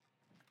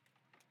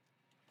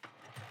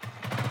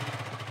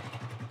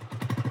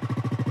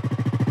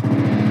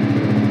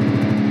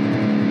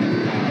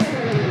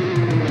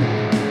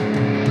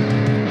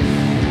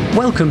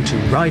Welcome to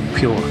Ride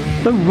Pure,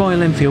 the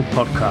Royal Enfield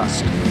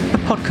podcast. A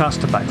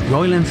podcast about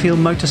Royal Enfield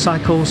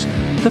motorcycles,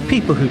 the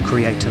people who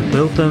create and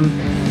build them,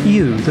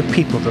 you, the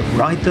people that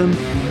ride them,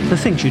 the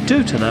things you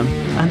do to them,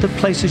 and the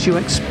places you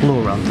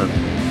explore on them.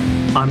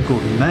 I'm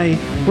Gordon May,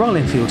 Royal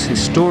Enfield's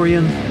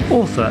historian,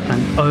 author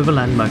and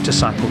overland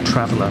motorcycle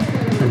traveller,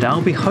 and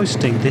I'll be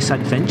hosting this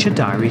Adventure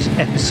Diaries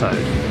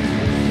episode.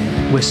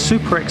 We're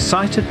super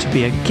excited to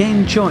be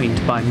again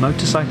joined by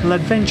motorcycle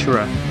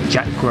adventurer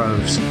Jack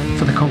Groves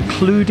for the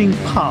concluding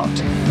part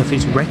of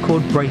his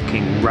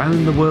record-breaking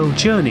round-the-world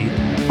journey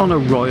on a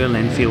Royal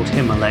Enfield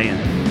Himalayan.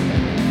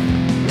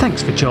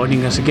 Thanks for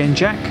joining us again,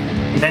 Jack.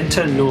 He then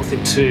turned north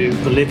into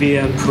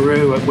Bolivia and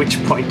Peru, at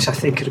which point I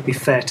think it'd be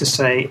fair to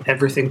say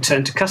everything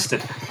turned to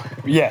custard.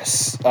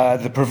 Yes,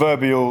 the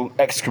proverbial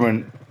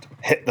excrement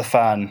hit the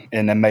fan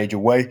in a major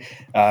way.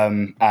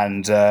 From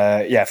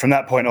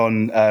that point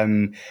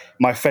on,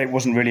 my fate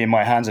wasn't really in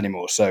my hands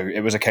anymore. So it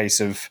was a case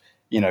of,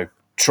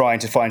 trying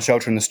to find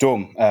shelter in the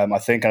storm. I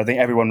think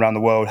everyone around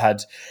the world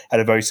had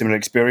a very similar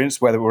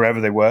experience, wherever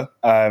they were.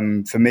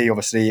 For me,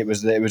 obviously, it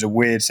was a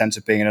weird sense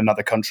of being in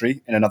another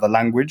country, in another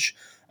language,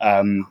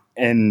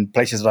 in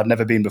places that I'd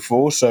never been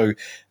before. So,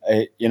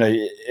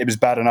 it was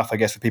bad enough, I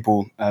guess, for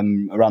people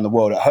around the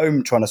world at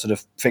home trying to sort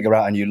of figure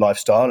out a new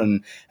lifestyle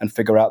and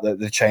figure out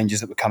the changes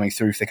that were coming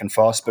through thick and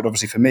fast. But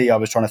obviously, for me, I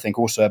was trying to think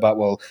also about,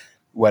 well,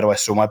 where do I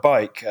store my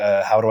bike?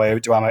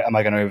 Am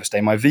I going to overstay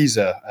my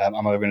visa? Am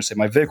I going to stay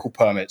my vehicle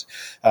permit?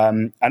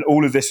 And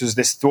all of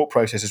this thought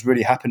process is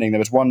really happening. There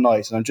was one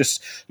night, and I'm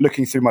just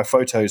looking through my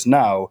photos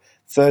now,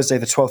 Thursday,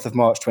 the 12th of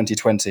March,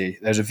 2020.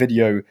 There's a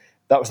video.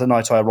 That was the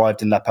night I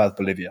arrived in La Paz,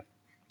 Bolivia.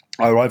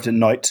 I arrived at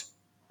night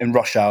in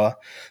rush hour,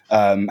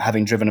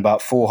 having driven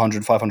about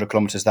 400, 500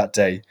 kilometers that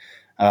day.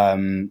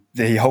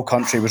 The whole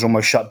country was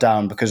almost shut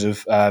down because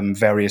of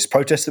various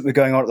protests that were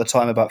going on at the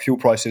time about fuel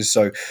prices.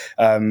 So,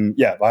 I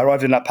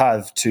arrived in La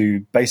Paz to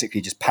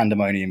basically just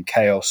pandemonium,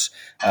 chaos.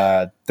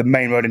 The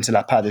main road into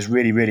La Paz is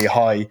really, really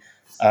high.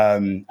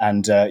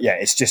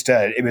 It's just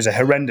it was a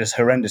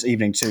horrendous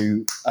evening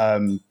to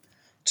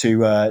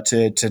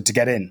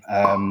get in.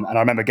 And I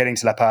remember getting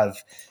to La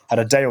Paz, had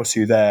a day or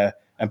two there,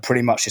 and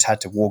pretty much just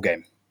had to war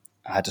game.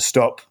 I had to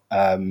stop,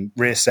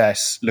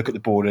 reassess, look at the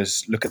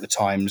borders, look at the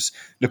times,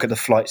 look at the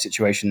flight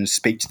situations,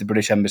 speak to the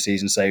British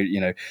embassies and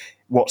say,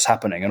 what's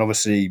happening? And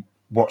obviously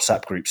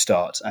WhatsApp groups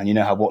start. And you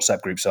know how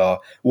WhatsApp groups are.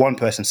 One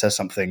person says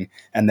something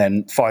and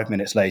then 5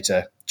 minutes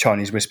later,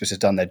 Chinese Whispers has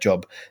done their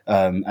job.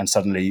 And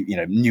suddenly,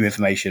 new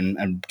information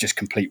and just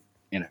complete,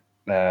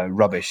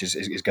 rubbish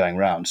is going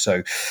around.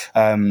 So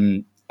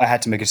I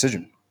had to make a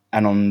decision.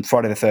 And on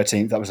Friday the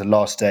 13th, that was the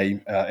last day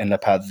in La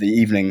Paz, the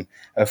evening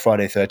of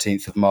Friday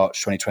 13th of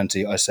March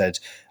 2020, I said,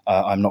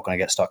 I'm not going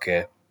to get stuck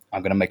here.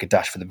 I'm going to make a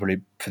dash for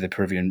the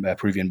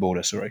Peruvian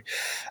border.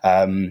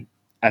 And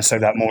so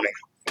that morning.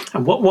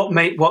 And what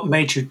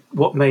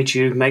made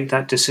you make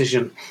that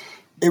decision?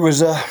 It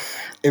was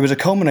a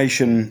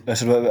culmination,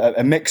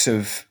 a mix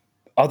of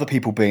other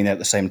people being there at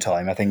the same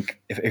time. I think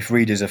if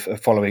readers are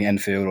following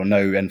Enfield or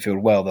know Enfield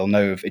well, they'll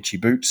know of Itchy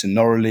Boots and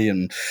Norley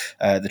and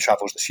the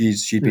travels that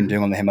she'd been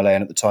doing on the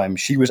Himalayan at the time.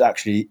 She was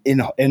actually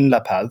in La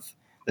Paz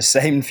the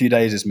same few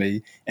days as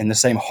me, in the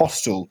same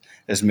hostel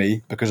as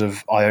me, because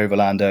of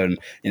iOverlander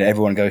and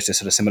everyone goes to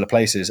sort of similar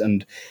places.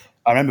 And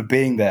I remember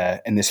being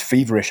there in this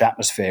feverish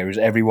atmosphere as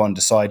everyone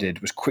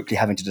was quickly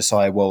having to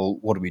decide, well,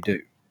 what do we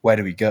do? Where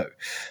do we go?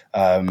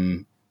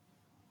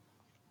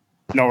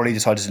 Norley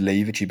decided to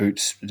leave. Itchy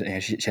Boots,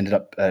 she ended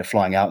up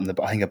flying out, and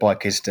I think her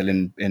bike is still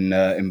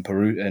in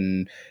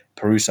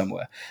Peru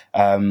somewhere.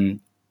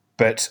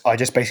 But I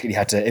just basically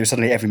had to. It was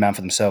suddenly every man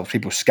for themselves.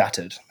 People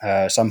scattered.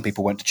 Some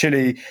people went to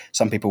Chile.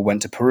 Some people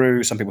went to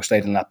Peru. Some people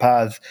stayed in La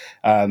Paz.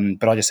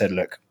 But I just said,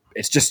 look,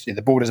 it's just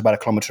the border's about a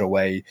kilometer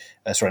away.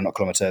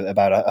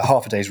 About a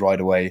half a day's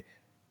ride away.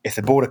 If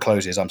the border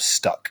closes, I'm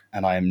stuck,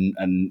 and I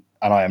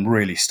am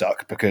really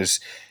stuck because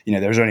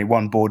there is only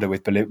one border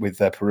with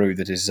Peru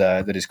that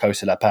is close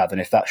to La Paz, and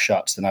if that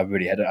shuts, then I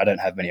don't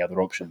have many other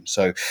options.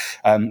 So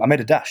I made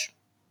a dash.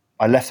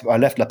 I left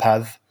La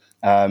Paz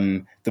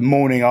the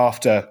morning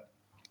after.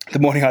 The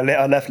morning I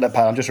left La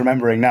Paz, I'm just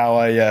remembering now.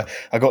 I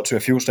got to a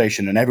fuel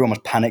station and everyone was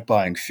panic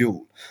buying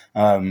fuel.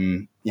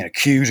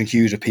 Queues and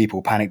queues of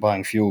people panic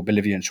buying fuel.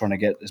 Bolivians trying to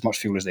get as much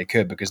fuel as they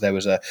could because there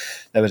was a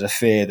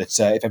fear that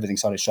if everything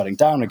started shutting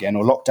down again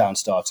or lockdown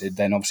started,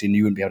 then obviously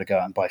you wouldn't be able to go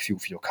out and buy fuel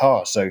for your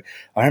car. So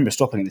I remember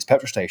stopping at this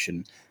petrol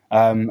station,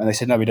 and they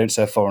said, "No, we don't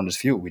serve foreigners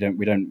fuel. We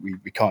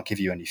can't give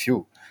you any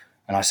fuel."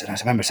 And I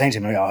remember saying to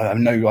him, I have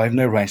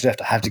no range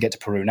left. I have to get to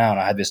Peru now. And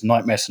I had this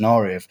nightmare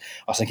scenario of,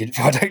 I was thinking, if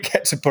I don't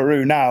get to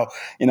Peru now,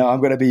 I'm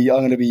going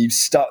to be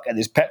stuck at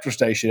this petrol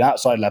station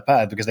outside La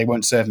Paz because they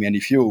won't serve me any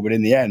fuel. But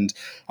in the end,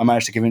 I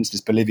managed to convince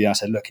this Bolivian. I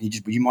said, look, would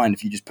you mind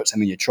if you just put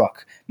something in your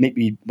truck, meet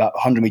me about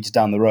 100 meters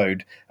down the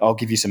road. I'll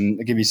give you some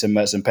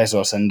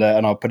pesos and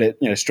I'll put it,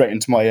 straight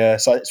into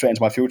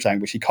my fuel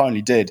tank, which he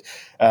kindly did.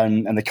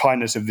 And the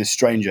kindness of this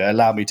stranger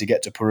allowed me to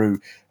get to Peru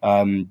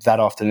that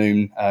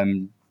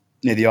afternoon.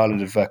 Near the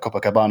island of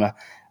Copacabana,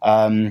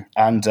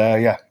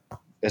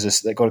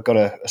 they got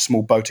a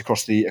small boat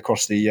across the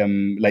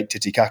Lake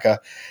Titicaca,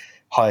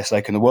 highest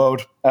lake in the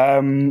world,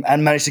 and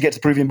managed to get to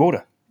the Peruvian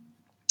border.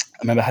 I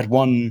remember I had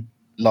one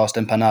last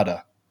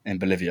empanada in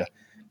Bolivia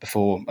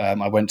before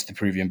I went to the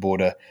Peruvian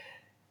border,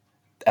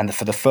 and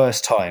for the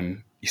first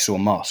time, you saw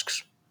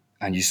masks,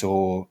 and you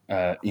saw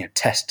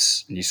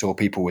tests, and you saw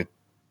people with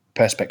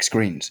perspex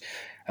screens.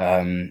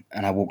 And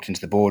I walked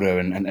into the border,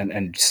 and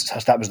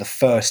that was the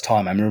first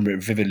time, I remember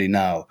it vividly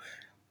now,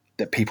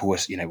 that people were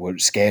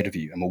scared of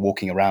you and were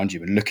walking around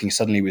you and looking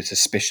suddenly with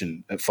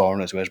suspicion at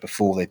foreigners, whereas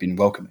before they'd been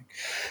welcoming.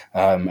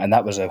 And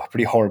that was a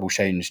pretty horrible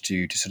change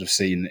to sort of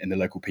see in the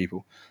local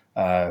people.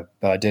 But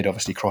I did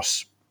obviously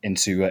cross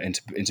into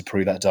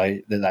Peru that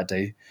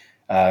day.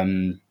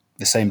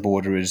 The same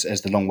border as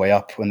the long way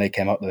up. When they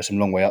came up, there were some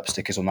long way up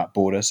stickers on that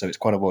border, so it's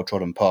quite a well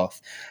trodden path.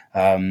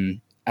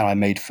 And I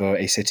made for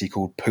a city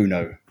called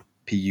Puno,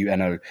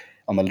 Puno,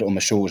 on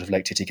the shores of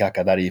Lake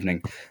Titicaca that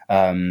evening,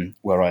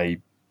 where I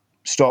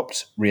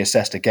stopped,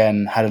 reassessed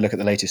again, had a look at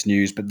the latest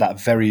news. But that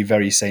very,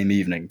 very same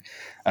evening,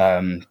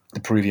 the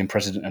Peruvian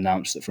president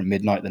announced that from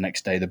midnight the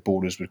next day the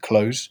borders would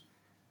close.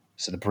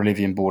 So the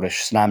Bolivian border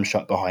slammed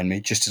shut behind me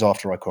just as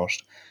after I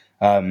crossed.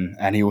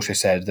 And he also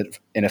said that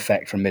in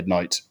effect from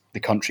midnight the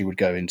country would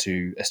go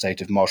into a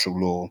state of martial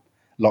law.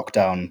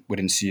 Lockdown would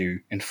ensue,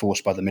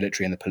 enforced by the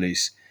military and the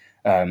police.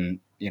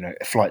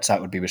 Flights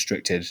out would be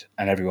restricted,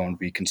 and everyone would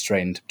be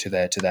constrained to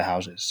their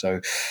houses.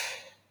 So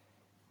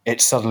it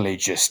suddenly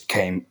just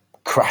came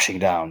crashing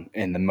down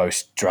in the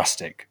most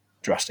drastic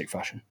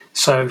fashion.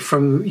 So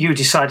you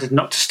decided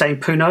not to stay in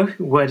Puno.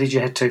 Where did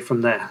you head to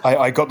from there?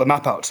 I got the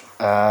map out,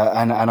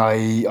 and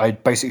I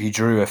basically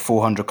drew a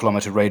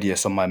 400-kilometer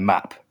radius on my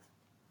map,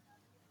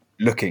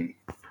 looking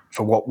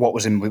for what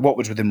was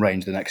within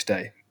range the next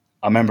day.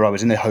 I remember I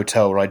was in the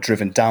hotel where I'd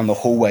driven down the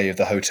hallway of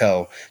the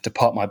hotel to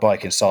park my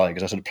bike inside,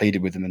 because I sort of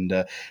pleaded with them and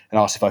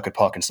asked if I could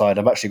park inside.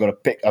 I've actually got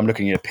I'm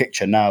looking at a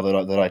picture now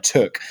that I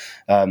took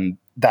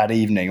that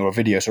evening, or a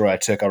video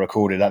I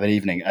recorded that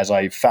evening as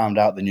I found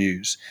out the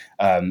news,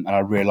 and I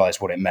realised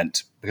what it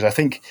meant. Because I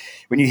think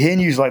when you hear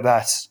news like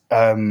that,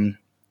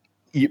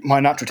 my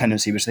natural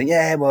tendency was to think,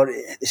 yeah, well,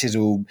 this is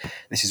all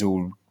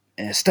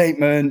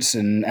statements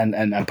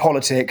and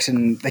politics,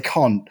 and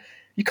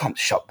you can't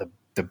shut the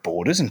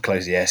borders and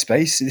close the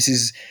airspace. This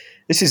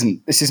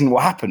isn't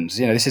what happens.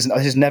 This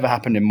has never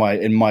happened in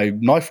my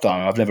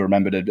lifetime. I've never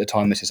remembered a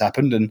time this has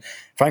happened. And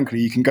frankly,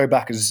 you can go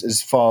back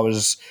as far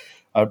as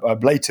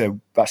I've later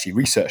actually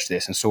researched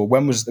this and saw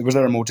was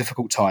there a more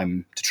difficult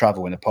time to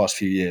travel in the past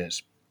few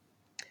years,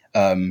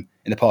 in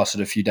the past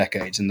sort of few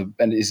decades,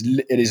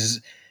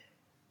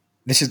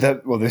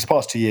 this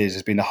past 2 years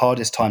has been the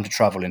hardest time to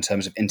travel in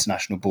terms of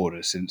international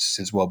borders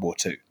since World War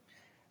II.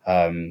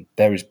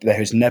 There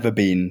has never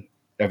been,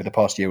 over the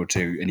past year or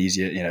two, an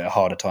easier, a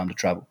harder time to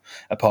travel,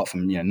 apart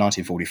from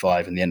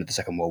 1945 and the end of the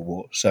Second World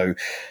War. So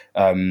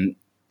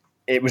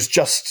it was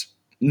just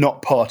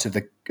not part of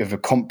a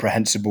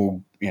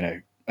comprehensible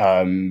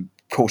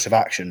course of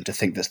action to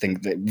think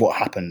that what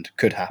happened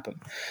could happen.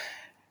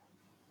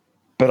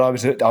 But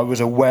I was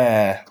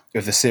aware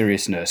of the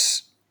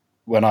seriousness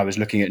when I was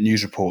looking at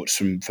news reports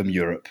from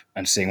Europe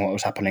and seeing what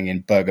was happening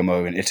in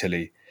Bergamo in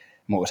Italy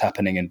and what was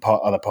happening in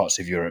other parts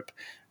of Europe,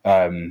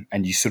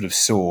 and you sort of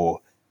saw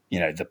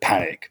the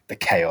panic, the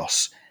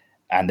chaos,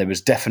 and there was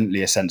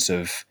definitely a sense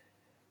of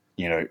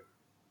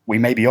we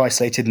may be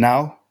isolated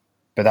now,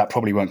 but that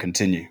probably won't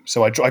continue.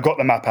 So I got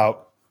the map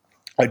out.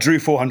 I drew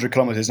 400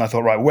 kilometers and I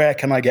thought, right, where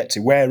can I get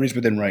to? Where is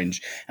within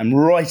range? And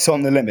right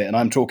on the limit, and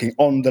I'm talking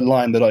on the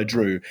line that I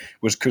drew,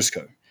 was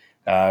Cusco.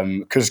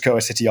 Cusco,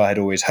 a city I had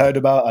always heard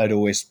about, I'd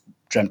always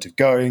dreamt of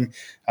going,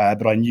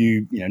 but I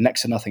knew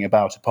next to nothing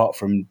about, apart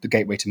from the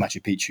gateway to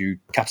Machu Picchu,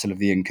 capital of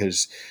the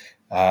Incas,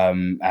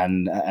 and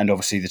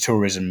obviously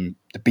the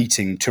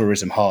beating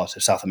tourism heart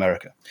of South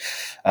America.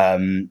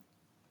 And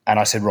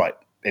I said, right,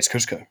 it's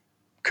Cusco.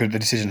 The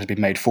decision has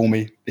been made for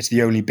me. It's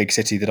the only big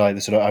city that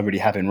I really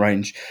have in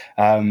range.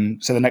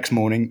 So the next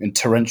morning, in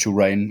torrential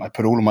rain, I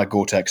put all of my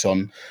Gore-Tex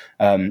on.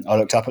 I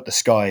looked up at the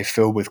sky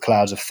filled with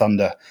clouds of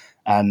thunder,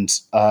 and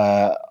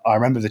I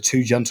remember the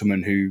two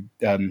gentlemen who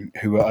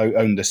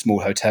owned the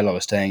small hotel I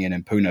was staying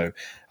in Puno.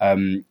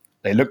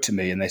 They looked at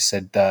me and they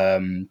said,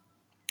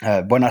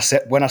 "Buena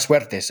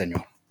suerte,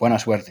 señor. Buena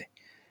suerte,"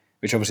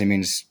 which obviously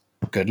means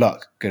good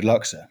luck,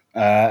 sir.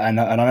 And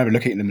I remember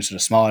looking at them and sort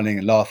of smiling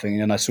and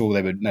laughing, and I saw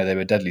they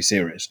were deadly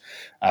serious,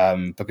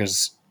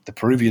 because the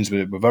Peruvians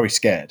were very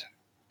scared,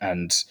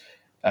 and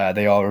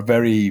they are a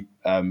very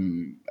I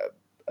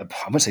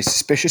wouldn't say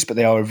suspicious, but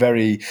they are a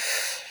very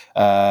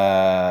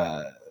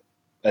there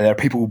are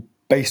people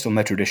based on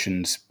their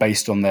traditions,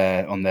 based on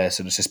their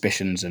sort of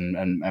suspicions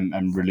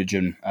and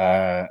religion,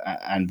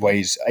 and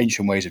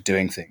ancient ways of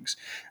doing things.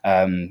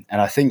 And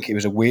I think it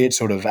was a weird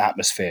sort of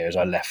atmosphere as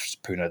I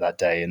left Puno that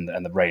day, and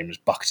the rain was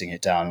bucketing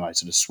it down, and I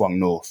sort of swung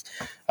north.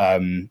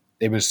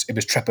 It was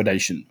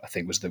trepidation, I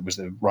think was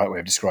the right way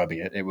of describing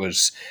it. It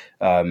was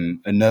a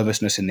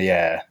nervousness in the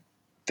air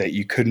that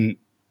you couldn't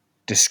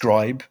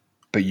describe,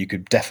 but you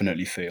could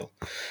definitely feel.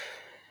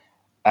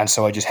 And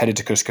so I just headed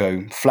to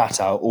Cusco flat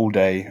out all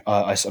day.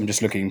 I'm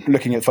just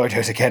looking at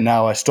photos again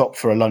now. I stopped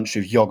for a lunch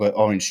of yogurt,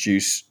 orange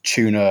juice,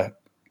 tuna,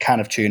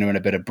 can of tuna, and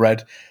a bit of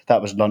bread.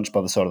 That was lunch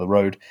by the side of the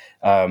road.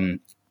 And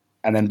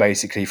then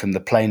basically from the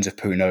plains of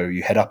Puno,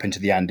 you head up into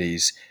the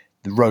Andes.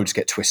 The roads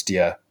get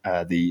twistier.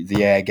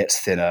 The air gets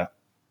thinner.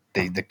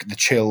 The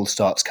chill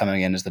starts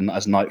coming in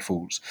as night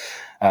falls.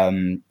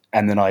 And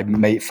then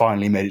I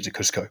finally made it to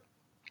Cusco.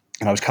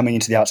 And I was coming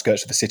into the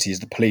outskirts of the city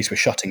as the police were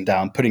shutting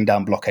down, putting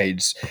down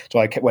blockades. So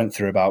I went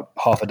through about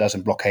half a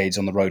dozen blockades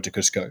on the road to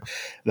Cusco.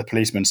 The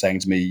policeman saying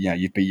to me,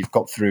 you've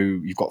got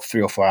 3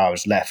 or 4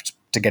 hours left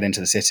to get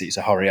into the city,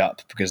 so hurry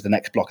up, because the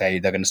next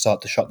blockade, they're going to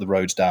start to shut the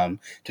roads down,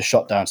 to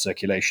shut down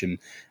circulation.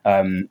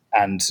 And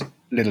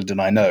little did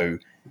I know,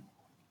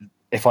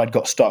 if I'd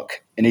got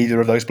stuck in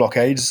either of those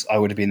blockades, I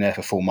would have been there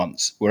for 4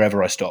 months,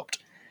 wherever I stopped.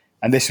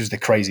 And this was the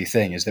crazy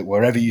thing, is that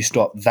wherever you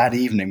stopped that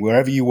evening,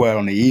 wherever you were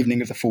on the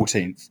evening of the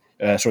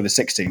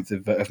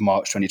 16th of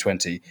March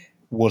 2020,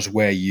 was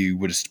where you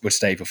would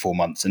stay for 4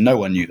 months. And no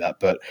one knew that.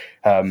 But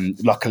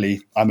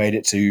luckily, I made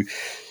it to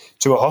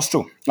a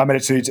hostel. I made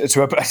it to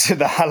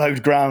the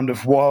hallowed ground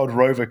of Wild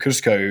Rover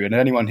Cusco. And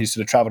anyone who's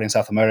sort of traveled in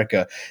South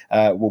America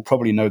will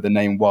probably know the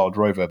name Wild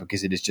Rover,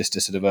 because it is just a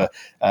sort of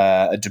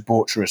a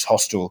debaucherous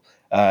hostel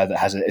that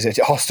has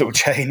a hostel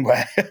chain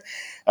where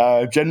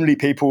generally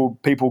people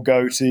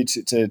go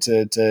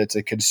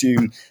to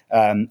consume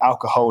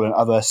alcohol and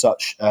other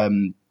such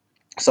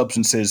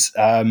substances.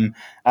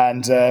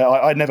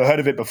 I'd never heard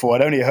of it before.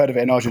 I'd only heard of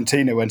it in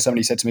Argentina when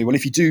somebody said to me, well,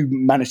 if you do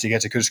manage to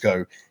get to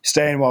Cusco,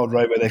 stay in Wild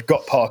Rover. They've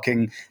got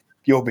parking.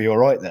 You'll be all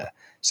right there.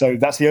 So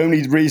that's the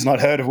only reason I'd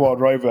heard of Wild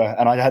Rover.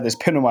 And I had this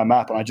pin on my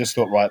map and I just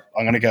thought, right,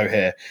 I'm going to go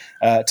here.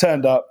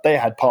 Turned up, they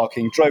had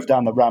parking, drove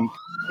down the ramp,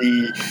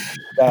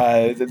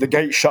 the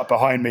gate shut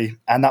behind me,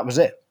 and that was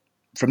it.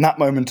 From that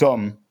moment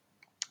on,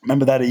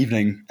 remember that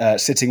evening,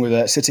 sitting with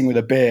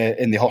a beer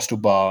in the hostel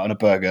bar and a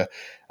burger,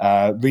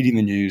 reading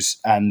the news,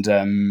 and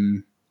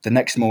the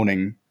next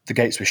morning the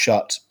gates were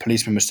shut.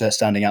 Policemen were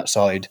standing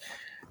outside.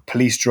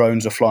 Police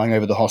drones were flying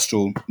over the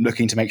hostel,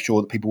 looking to make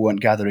sure that people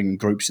weren't gathering in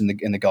groups in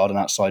the garden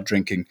outside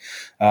drinking.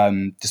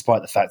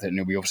 Despite the fact that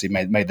we obviously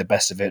made the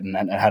best of it and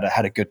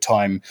had a good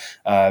time,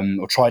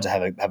 or tried to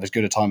have as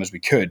good a time as we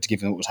could,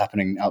 given what was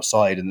happening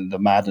outside and the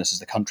madness as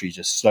the country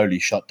just slowly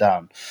shut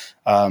down.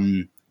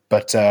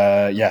 But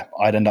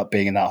I'd end up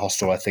being in that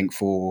hostel, I think,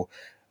 for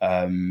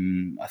I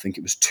think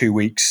it was 2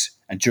 weeks.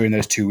 And during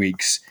those 2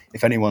 weeks,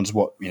 if anyone's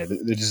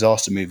the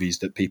disaster movies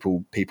that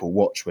people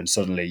watch when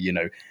suddenly,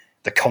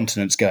 the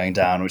continent's going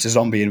down, or it's a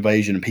zombie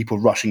invasion and people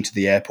rushing to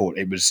the airport,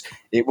 it was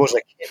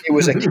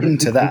akin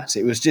to that.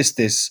 It was just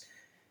this,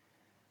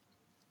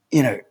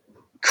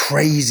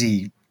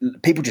 crazy.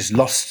 People just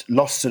lost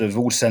sort of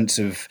all sense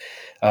of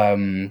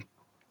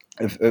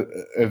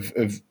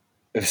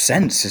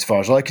sense, as far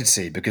as I could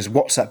see, because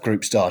WhatsApp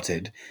group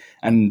started,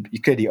 and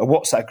you could, a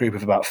WhatsApp group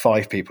of about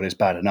 5 people is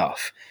bad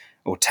enough,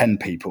 or 10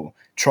 people.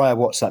 Try a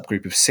WhatsApp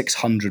group of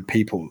 600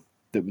 people.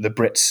 The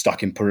Brits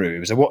stuck in Peru.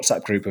 It was a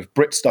WhatsApp group of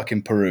Brits stuck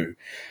in Peru,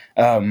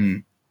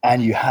 and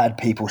you had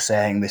people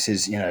saying, "This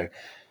is, it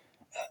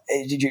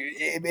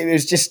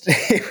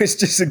was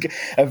just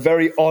a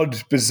very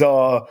odd,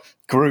 bizarre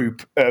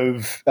group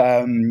of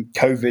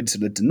COVID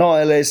sort of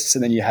denialists,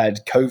 and then you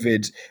had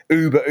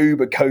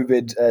uber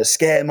COVID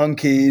scare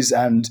monkeys,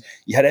 and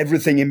you had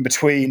everything in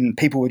between.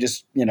 People were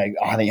just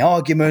having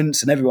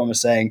arguments, and everyone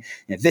was saying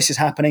this is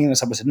happening, and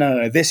someone said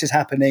no, this is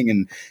happening,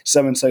 and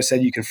so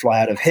said you can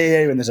fly out of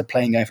here, and there's a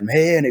plane going from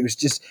here, and it was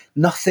just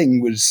nothing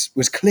was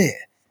clear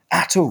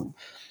at all.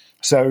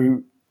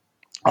 So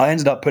I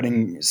ended up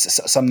putting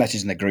some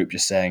message in the group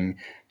just saying,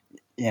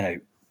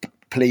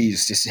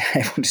 please, just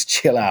everyone just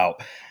chill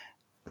out,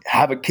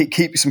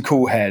 keep some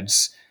cool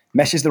heads,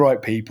 message the right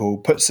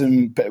people,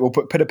 we'll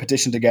put a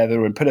petition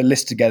together and put a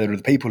list together of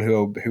the people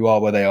who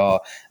are where they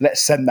are. Let's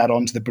send that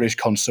on to the British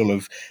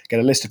consul, get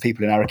a list of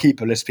people in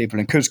Arequipa, a list of people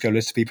in Cusco, a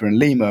list of people in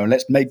Lima, and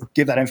let's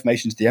give that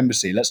information to the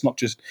embassy. Let's not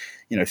just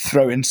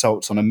throw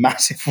insults on a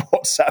massive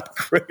WhatsApp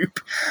group.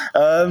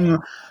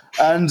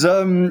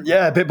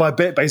 Bit by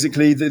bit,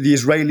 basically, the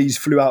Israelis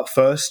flew out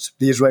first.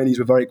 The Israelis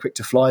were very quick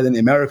to fly. Then the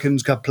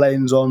Americans got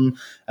planes on.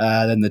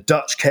 Then the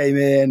Dutch came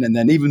in, and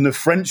then even the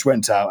French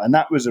went out. And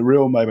that was a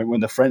real moment when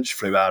the French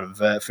flew out of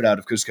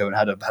Cusco and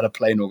had a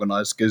plane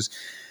organised, because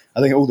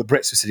I think all the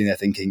Brits were sitting there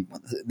thinking,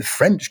 the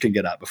French can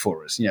get out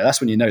before us.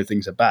 That's when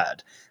things are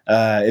bad.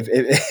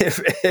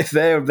 If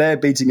they're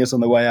beating us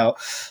on the way out.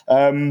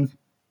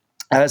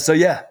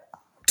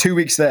 2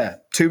 weeks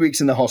there, 2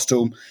 weeks in the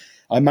hostel.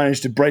 I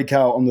managed to break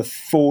out on the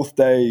 4th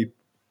day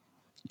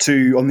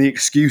on the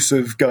excuse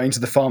of going to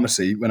the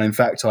pharmacy, when in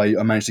fact I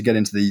managed to get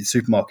into the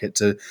supermarket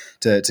to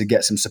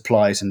get some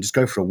supplies and just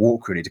go for a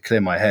walk, really, to clear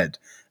my head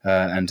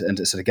and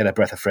to sort of get a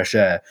breath of fresh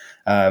air.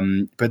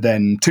 But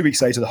then 2 weeks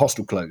later, the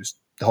hostel closed.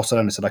 The hostel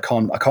owner said, I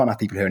can't have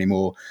people here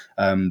anymore.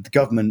 The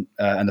government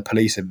and the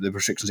police, the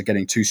restrictions are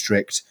getting too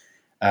strict,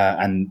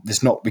 and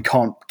we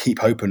can't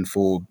keep open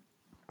for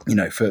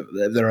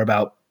there are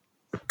about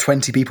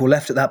 20 people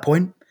left at that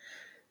point.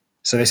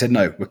 So they said,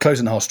 no, we're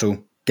closing the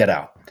hostel, get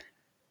out.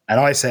 And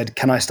I said,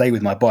 can I stay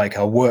with my bike?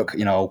 I'll work,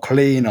 I'll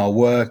clean, I'll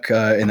work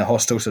in the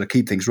hostel, sort of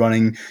keep things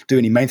running, do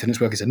any maintenance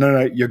work. He said,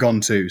 no, you're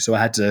gone too. So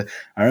I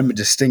remember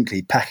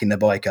distinctly packing the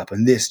bike up,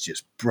 and this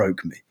just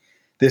broke me.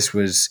 This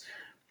was,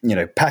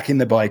 packing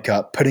the bike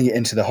up, putting it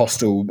into the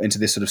hostel, into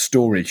this sort of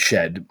storage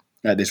shed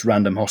at this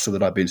random hostel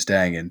that I've been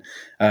staying in,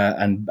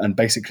 and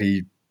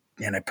basically,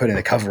 putting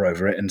the cover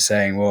over it and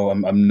saying, well,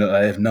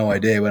 I have no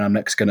idea when I'm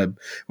next gonna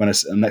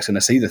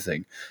see the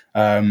thing.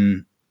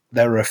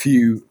 There were a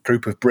few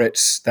group of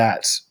Brits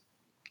that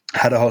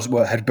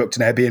had booked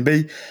an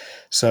Airbnb.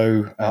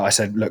 So I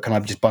said, look, can I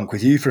just bunk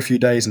with you for a few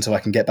days until I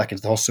can get back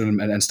into the hostel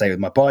and stay with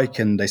my bike?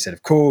 And they said,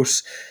 of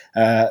course.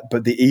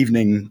 But the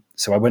evening,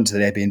 so I went to the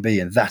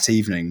Airbnb, and that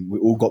evening we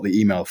all got the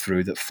email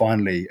through that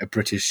finally a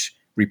British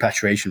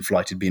repatriation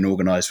flight had been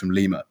organised from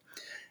Lima.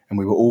 And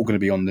we were all going to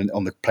be on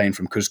the plane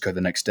from Cuzco the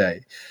next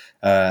day.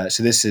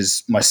 So this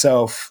is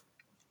myself,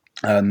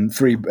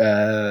 myself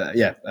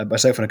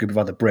and a group of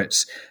other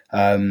Brits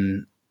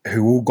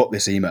who all got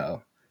this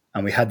email,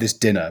 and we had this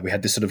dinner. We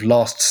had this sort of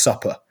last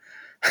supper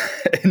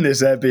in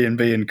this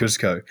Airbnb in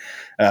Cuzco,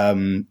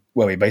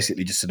 where we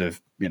basically just sort of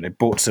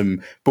bought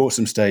some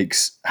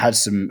steaks, had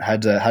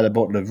a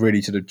bottle of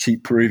really sort of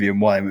cheap Peruvian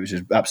wine, which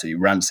is absolutely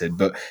rancid,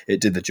 but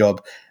it did the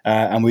job.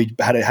 And we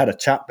had a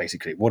chat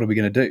basically. What are we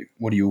going to do?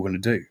 What are you all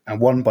going to do? And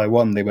one by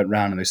one, they went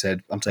round and they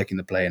said, "I'm taking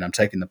the plane. I'm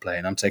taking the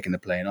plane. I'm taking the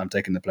plane. I'm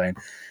taking the plane."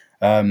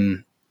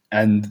 And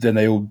then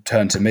they all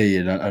turned to me,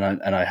 and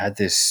I had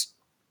this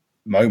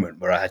moment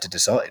where I had to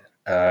decide.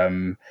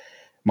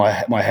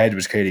 My head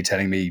was clearly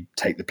telling me,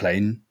 take the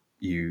plane,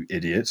 you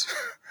idiot.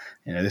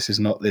 This is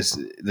not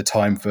the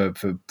time for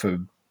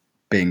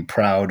being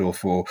proud or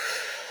for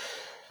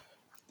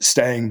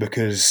staying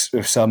because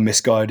of some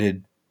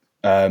misguided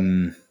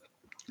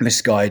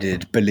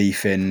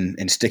belief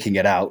in sticking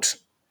it out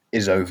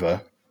is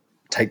over.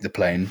 Take the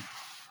plane.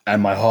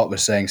 And my heart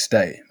was saying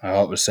stay. My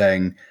heart was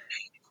saying,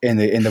 in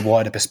the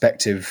wider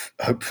perspective,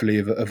 hopefully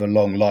of a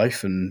long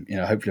life, and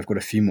hopefully I've got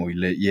a few more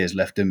years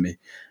left in me.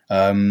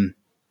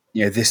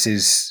 This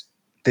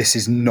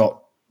is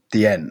not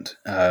the end.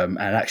 And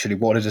actually,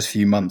 what is a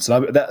few months?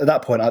 And at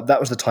that point, that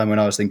was the time when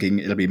I was thinking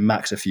it'll be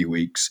max a few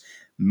weeks.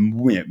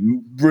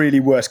 Really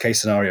worst case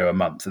scenario a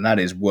month, and that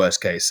is worst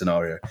case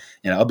scenario.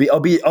 I'll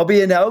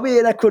be in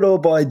Ecuador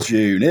by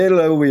June.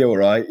 It'll be all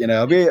right.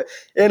 It'll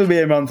be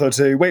a month or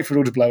two. Wait for it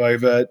all to blow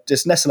over.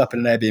 Just nestle up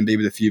in an Airbnb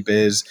with a few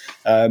beers,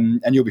 and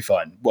you'll be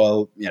fine.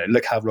 Well,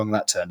 look how long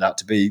that turned out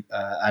to be.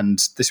 And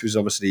this was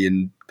obviously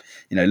in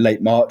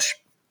late March.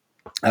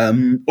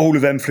 All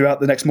of them flew out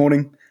the next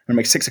morning. And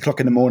like 6 o'clock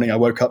in the morning, I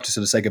woke up to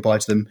sort of say goodbye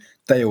to them.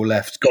 They all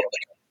left.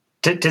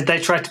 Did they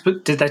try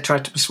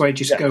to persuade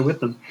you to go with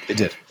them? They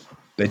did.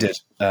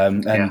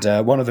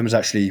 One of them was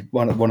actually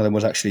one of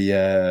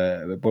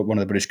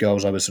the British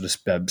girls I was sort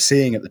of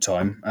seeing at the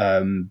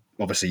time.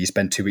 Obviously, you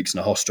spend 2 weeks in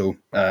a hostel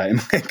in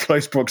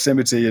close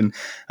proximity, and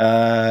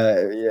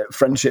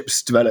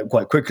friendships develop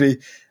quite quickly.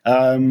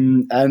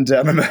 And I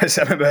remember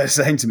her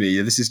saying to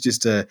me, "This is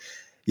just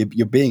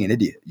you're being an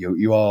idiot.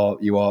 You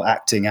are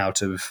acting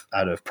out of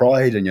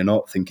pride, and you're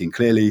not thinking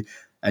clearly."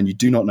 And you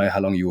do not know how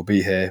long you will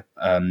be here,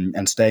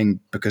 and staying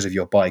because of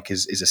your bike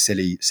is a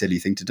silly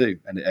thing to do,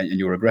 and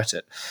you'll regret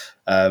it.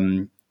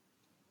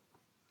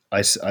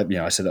 I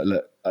said,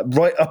 look,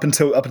 right up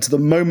until the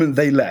moment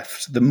they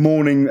left, the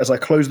morning as I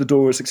closed the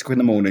door at 6 o'clock in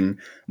the morning,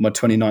 my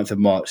 29th of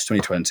March,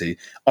 2020,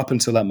 up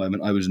until that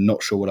moment, I was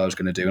not sure what I was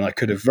going to do, and I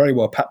could have very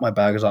well packed my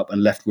bags up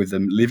and left with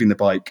them, leaving the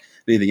bike,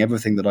 leaving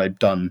everything that I'd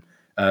done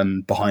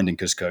behind in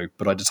Cuzco,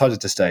 but I decided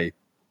to stay.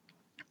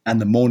 And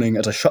the morning,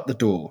 as I shut the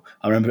door,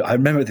 I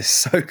remember this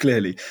so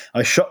clearly.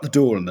 I shut the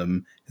door on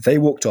them. They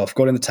walked off,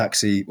 got in the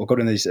taxi, or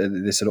got in this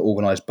sort of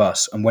organised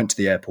bus, and went to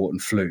the airport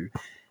and flew.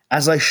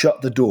 As I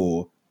shut the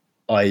door,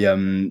 I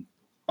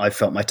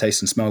felt my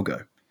taste and smell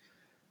go.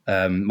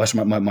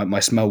 My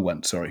smell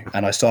went. Sorry,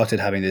 and I started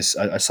having this.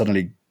 I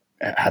suddenly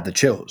had the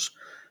chills.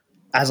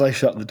 As I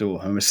shut the door,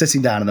 I was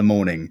sitting down in the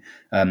morning,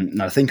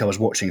 and I think I was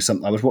watching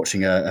something. I was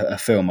watching a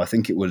film. I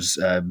think it was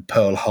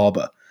Pearl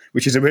Harbor,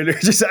 which is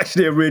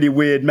actually a really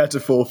weird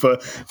metaphor for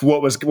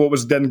what was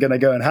then going to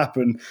go and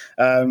happen.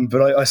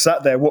 But I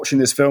sat there watching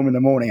this film in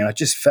the morning, and I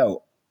just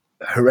felt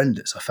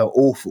horrendous. I felt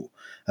awful.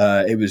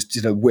 It was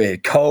just a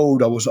weird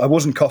cold. I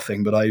wasn't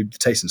coughing, but the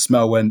taste and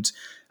smell went.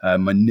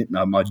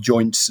 My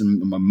joints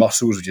and my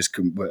muscles were just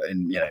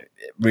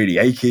really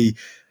achy.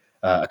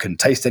 I couldn't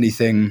taste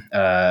anything.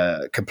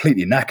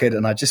 Completely knackered,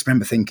 and I just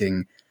remember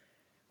thinking,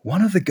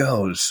 one of the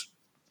girls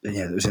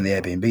that was in the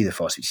Airbnb the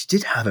first week, she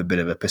did have a bit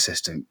of a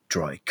persistent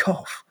dry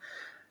cough.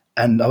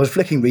 And I was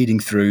reading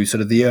through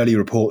sort of the early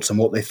reports on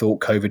what they thought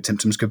COVID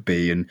symptoms could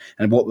be and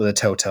what were the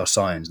telltale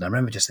signs. And I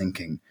remember just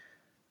thinking,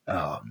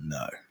 oh,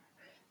 no.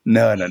 And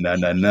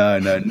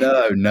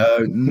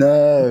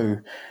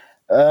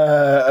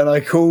I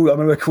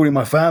remember calling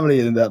my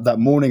family that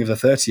morning of the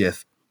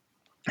 30th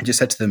and just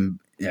said to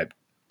them,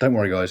 don't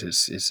worry, guys,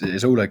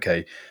 it's all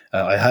okay.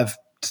 I have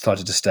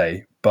decided to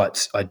stay,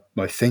 but I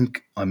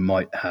think I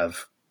might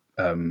have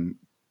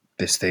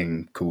this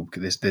thing called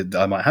this.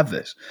 I might have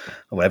this,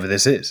 or whatever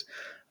this is.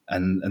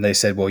 and they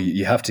said, well,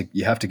 you have to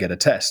get a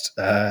test.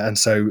 And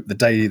so the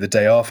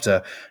day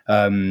after,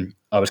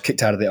 I was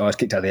kicked out of the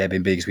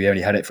Airbnb because we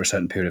only had it for a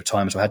certain period of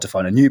time. So I had to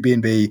find a new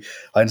B&B.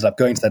 I ended up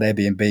going to that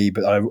Airbnb,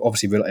 but I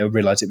obviously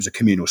realized it was a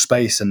communal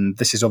space. And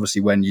this is obviously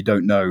when you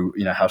don't know,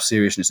 how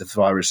serious the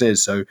virus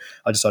is. So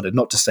I decided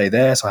not to stay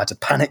there. So I had to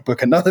panic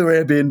book another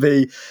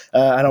Airbnb.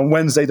 And on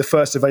Wednesday, the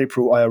 1st of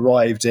April, I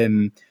arrived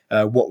in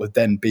what would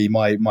then be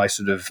my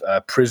sort of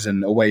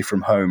prison away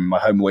from home, my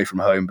home away from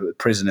home, but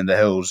prison in the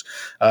hills.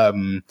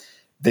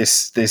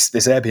 This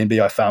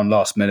Airbnb I found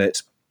last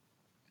minute,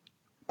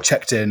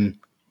 checked in,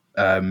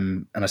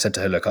 and I said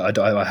to her, look,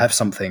 I have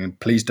something.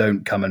 Please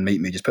don't come and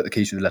meet me. Just put the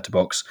keys through the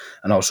letterbox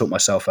and I'll sort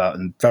myself out.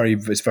 And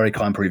this very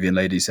kind Peruvian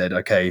lady said,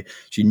 okay,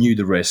 she knew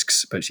the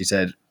risks, but she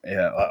said,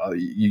 yeah,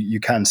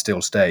 you can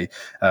still stay.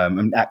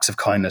 And acts of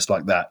kindness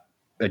like that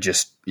are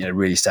just,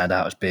 really stand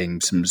out as being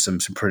some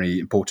pretty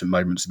important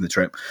moments in the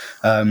trip.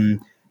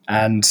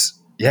 And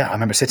yeah, I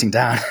remember sitting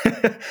down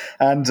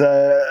and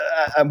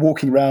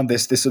walking around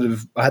this sort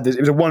of. It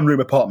was a one-room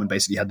apartment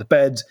basically. You had the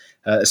bed,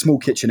 a small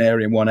kitchen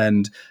area in one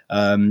end,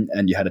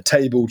 and you had a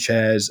table,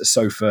 chairs, a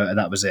sofa, and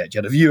that was it.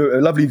 You had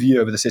a lovely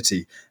view over the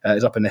city.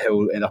 It's up in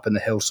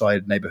the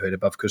hillside neighborhood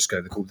above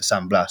Cusco. They're called the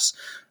San Blas.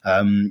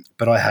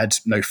 But I had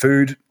no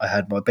food.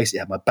 I basically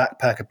had my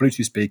backpack, a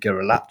Bluetooth speaker,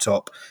 a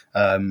laptop,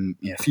 a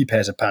few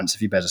pairs of pants, a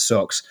few pairs of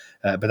socks,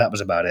 but that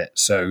was about it.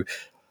 So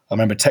I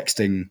remember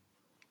texting.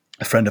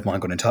 A friend of mine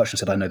got in touch and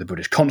said, I know the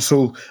British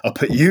consul. I'll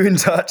put you in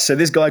touch. So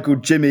this guy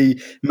called Jimmy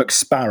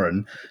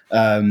McSparron,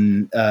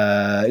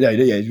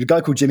 the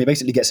guy called Jimmy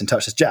basically gets in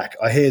touch. Says, Jack,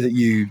 I hear that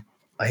you're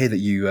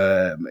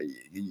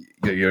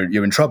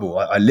in trouble.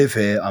 I live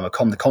here. I'm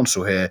the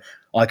consul here.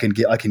 I can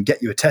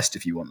get you a test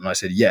if you want. And I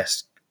said,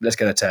 yes, let's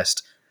get a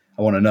test.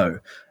 I want to know.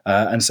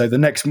 And so the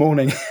next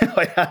morning,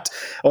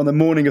 on the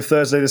morning of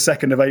Thursday, the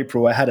 2nd of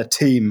April, I had a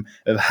team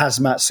of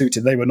hazmat suits.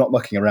 They were not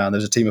mucking around. There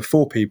was a team of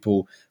 4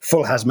 people,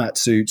 full hazmat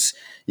suits,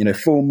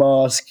 full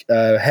mask,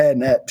 hair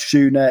net,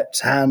 shoe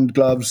nets, hand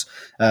gloves,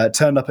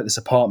 turned up at this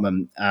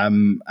apartment.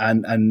 And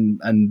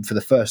for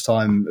the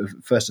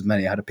first of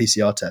many, I had a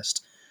PCR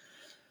test,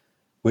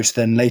 which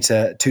then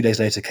 2 days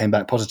later, came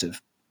back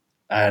positive.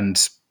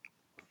 And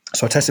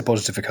so I tested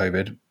positive for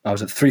COVID. I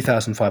was at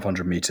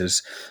 3,500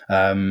 meters.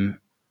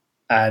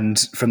 And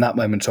from that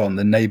moment on,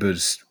 the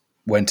neighbors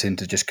went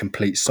into just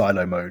complete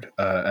silo mode.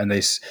 I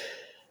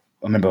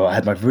remember I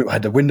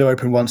had the window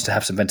open once to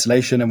have some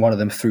ventilation, and one of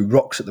them threw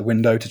rocks at the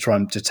window to try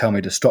and to tell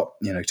me to stop,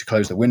 to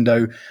close the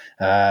window,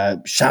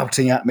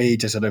 shouting at me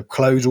to sort of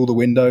close all the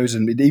windows.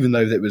 And even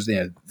though there's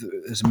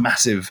a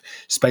massive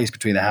space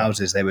between the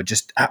houses, they were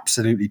just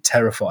absolutely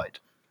terrified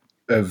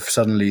of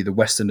suddenly the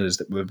Westerners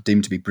that were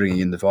deemed to be bringing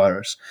in the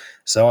virus.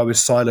 So I was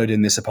siloed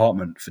in this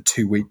apartment for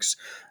 2 weeks.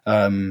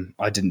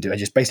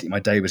 Basically my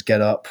day was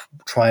get up,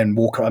 try and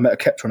walk. I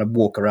kept trying to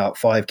walk around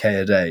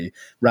 5K a day,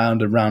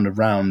 round and round and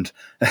round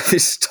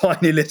this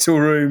tiny little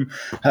room,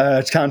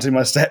 counting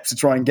my steps to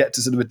try and get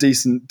to sort of a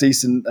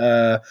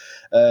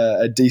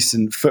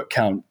decent foot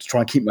count to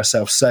try and keep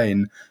myself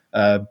sane.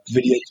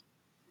 Video.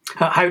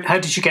 How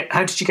did you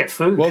get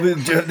food? Well,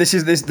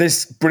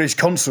 this British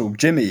consul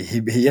Jimmy.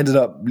 He ended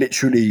up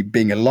literally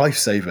being a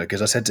lifesaver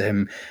because I said to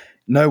him,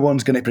 "No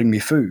one's going to bring me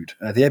food."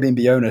 The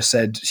Airbnb owner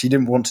said she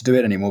didn't want to do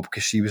it anymore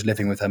because she was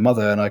living with her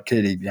mother, and I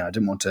clearly, I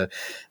didn't want to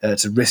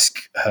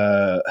risk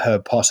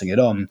her passing it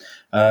on.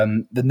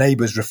 The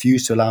neighbours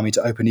refused to allow me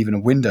to open even a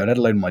window, let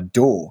alone my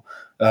door.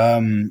 I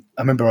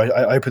remember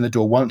I opened the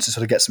door once to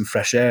sort of get some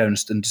fresh air and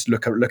just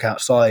look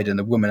outside, and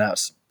the woman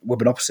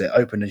opposite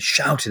opened and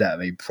shouted at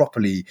me,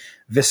 properly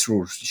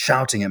visceral,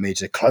 shouting at me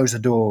to close the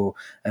door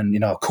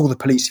and I'll call the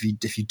police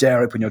if you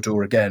dare open your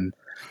door again.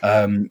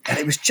 And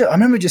it was I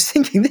remember just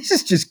thinking, this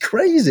is just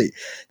crazy.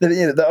 That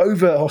the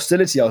over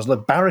hostility, I was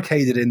like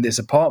barricaded in this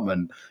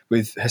apartment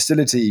with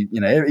hostility,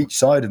 each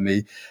side of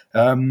me.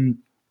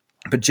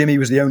 But Jimmy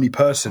was the only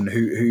person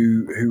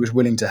who was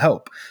willing to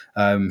help.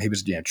 He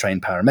was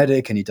trained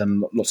paramedic, and he'd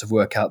done lots of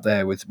work out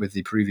there with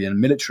the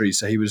Peruvian military.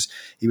 So he was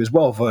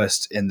well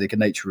versed in the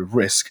nature of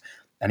risk.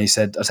 And I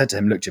said to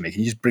him, "Look, Jimmy, can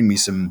you just bring me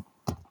some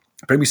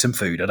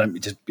food? I don't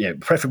just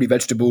preferably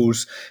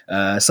vegetables,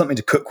 something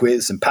to cook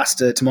with, some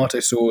pasta,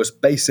 tomato sauce,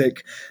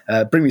 basic.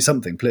 Bring me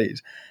something,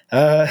 please."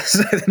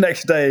 So the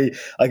next day,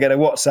 I get a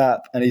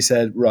WhatsApp, and he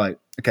said, "Right,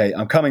 okay,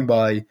 I'm coming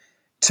by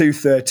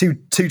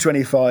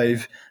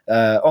 2:25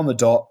 on the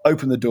dot.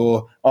 Open the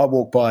door. I'll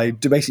walk by,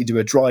 basically do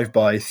a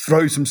drive-by,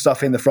 throw some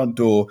stuff in the front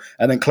door,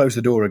 and then close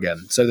the door again."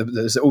 So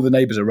all the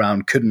neighbours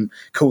around didn't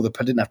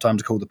have time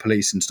to call the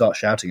police and start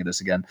shouting at us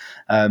again.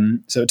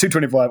 So at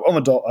 2:25 on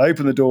the dot, I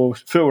open the door.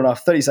 Sure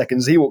enough, 30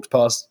 seconds. He walks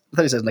past.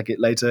 30 seconds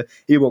later,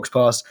 he walks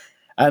past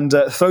and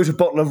throws a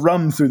bottle of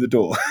rum through the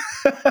door.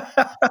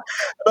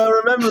 I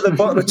remember the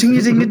bottle, ding,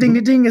 ding, ding,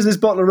 ding, ding, as this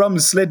bottle of rum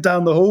slid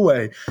down the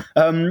hallway.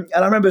 And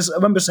I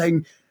remember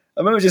saying,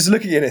 remember just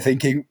looking at it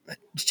thinking,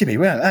 Jimmy,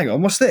 well, hang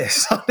on, what's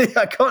this?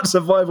 I can't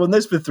survive on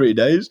this for 3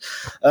 days.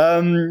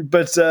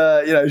 But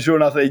sure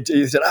enough,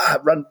 he said,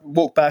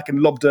 walked back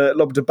and lobbed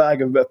a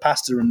bag of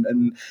pasta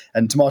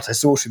and tomato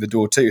sauce through the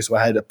door too. So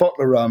I had a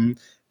bottle of rum,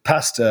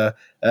 pasta,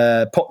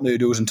 pot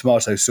noodles, and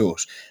tomato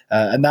sauce,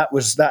 and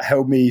that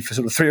held me for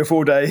sort of 3 or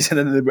 4 days. And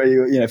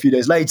then a few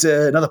days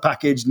later, another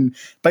package, and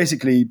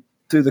basically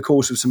through the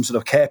course of some sort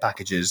of care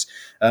packages,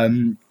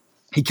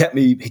 he kept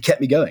me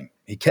going.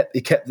 He kept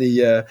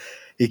the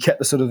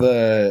sort of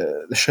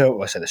the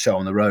show. I said the show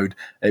on the road.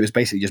 It was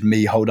basically just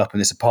me holed up in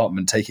this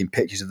apartment taking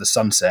pictures of the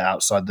sunset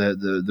outside the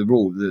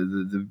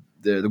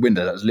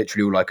window. That was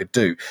literally all I could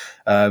do.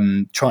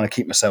 Trying to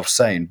keep myself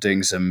sane,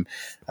 doing some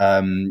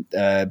trying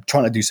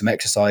to do some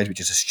exercise, which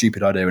is a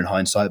stupid idea in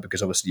hindsight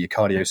because obviously your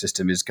cardio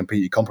system is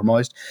completely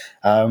compromised.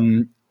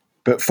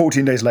 But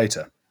 14 days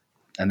later,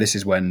 and this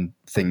is when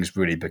things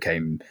really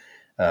became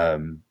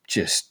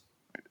just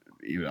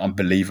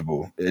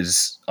unbelievable,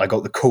 is I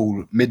got the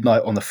call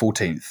midnight on the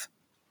 14th.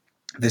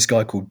 This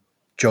guy called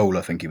Joel,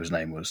 I think his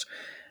name was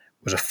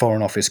a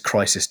Foreign Office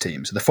crisis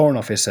team. So the Foreign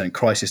Office sent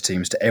crisis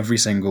teams to every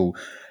single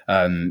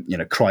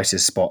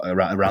crisis spot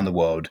around the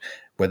world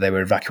where they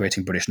were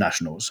evacuating British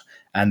nationals.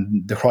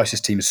 And the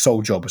crisis team's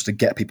sole job was to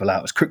get people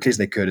out as quickly as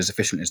they could, as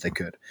efficiently as they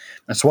could.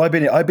 And so I've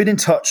been in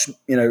touch,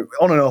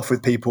 on and off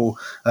with people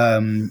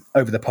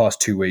over the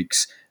past 2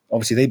 weeks.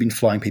 Obviously, they've been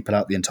flying people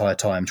out the entire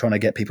time, trying to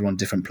get people on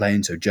different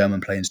planes, so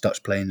German planes,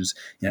 Dutch planes,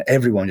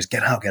 everyone just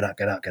get out.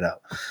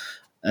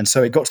 And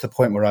so it got to the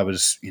point where I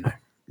was,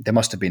 there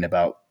must have been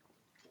there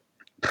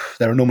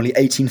are normally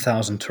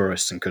 18,000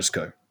 tourists in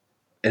Cusco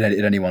at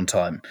any one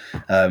time.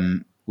 By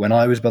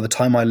the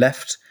time I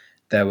left,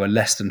 there were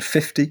less than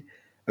 50,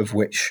 of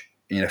which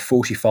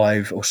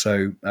 45 or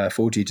so,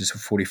 40 to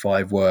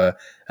 45 were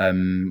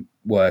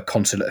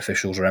consulate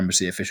officials or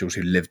embassy officials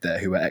who lived there,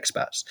 who were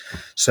expats.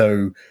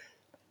 So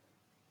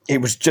it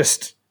was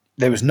just,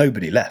 there was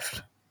nobody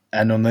left.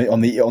 And on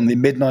the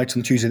midnight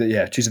on Tuesday the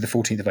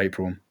 14th of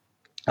April,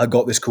 I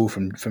got this call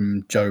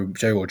from Joe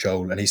or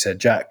Joel, and he said,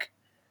 Jack,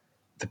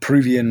 the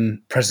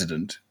Peruvian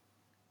president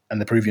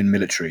and the Peruvian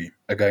military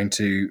are going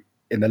to,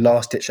 in the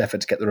last-ditch effort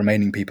to get the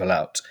remaining people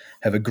out,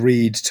 have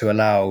agreed to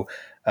allow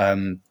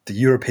the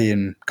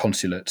European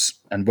consulates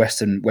and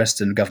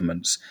Western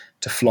governments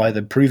to fly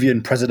the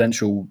Peruvian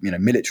presidential,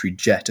 military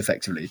jet.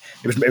 Effectively,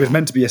 it was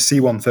meant to be a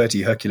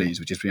C-130 Hercules,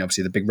 which is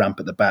obviously the big ramp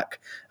at the back.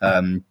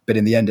 But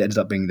in the end, it ended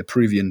up being the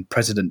Peruvian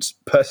president's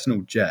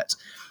personal jet.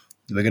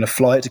 They're going to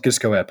fly it to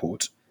Cusco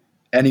Airport.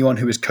 Anyone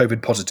who is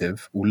COVID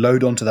positive will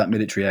load onto that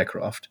military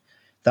aircraft.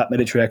 That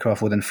military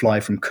aircraft will then fly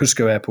from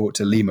Cusco Airport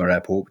to Lima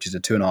Airport, which is a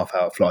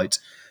 2.5-hour flight,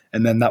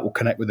 and then that will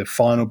connect with the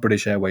final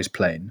British Airways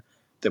plane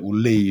that will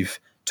leave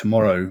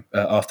tomorrow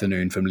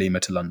afternoon from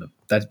Lima to London.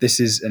 And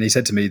he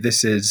said to me,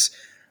 this is,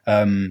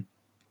 the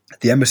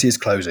embassy is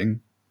closing,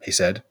 he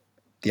said.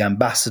 The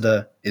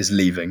ambassador is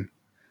leaving.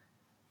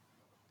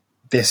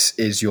 This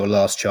is your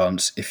last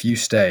chance. If you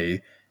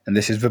stay, and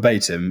this is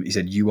verbatim, he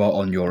said, you are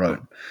on your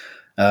own.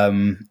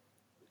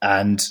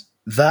 And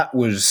that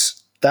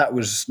was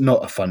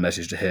not a fun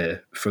message to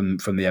hear from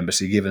the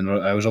embassy, given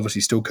I was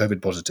obviously still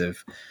COVID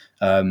positive.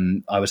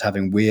 I was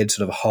having weird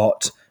sort of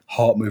heart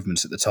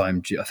movements at the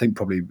time, I think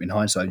probably in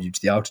hindsight due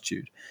to the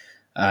altitude.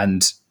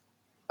 And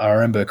I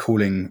remember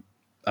calling,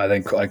 I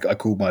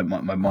called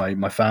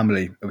my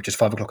family, which is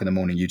 5 o'clock in the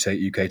morning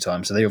UK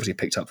time. So they obviously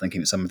picked up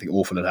thinking that something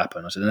awful had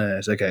happened. I said, no,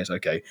 it's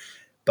okay.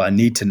 But I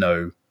need to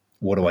know,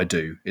 what do I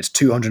do? It's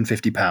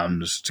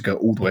 £250 to go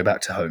all the way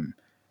back to home.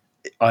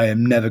 I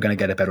am never going to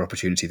get a better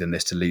opportunity than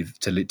this to leave,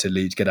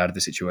 get out of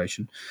the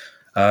situation.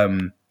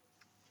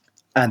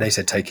 And they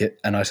said, take it.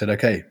 And I said,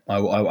 okay, I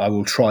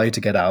will try to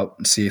get out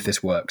and see if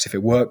this works. If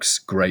it works,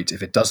 great.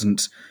 If it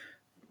doesn't,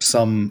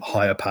 some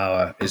higher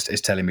power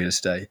is telling me to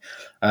stay.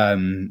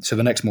 So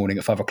the next morning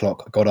at 5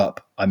 o'clock, I got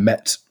up. I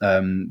met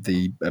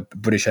the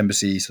British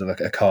Embassy, sort of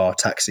like a car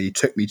taxi,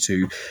 took me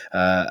to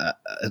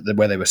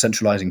where they were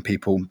centralising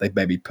people. They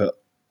maybe put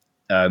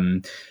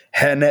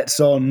hairnets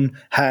on,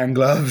 hand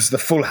gloves, the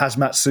full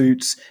hazmat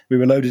suits. We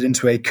were loaded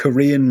into a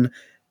Korean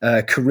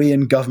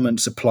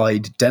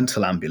government-supplied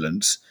dental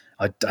ambulance.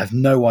 I have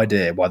no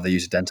idea why they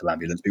use a dental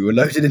ambulance. We were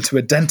loaded into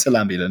a dental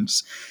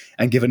ambulance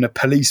and given a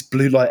police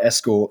blue light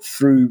escort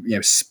through,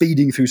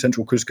 speeding through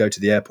central Cusco to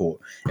the airport.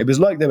 It was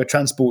like they were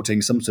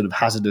transporting some sort of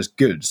hazardous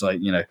goods,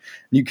 like,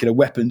 nuclear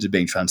weapons are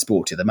being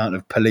transported, the amount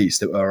of police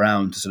that were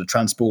around to sort of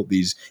transport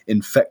these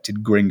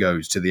infected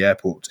gringos to the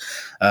airport.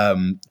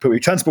 But we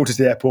transported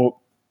to the airport.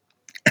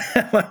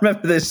 I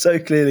remember this so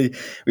clearly.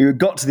 We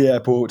got to the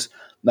airport,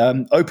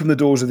 opened the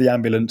doors of the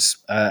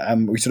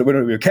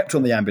we were kept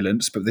on the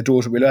ambulance, but we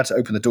were allowed to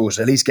open the doors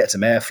to at least get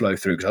some airflow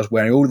through, because I was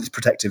wearing all of this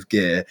protective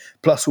gear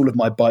plus all of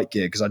my bike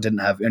gear, because I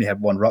only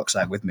had one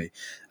rucksack with me,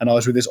 and I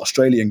was with this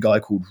Australian guy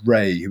called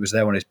Ray, who was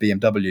there on his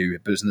BMW,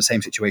 but was in the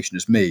same situation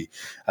as me,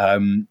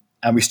 and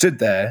we stood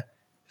there.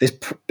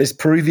 This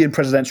Peruvian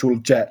presidential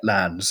jet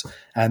lands,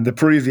 and the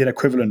Peruvian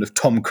equivalent of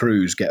Tom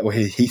Cruise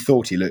he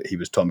thought he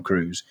was Tom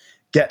Cruise,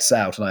 gets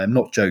out, and I am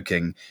not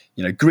joking,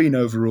 green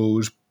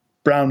overalls,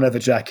 brown leather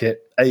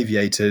jacket,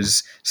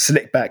 aviators,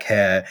 slick back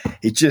hair.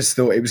 He just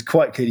thought, it was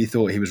quite clear he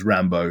thought he was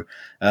Rambo.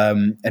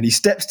 And he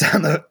steps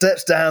down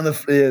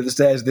the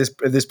stairs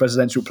of this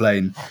presidential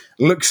plane,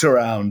 looks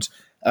around,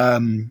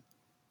 and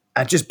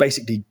just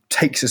basically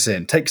takes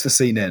the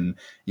scene in.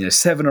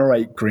 7 or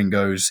 8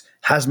 gringos,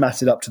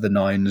 hazmated up to the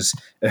nines.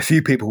 A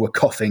few people were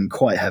coughing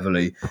quite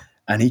heavily,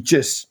 and he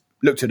just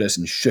looked at us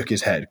and shook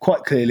his head.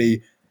 Quite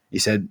clearly, he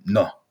said,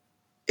 "No,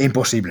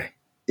 imposible,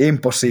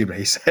 imposible,"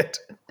 he said.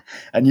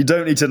 And you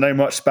don't need to know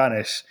much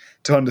Spanish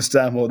to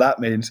understand what that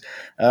means.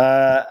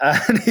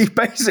 And he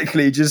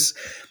basically just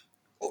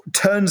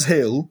turns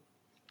heel,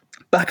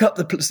 back up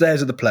the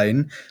stairs of the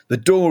plane. The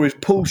door is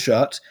pulled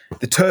shut.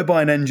 The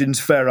turbine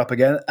engines flare up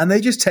again, and they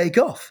just take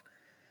off.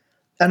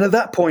 And at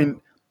that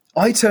point,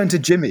 I turned to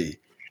Jimmy,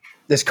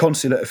 this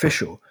consulate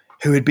official,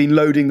 who had been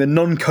loading the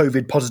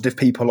non-COVID positive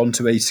people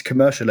onto a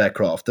commercial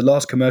aircraft. The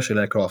last commercial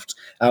aircraft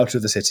out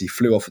of the city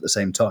flew off at the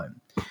same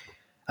time.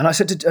 And I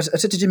said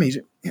to Jimmy,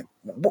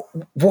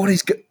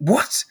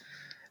 what?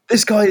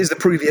 This guy is the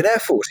Peruvian Air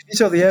Force. If you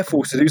tell the Air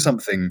Force to do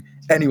something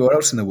anywhere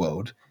else in the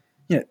world,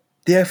 the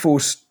Air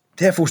Force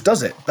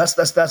does it.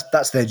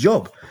 That's their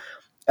job.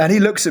 And he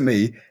looks at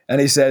me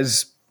and he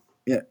says,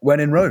 "When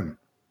in Rome,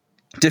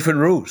 different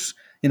rules."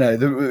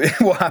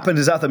 What happened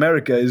in South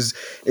America is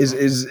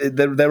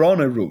there are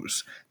no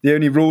rules. The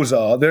only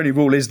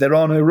rule is there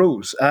are no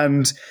rules.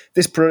 And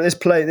this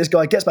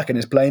guy gets back in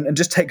his plane and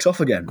just takes off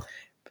again.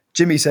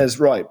 Jimmy says,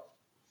 "Right,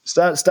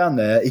 stand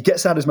there." He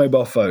gets out his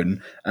mobile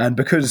phone, and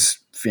because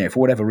for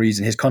whatever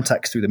reason his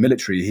contacts through the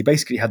military, he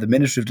basically had the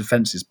Ministry of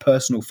Defence's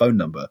personal phone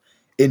number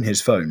in his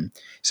phone.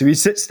 So he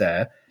sits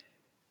there,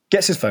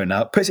 gets his phone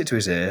out, puts it to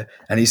his ear,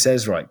 and he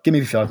says, "Right, give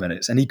me 5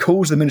 minutes." And he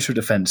calls the Ministry of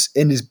Defence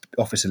in his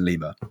office in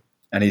Lima,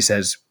 and he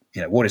says,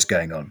 "What is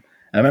going on?"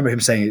 And I remember him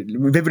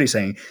vividly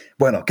saying,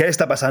 "Bueno, ¿qué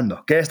está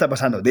pasando? ¿Qué está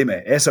pasando?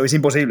 Dime, eso es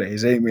imposible."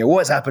 He's saying,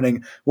 "What is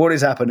happening? What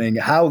is happening?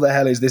 How the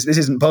hell is this? This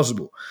isn't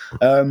possible."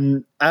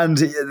 And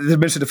the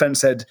Minister of Defence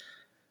said,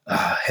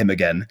 him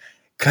again,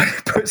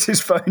 puts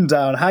his phone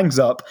down, hangs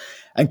up,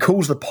 and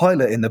calls the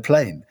pilot in the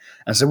plane.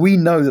 And so we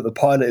know that the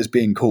pilot is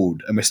being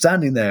called, and we're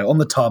standing there on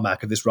the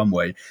tarmac of this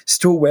runway,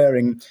 still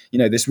wearing,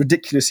 this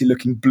ridiculously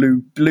looking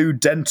blue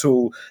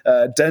dental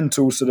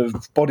sort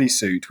of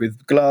bodysuit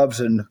with gloves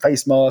and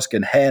face mask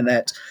and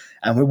hairnet,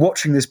 and we're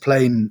watching this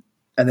plane.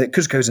 And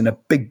Cuzco's in a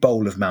big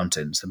bowl of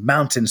mountains. The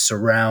mountains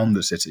surround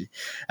the city,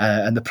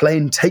 and the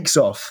plane takes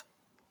off.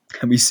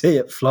 And we see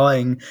it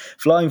flying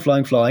in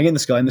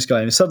the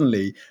sky. And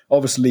suddenly,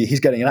 obviously, he's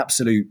getting an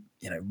absolute,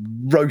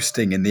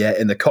 roasting in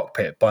the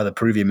cockpit by the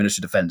Peruvian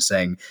Ministry of Defense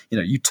saying,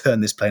 "You turn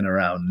this plane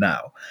around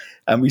now."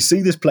 And we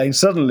see this plane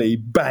suddenly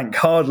bank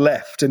hard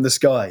left in the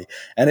sky.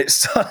 And it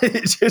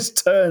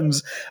just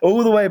turns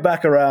all the way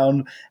back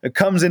around. It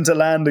comes into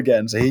land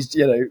again. So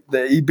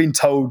he'd been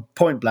told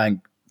point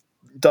blank,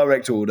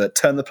 direct order,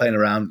 turn the plane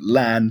around,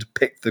 land,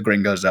 pick the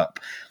gringos up.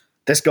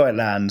 This guy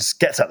lands,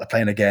 gets out the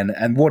plane again,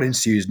 and what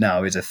ensues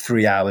now is a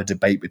 3-hour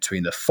debate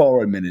between the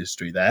Foreign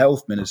Ministry, the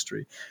Health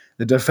Ministry,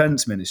 the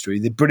Defence Ministry,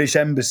 the British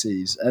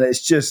embassies, and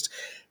it's just,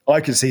 I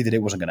could see that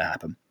it wasn't going to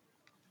happen.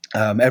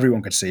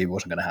 Everyone could see it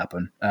wasn't going to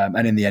happen,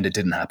 and in the end it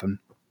didn't happen.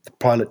 The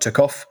pilot took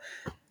off,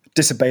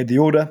 disobeyed the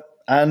order,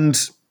 and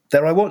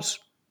there I was,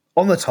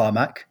 on the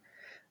tarmac.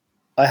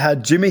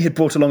 Jimmy had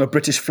brought along a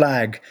British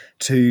flag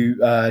to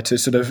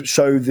sort of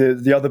show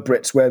the other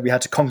Brits where we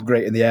had to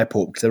congregate in the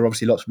airport, because there were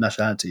obviously lots of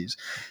nationalities.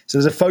 So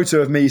there's a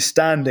photo of me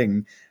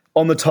standing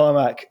on the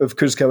tarmac of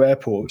Cuzco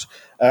Airport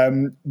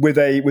with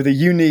a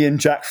Union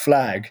Jack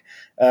flag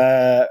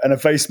and a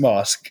face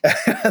mask.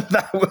 And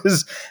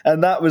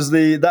that was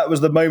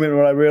the moment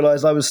when I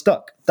realised I was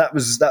stuck. That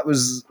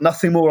was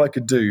nothing more I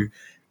could do.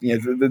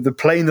 The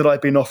plane that I'd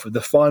been offered,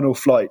 the final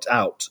flight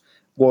out,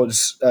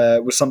 was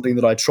something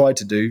that I tried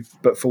to do,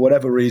 but for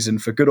whatever reason,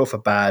 for good or for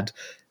bad,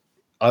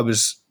 I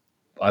was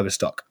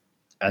stuck,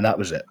 and that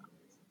was it.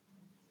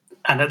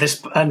 And at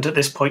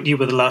this point, you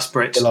were the last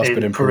Brit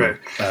in Peru,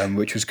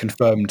 which was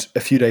confirmed a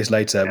few days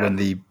later when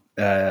the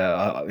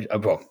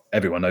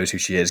everyone knows who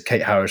she is.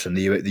 Kate Harrison,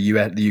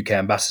 the UK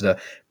ambassador,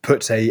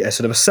 put a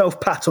sort of a self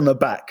pat on the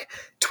back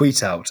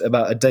tweet out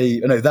about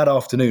that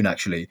afternoon.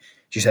 Actually,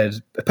 she said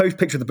a post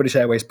picture of the British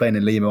Airways plane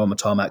in Lima on the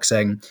tarmac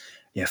saying,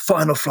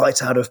 "Final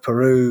flight out of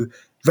Peru.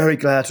 Very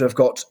glad to have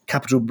got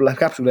capital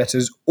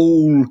letters,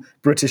 all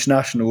British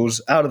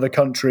nationals out of the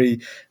country.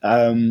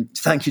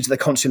 Thank you to the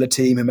consular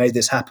team who made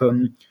this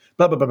happen."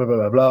 Blah, blah, blah, blah,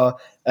 blah, blah.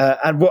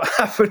 And what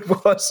happened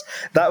was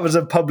that was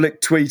a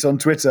public tweet on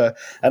Twitter.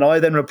 And I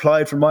then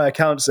replied from my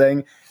account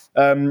saying,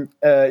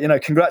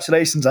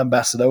 "Congratulations,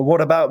 Ambassador.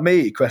 What about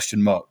me?" ?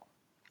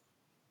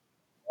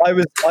 I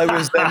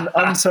was then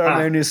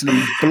unceremoniously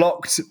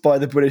blocked by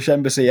the British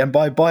Embassy and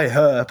by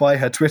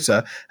her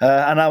Twitter,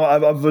 and I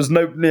was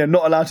not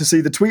allowed to see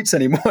the tweets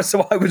anymore.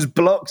 So I was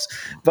blocked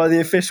by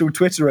the official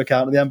Twitter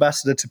account of the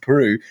ambassador to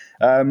Peru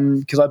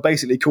because I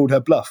basically called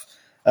her bluff.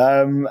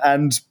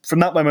 And from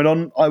that moment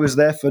on, I was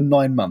there for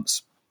 9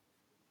 months.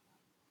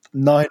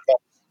 9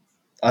 months.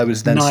 I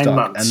was then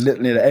stuck, and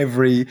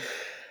literally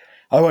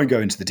I won't go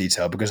into the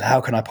detail because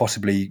how can I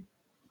possibly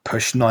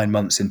push 9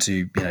 months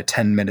into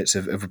 10 minutes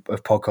of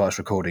podcast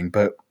recording?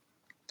 But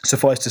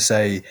suffice to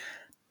say,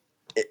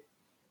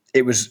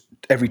 it was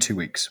every 2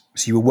 weeks.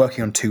 So you were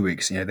working on 2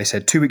 weeks. They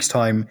said 2 weeks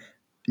time,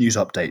 news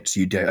updates.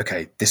 You do,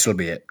 okay, this will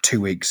be it.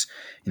 2 weeks.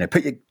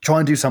 Try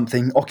and do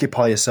something.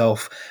 Occupy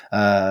yourself.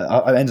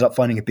 I ended up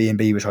finding a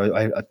B&B, which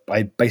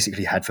I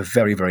basically had for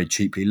very, very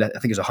cheaply. I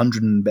think it was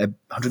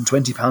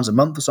 £120 a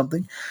month or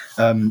something,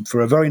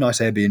 for a very nice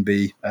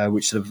Airbnb,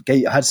 which sort of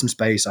I had some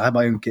space. I had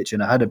my own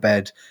kitchen. I had a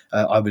bed.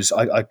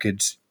 I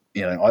could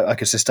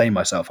sustain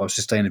myself. I was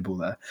sustainable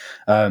there.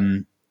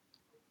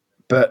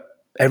 But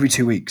every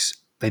 2 weeks,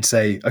 they'd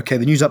say, okay,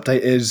 the news update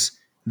is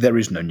there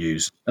is no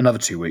news. Another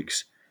 2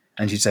 weeks.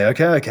 And she'd say,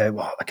 okay,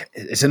 well, okay,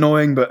 it's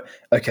annoying, but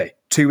okay,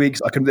 2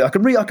 weeks, I can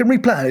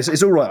replan.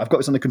 It's all right. I've got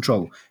this under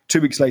control. 2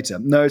 weeks later,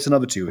 no, it's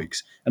another 2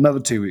 weeks, another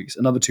 2 weeks,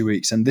 another 2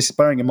 weeks. And this,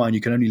 bearing in mind,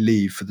 you can only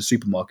leave for the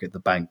supermarket, the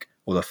bank,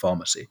 or the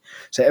pharmacy.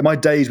 So my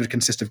days would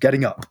consist of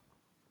getting up.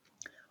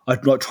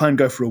 I'd try and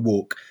go for a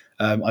walk.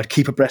 I'd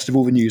keep abreast of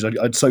all the news.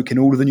 I'd soak in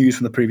all of the news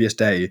from the previous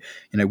day.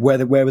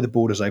 Where were the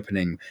borders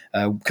opening?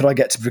 Could I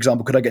get to Brazil?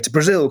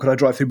 Could I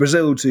drive through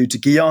Brazil to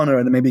Guyana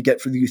and then maybe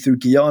get through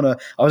Guyana?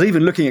 I was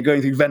even looking at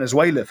going through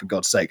Venezuela, for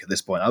God's sake. At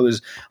this point, I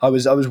was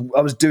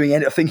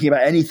thinking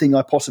about anything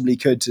I possibly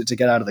could to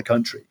get out of the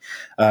country.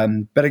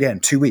 But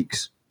again, 2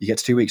 weeks. You get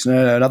to 2 weeks.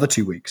 No, another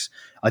 2 weeks.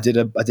 I did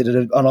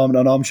an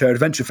armchair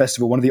adventure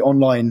festival, one of the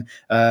online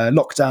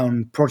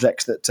lockdown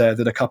projects that a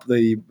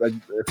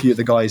few of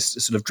the guys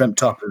sort of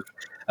dreamt up of.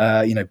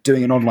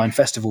 Doing an online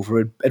festival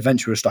for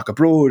adventurers stuck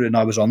abroad, and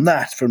I was on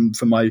that from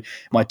my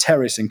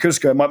terrace in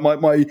Cuzco.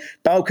 My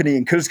balcony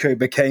in Cuzco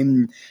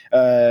became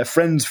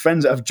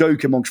friends of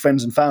joke amongst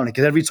friends and family,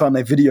 because every time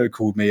they video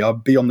called me,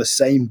 I'd be on the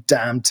same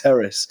damn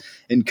terrace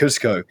in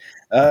Cuzco,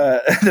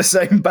 the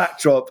same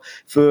backdrop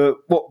for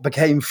what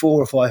became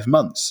 4 or 5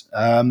 months,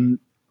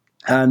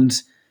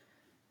 and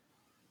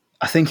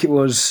I think it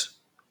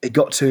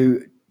got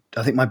to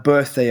my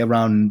birthday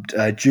around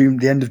June,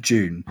 the end of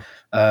June.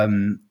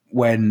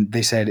 When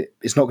they said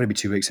it's not going to be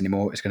 2 weeks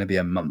anymore, it's going to be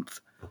a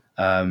month,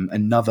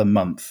 another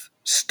month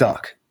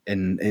stuck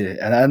in,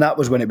 and that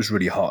was when it was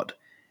really hard.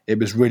 It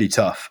was really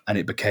tough, and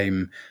it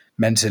became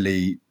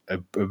mentally a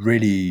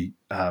really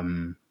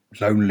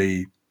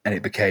lonely, and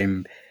it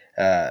became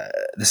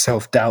the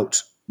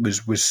self-doubt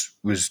was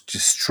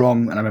just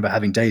strong. And I remember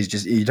having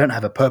days you don't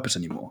have a purpose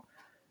anymore.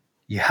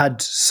 You had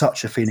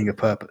such a feeling of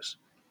purpose,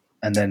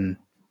 and then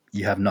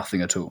you have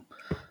nothing at all.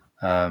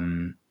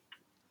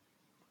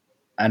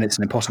 And it's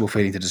an impossible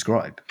feeling to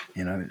describe.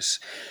 It's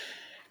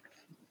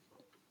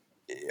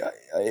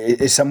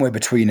somewhere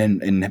between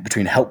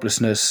between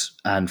helplessness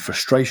and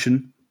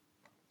frustration,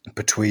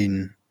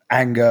 between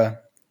anger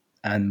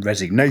and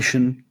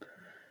resignation,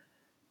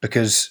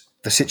 because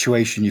the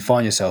situation you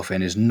find yourself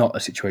in is not a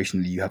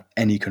situation that you have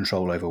any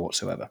control over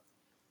whatsoever.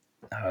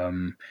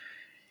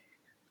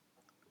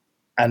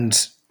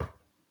 And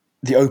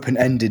the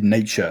open-ended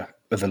nature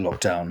of the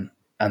lockdown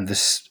and the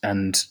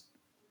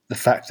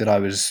fact that I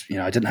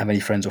didn't have any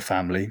friends or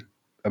family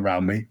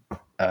around me.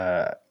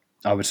 I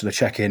would sort of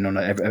check in on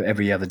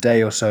every other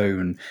day or so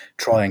and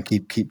try and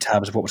keep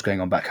tabs of what was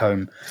going on back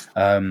home.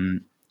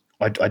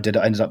 I tried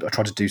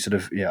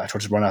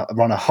to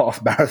run a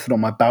half marathon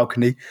on my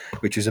balcony,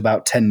 which was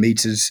about 10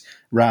 meters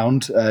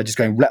round, just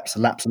going laps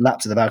and laps and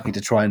laps of the balcony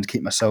to try and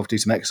keep myself, do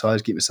some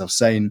exercise, keep myself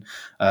sane.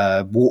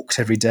 Walks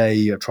every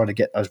day. I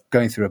was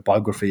going through a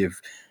biography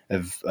of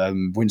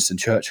Winston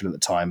Churchill at the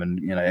time,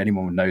 and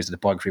anyone knows that a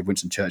biography of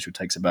Winston Churchill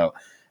takes about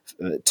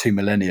 2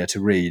 millennia to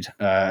read,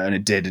 and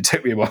it did. It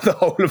took me about the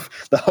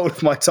whole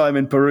of my time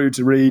in Peru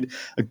to read.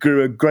 I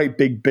grew a great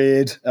big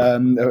beard, a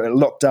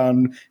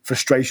lockdown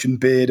frustration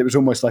beard. It was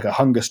almost like a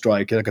hunger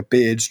strike, like a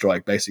beard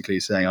strike, basically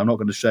saying I'm not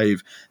going to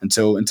shave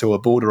until a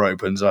border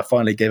opens. I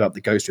finally gave up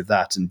the ghost of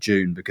that in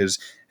June, because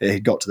it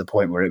had got to the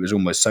point where it was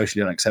almost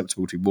socially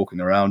unacceptable to be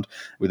walking around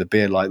with a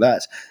beard like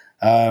that.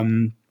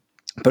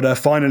 But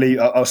finally,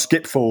 I'll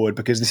skip forward,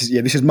 because this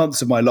is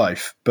months of my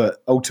life.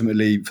 But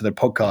ultimately, for the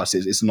podcast,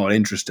 it's not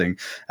interesting.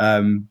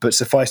 But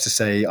suffice to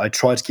say, I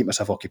tried to keep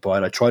myself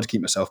occupied. I tried to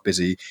keep myself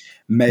busy.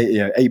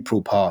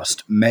 April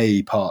passed,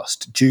 May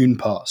passed, June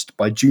passed.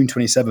 By June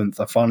 27th,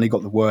 I finally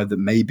got the word that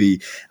maybe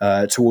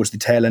towards the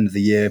tail end of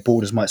the year,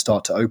 borders might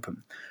start to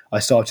open. I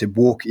started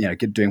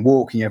doing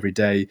walking every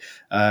day.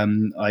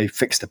 I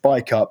fixed the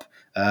bike up.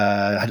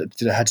 I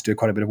had to do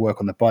quite a bit of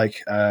work on the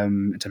bike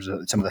in terms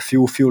of some of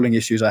the fueling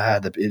issues I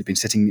had. It had been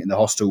sitting in the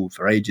hostel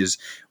for ages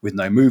with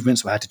no movement,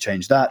 so I had to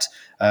change that.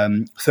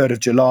 3rd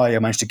of July, I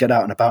managed to get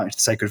out and about into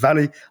the Sacred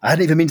Valley. I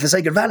hadn't even been to the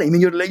Sacred Valley. I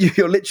mean, you're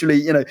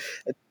literally,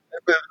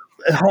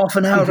 half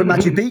an hour from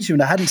Machu Picchu,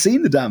 and I hadn't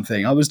seen the damn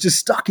thing. I was just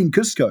stuck in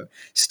Cusco,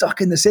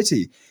 stuck in the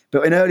city.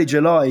 But in early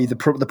July, the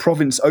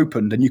province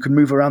opened, and you could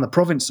move around the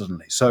province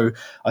suddenly. So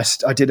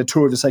I did a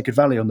tour of the Sacred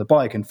Valley on the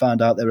bike and found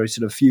out there were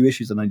sort of a few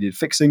issues that I needed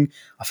fixing.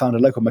 I found a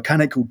local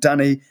mechanic called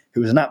Danny,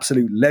 who was an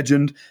absolute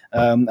legend,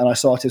 and I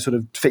started sort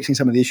of fixing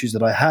some of the issues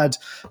that I had.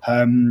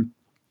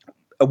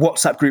 a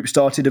WhatsApp group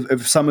started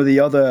of some of the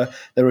other.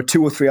 There were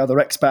 2 or 3 other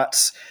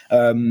expats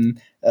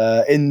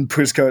in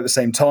Cusco at the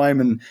same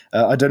time, and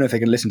I don't know if they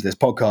can listen to this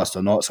podcast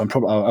or not. So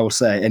I will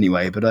say it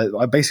anyway. But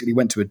I basically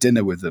went to a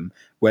dinner with them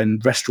when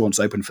restaurants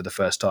opened for the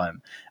first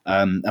time,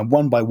 and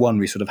one by one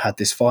we sort of had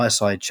this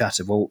fireside chat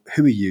of, well,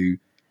 who are you?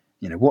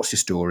 You know, what's your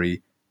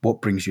story?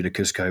 What brings you to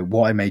Cusco?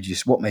 What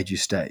made you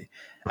stay?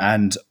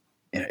 And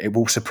it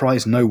will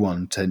surprise no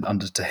one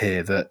to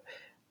hear that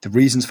the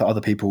reasons for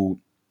other people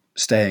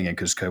staying in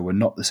Cusco were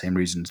not the same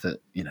reasons that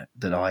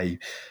I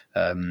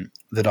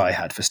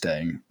had for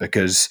staying,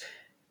 because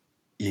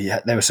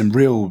there were some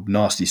real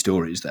nasty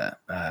stories there.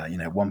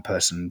 One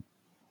person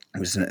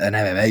was an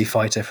MMA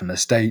fighter from the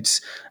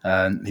States,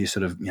 who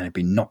sort of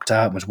been knocked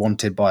out and was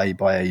wanted by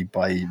a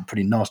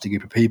pretty nasty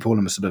group of people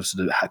and was sort of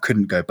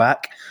couldn't go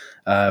back.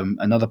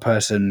 Another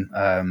person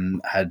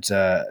had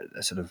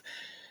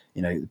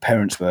the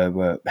parents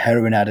were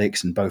heroin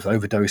addicts and both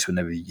overdosed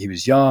when he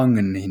was young,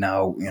 and he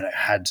now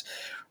had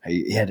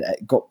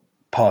got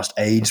past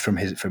AIDS from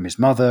his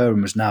mother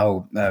and was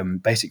now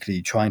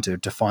basically trying to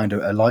find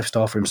a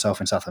lifestyle for himself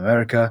in South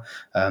America.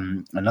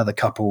 Another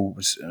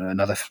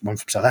one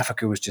from South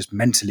Africa was just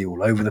mentally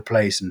all over the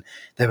place, and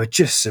there were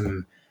just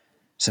some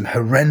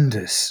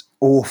horrendous,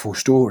 awful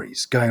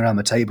stories going around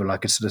the table. I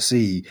could sort of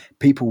see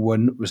people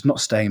was not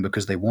staying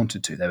because they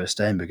wanted to; they were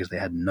staying because they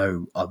had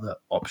no other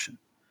option.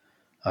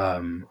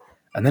 And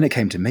then it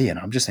came to me, and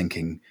I'm just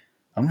thinking,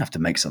 I'm gonna have to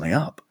make something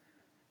up.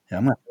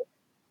 I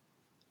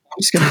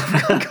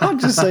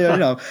can't just say,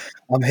 I'm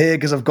here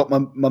because I've got my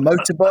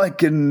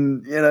motorbike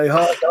and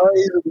hard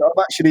eyes. I'm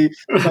actually,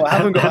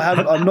 I'm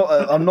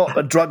not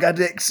a drug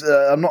addict.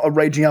 I'm not a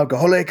raging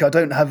alcoholic. I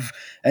don't have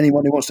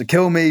anyone who wants to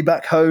kill me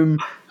back home.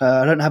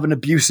 I don't have an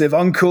abusive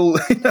uncle.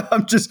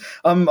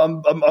 I'm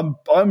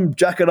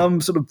Jack, and I'm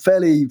sort of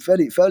fairly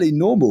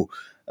normal.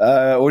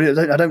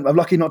 I'm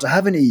lucky not to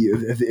have any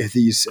of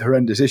these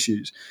horrendous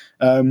issues.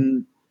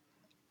 And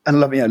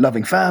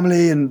loving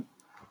family and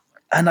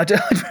I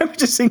remember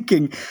just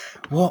thinking,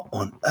 what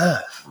on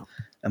earth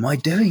am I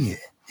doing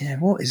here?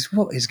 What is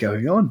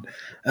going on?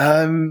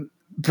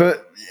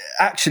 But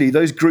actually,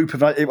 those group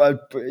of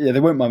they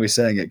won't mind me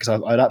saying it because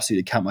I'd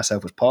absolutely count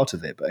myself as part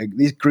of it. But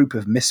these group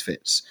of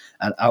misfits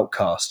and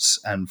outcasts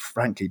and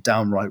frankly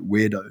downright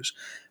weirdos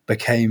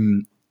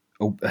became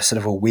a sort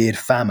of a weird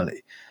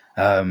family.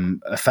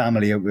 A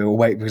family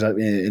away, because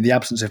in the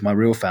absence of my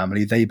real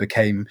family, they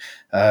became.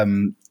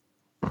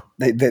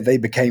 They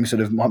became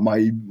sort of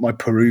my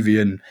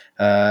Peruvian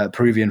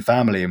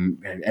family,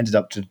 and ended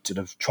up to sort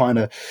of trying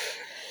to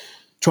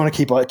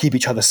keep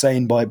each other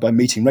sane by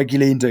meeting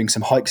regularly and doing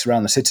some hikes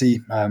around the city,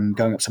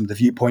 going up some of the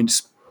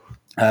viewpoints.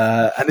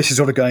 And this is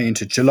sort of going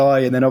into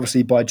July, and then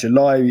obviously by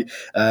July,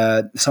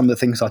 some of the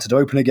things started to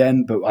open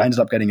again. But I ended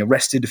up getting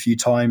arrested a few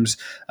times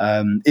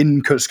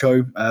in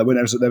Cusco when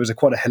there was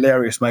quite a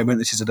hilarious moment.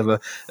 This is sort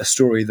of a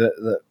story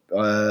that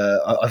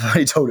I've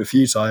only told a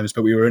few times.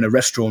 But we were in a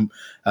restaurant,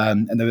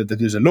 and there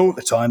was a law at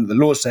the time. The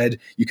law said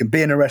you can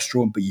be in a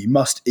restaurant, but you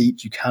must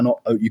eat. You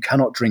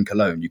cannot drink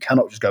alone. You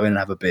cannot just go in and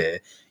have a beer.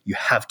 You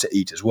have to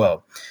eat as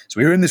well. So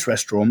we were in this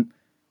restaurant,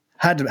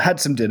 had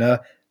some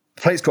dinner.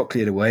 The plates got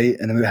cleared away,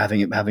 and then we were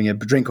having a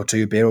drink or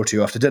two, beer or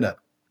two after dinner.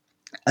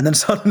 And then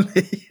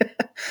suddenly,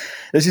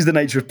 this is the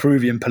nature of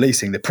Peruvian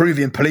policing. The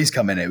Peruvian police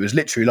come in. It was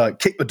literally like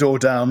kick the door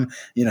down,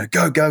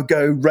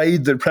 go,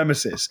 raid the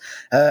premises.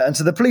 And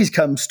so the police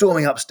come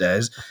storming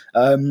upstairs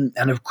and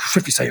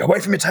swiftly say, away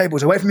from your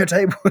tables.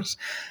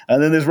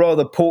 And then this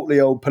rather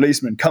portly old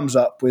policeman comes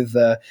up with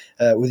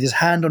his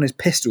hand on his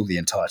pistol the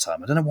entire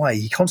time. I don't know why.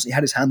 He constantly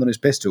had his hand on his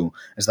pistol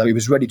as though he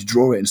was ready to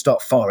draw it and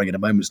start firing at a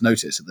moment's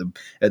notice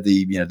at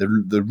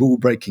the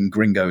rule-breaking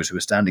gringos who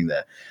were standing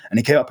there. And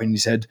he came up and he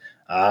said,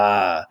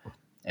 estás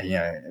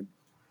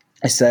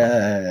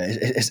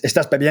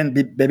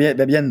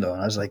bebiendo.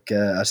 And I was like,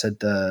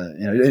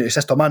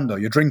 estás tomando,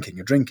 you're drinking.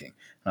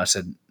 And I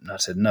said,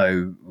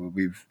 no,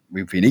 we've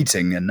been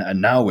eating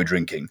and now we're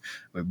drinking.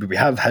 We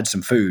have had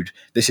some food.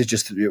 This is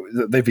just,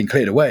 they've been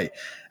cleared away.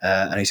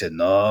 And he said,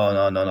 no.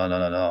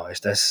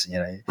 Estás,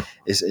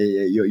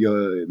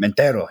 you're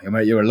mentero.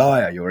 You're a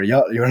liar. You're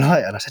a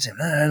liar. And I said to him,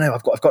 no.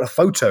 I've got a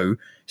photo.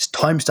 It's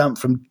timestamped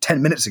from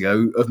 10 minutes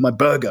ago of my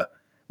burger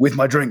with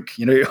my drink.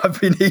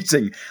 I've been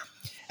eating.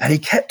 And he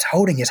kept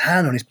holding his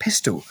hand on his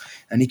pistol,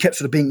 and he kept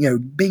sort of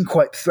being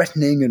quite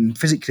threatening and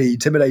physically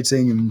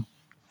intimidating.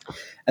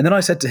 And then I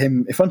said to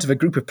him in front of a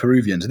group of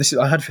Peruvians,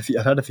 and I'd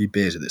had a few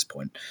beers at this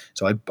point,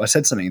 so I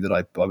said something that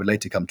I would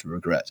later come to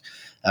regret,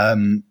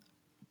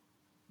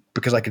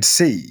 because I could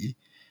see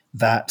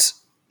that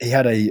he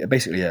had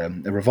basically a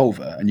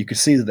revolver, and you could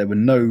see that there were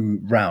no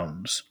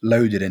rounds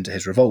loaded into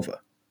his revolver,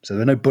 so there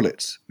were no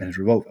bullets in his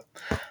revolver.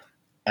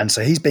 And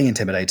so he's being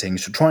intimidating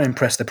to try and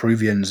impress the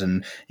Peruvians.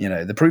 And,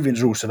 the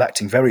Peruvians are also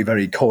acting very,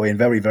 very coy and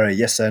very, very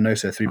yes sir, no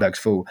sir, 3 bags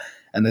full.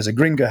 And there's a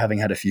gringo having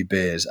had a few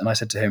beers. And I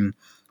said to him,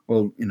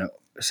 well,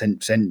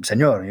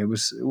 senor, it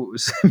was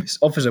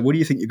officer, what do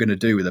you think you're going to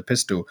do with a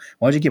pistol?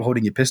 Why do you keep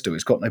holding your pistol?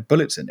 It's got no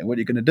bullets in it. What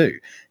are you going to do?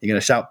 You're going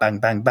to shout bang,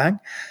 bang, bang?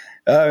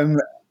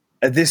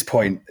 at this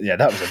point, yeah,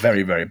 that was a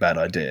very, very bad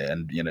idea.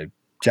 And,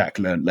 Jack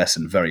learned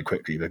lesson very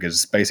quickly,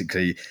 because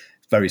basically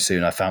very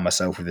soon I found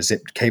myself with the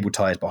zipped cable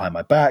ties behind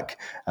my back,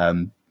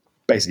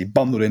 basically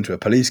bundled into a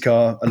police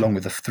car along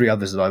with the 3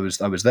 others that I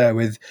was there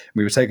with.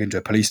 We were taken to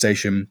a police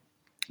station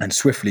and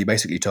swiftly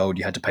basically told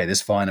you had to pay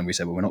this fine. And we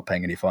said, well, we're not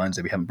paying any fines,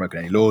 so we haven't broken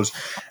any laws.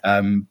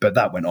 But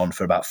that went on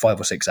for about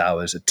 5 or 6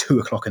 hours. At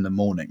 2:00 in the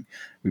morning,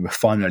 we were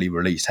finally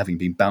released, having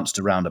been bounced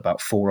around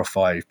about 4 or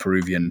 5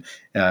 Peruvian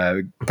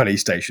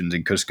police stations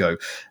in Cusco.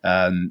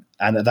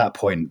 And at that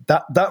point,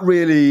 that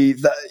really,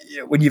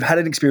 when you've had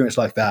an experience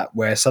like that,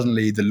 where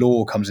suddenly the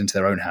law comes into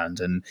their own hand,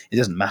 and it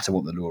doesn't matter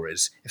what the law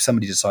is. If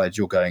somebody decides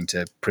you're going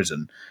to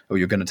prison or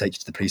you're going to take you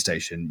to the police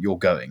station, you're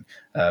going,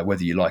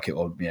 whether you like it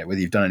or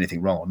whether you've done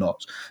anything wrong or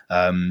not.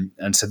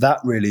 And so that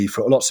really,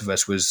 for lots of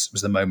us, was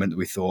the moment that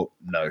we thought,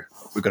 no,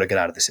 we've got to get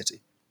out of the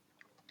city.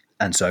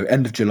 And so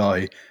end of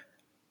July,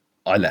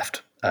 I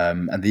left,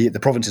 and the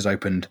provinces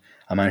opened.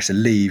 I managed to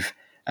leave,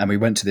 and we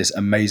went to this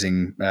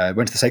amazing,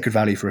 went to the Sacred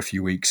Valley for a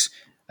few weeks.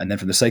 And then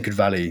from the Sacred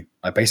Valley,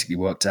 I basically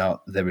worked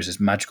out there was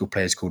this magical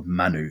place called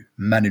Manu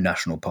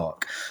National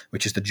Park,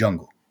 which is the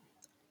jungle.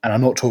 And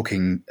I'm not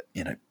talking,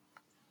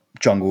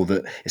 jungle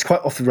that is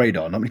quite off the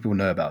radar. Not many people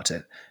know about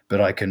it, but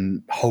I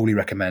can wholly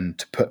recommend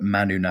to put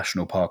Manu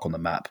National Park on the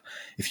map.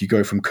 If you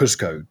go from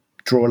Cusco,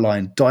 draw a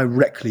line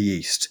directly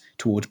east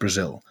towards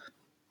Brazil,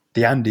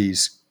 the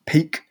Andes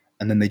peak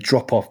and then they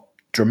drop off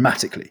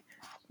dramatically,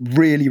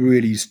 really,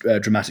 really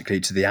dramatically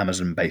to the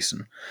Amazon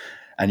basin.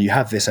 And you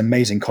have this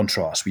amazing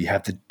contrast. We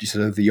have the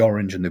sort of the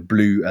orange and the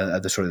blue,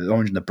 the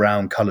orange and the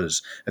brown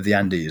colors of the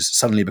Andes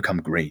suddenly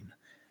become green.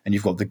 And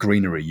you've got the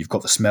greenery, you've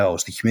got the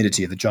smells, the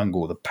humidity of the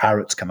jungle, the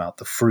parrots come out,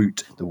 the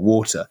fruit, the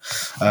water.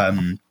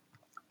 And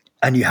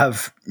you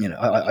have,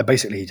 I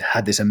basically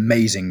had this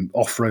amazing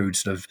off-road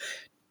sort of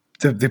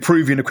the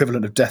Peruvian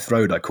equivalent of Death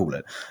Road, I call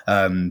it,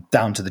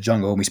 down to the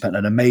jungle. And we spent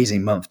an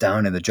amazing month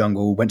down in the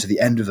jungle, went to the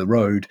end of the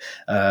road,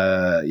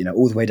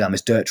 all the way down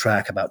this dirt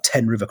track, about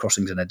 10 river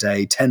crossings in a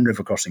day, 10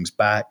 river crossings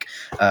back,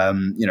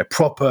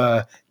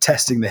 proper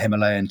testing the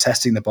Himalayan,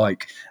 testing the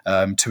bike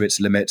to its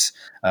limits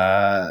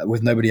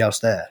with nobody else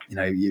there.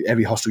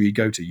 Every hostel you'd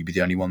go to, you'd be the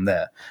only one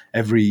there.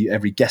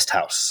 Every guest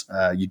house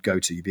you'd go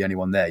to, you'd be the only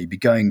one there. You'd be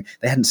going,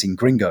 they hadn't seen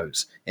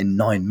gringos in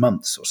 9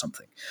 months or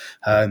something.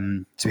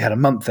 So we had a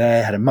month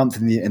there, had a month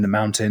in the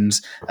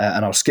mountains,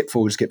 and I'll skip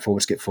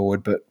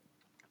forward. But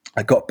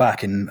I got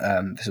back in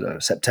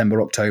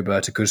September, October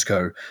to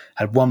Cusco,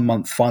 had 1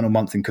 month, final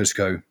month in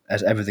Cusco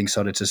as everything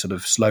started to sort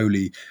of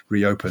slowly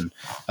reopen.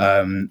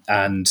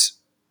 And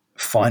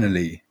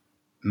finally,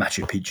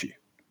 Machu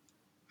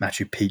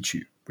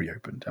Picchu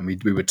reopened. And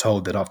we were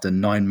told that after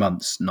 9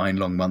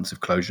 long months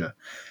of closure,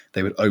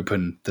 they would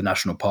open the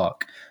national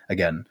park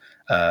again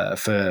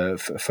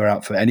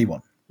for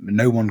anyone.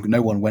 No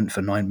one went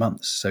for 9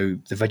 months, so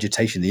the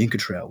vegetation, the Inca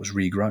Trail, was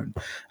regrown.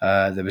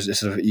 There was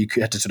you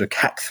had to sort of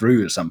hack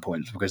through at some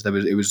point because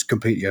it was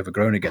completely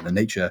overgrown again. The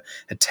nature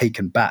had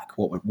taken back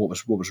what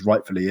was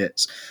rightfully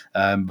its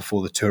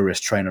before the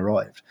tourist train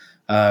arrived.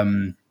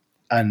 And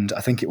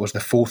I think it was the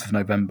 4th of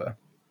November.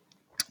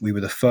 We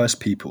were the first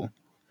people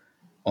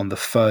on the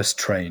first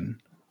train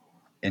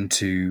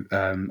onto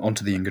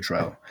the Inca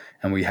Trail,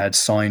 and we had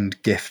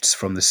signed gifts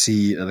from the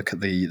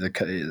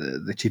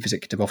chief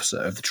executive officer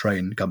of the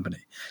train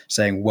company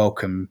saying,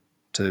 "Welcome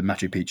to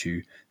Machu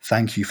Picchu.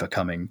 Thank you for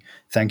coming.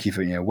 Thank you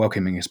for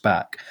welcoming us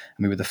back."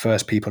 And we were the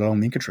first people on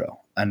the Inca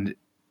Trail. And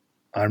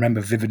I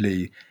remember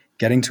vividly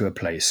getting to a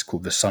place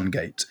called the Sun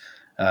Gate,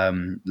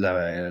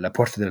 La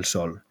Puerta del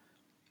Sol,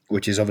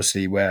 which is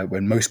obviously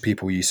when most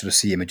people, you sort of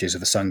see images of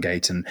the Sun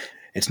Gate, and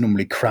it's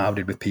normally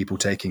crowded with people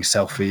taking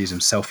selfies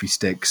and selfie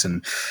sticks.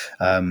 And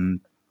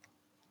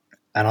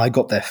I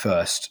got there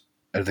first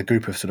of the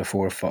group of sort of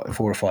four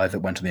or five that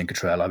went on the Inca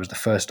Trail. I was the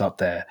first up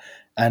there.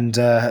 And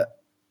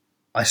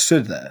I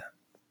stood there.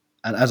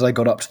 And as I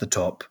got up to the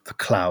top, the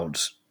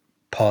clouds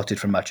parted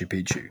from Machu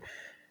Picchu.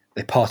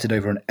 They parted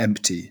over an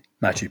empty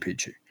Machu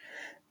Picchu.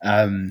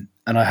 And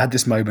I had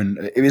this moment.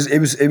 It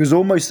was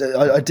almost.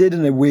 I did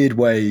in a weird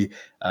way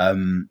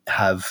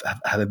have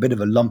a bit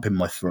of a lump in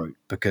my throat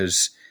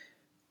because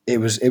it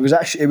was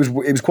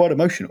quite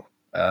emotional.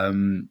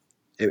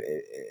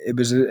 It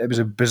was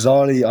a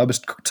bizarrely. I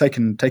was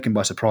taken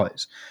by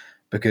surprise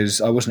because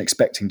I wasn't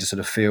expecting to sort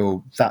of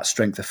feel that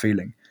strength of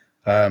feeling.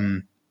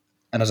 And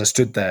as I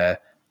stood there,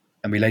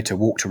 and we later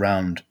walked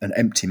around an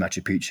empty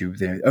Machu Picchu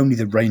with only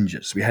the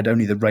rangers. We had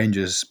only the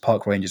rangers,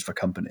 park rangers for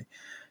company.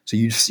 So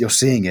you're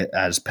seeing it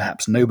as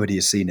perhaps nobody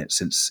has seen it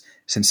since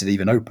it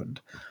even opened.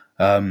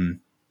 And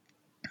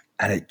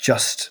it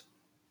just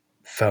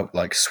felt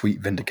like sweet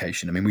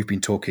vindication. I mean, we've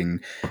been talking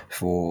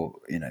for,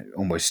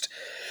 almost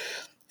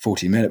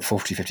 50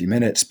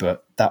 minutes,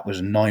 but that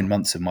was 9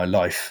 months of my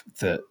life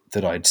that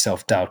I'd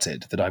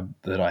self-doubted, that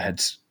I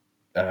had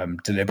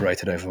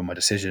deliberated over my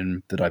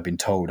decision, that I'd been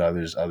told I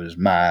was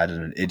mad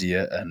and an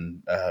idiot,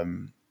 and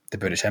the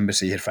British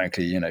Embassy had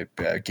frankly,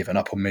 given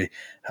up on me.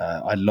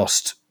 I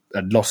lost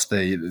lost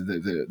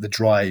the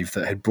drive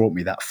that had brought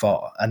me that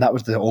far. And that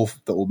was the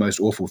most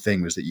awful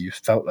thing, was that you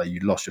felt like you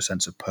lost your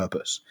sense of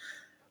purpose.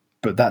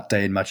 But that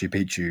day in Machu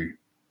Picchu,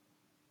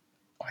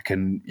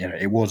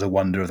 it was a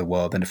wonder of the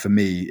world, and for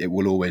me, it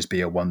will always be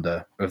a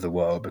wonder of the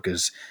world,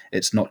 because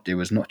it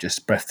was not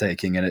just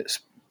breathtaking in its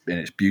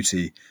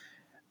beauty,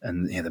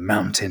 and the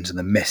mountains and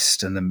the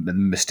mist and the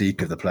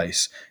mystique of the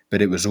place,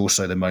 but it was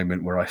also the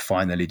moment where I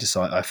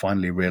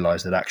finally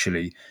realized that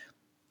actually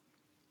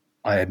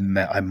I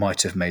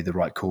might have made the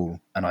right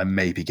call, and I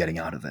may be getting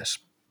out of this,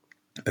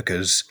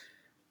 because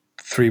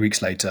 3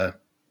 weeks later,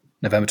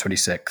 November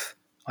 26th,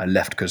 I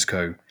left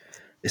Cuzco.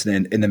 It's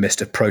in the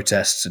midst of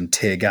protests and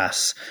tear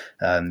gas.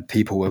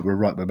 People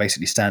were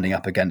basically standing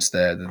up against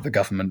the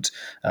government.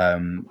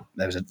 There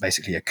was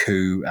basically a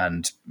coup,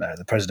 and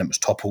the president was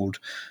toppled,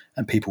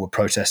 and people were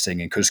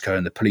protesting in Cuzco,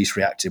 and the police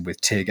reacted with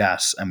tear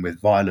gas and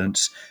with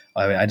violence.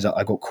 I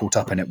got caught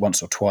up in it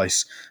once or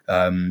twice,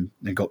 and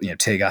got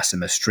tear gas in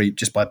the street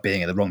just by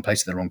being at the wrong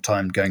place at the wrong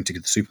time, going to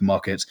the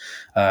supermarket.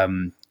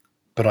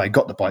 But I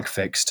got the bike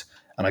fixed,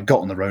 and I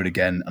got on the road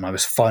again, and I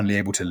was finally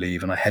able to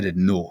leave, and I headed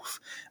north.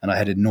 And I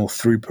headed north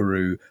through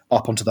Peru,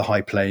 up onto the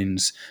high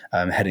plains,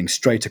 heading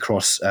straight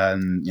across,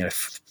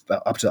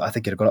 up to, I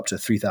think it got up to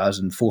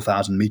 3,000,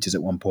 4,000 meters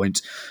at one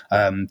point,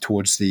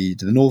 towards the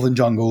northern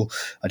jungle.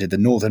 I did the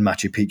northern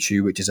Machu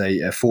Picchu, which is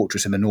a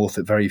fortress in the north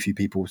that very few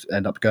people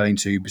end up going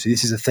to. So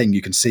this is a thing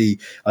you can see.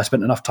 I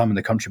spent enough time in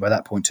the country by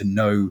that point to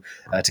know,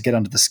 to get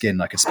under the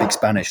skin. I could speak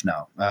Spanish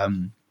now.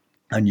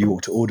 I knew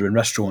what to order in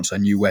restaurants. I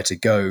knew where to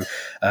go,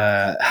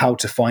 how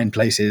to find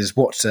places,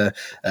 what to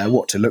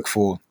look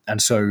for.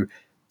 And so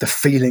the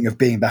feeling of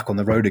being back on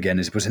the road again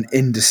was an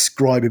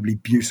indescribably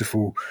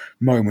beautiful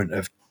moment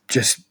of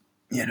just,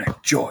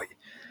 joy.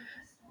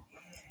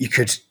 You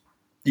could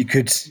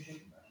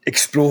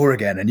explore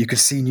again, and you could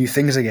see new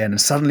things again. And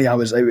suddenly it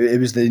was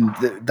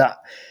that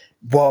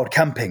wild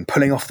camping,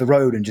 pulling off the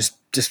road and just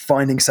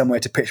finding somewhere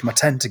to pitch my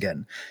tent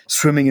again,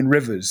 swimming in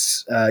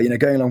rivers,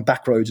 going along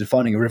back roads and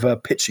finding a river,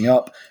 pitching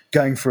up,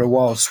 going for a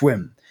wild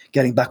swim,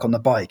 getting back on the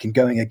bike and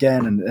going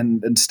again,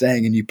 and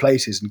staying in new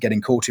places and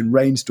getting caught in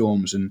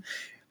rainstorms, and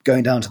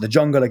going down to the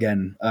jungle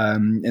again,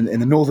 in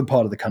the northern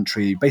part of the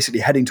country,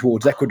 basically heading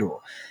towards Ecuador.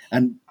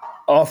 And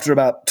after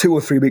about 2 or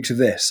 3 weeks of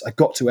this, I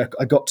got to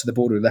the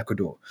border of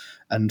Ecuador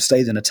and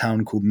stayed in a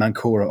town called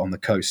Mancora on the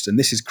coast. And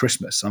this is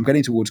Christmas. So I'm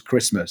getting towards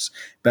Christmas,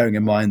 bearing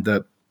in mind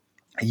that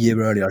a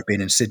year earlier I'd been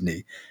in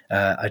Sydney.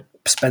 I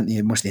spent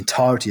almost the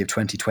entirety of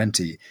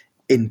 2020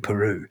 in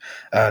Peru,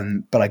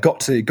 but I got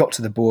to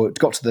Mancora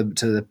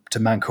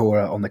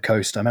on the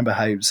coast. I remember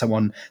how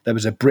there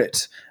was a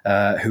Brit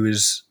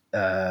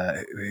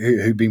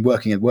who'd been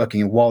working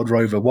in Wild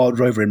Rover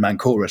in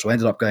Mancora. So I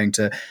ended up going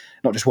to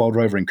not just Wild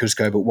Rover in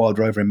Cuzco, but Wild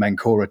Rover in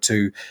Mancora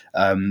too.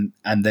 And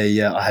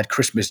I had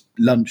Christmas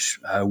lunch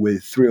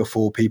with 3 or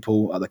 4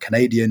 people, the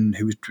Canadian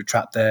who was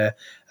trapped there,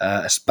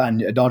 a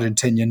Spaniard, an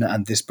Argentinian,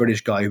 and this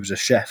British guy who was a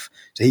chef.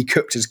 So he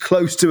cooked as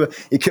close to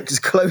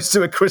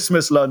a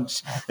Christmas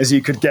lunch as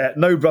you could get.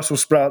 No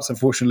Brussels sprouts,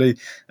 unfortunately,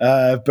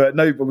 but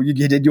he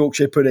did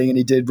Yorkshire pudding and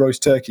he did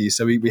roast turkey.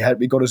 So we got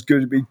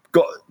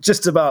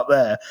just about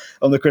there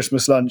on the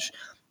Christmas lunch.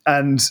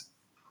 And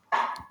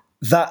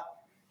that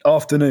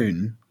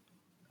afternoon,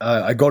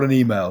 I got an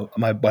email.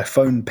 My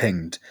phone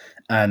pinged,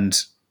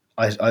 and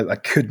I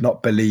could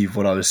not believe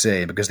what I was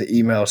seeing, because the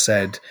email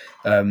said,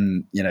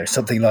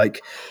 something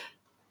like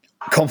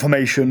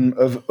confirmation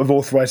of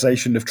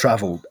authorization of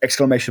travel,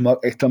 exclamation mark,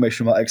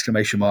 exclamation mark,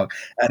 exclamation mark.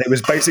 And it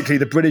was basically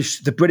the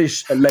British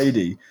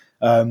lady,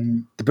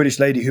 who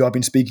I've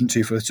been speaking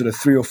to for sort of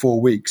 3 or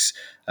 4 weeks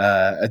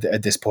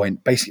at this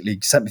point, basically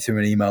sent me through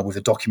an email with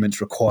the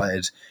documents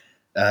required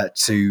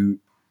to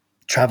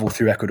travel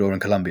through Ecuador and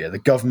Colombia. The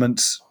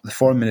governments, the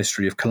foreign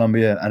ministry of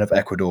Colombia and of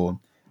Ecuador,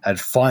 had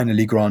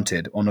finally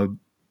granted on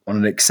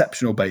an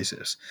exceptional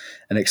basis,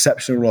 an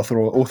exceptional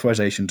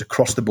authorization to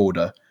cross the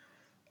border,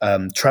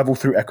 travel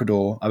through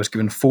Ecuador. I was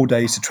given 4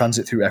 days to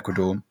transit through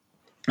Ecuador,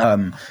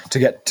 to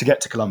get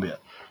to Colombia.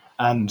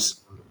 And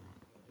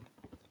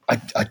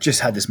I just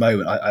had this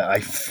moment.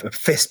 I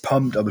fist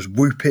pumped. I was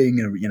whooping,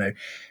 and I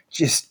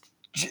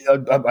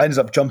ended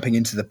up jumping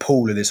into the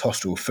pool of this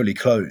hostel fully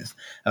clothed,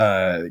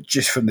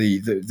 just from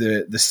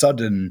the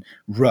sudden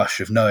rush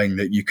of knowing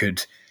that you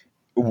could.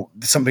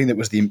 Something that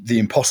was the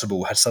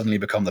impossible had suddenly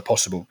become the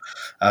possible,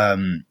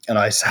 and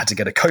I had to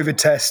get a COVID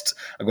test.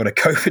 I got a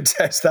COVID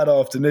test that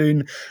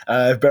afternoon,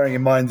 bearing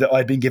in mind that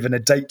I'd been given a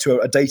date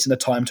and a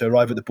time to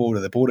arrive at the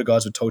border. The border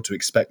guards were told to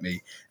expect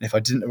me, and if I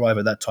didn't arrive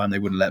at that time, they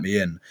wouldn't let me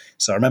in.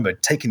 So I remember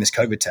taking this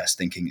COVID test,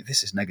 thinking,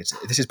 "This is negative.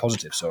 This is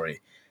positive. Sorry,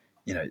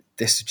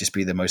 this would just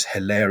be the most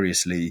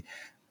hilariously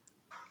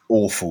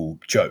awful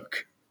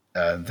joke."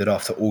 That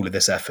after all of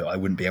this effort, I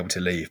wouldn't be able to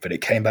leave, but it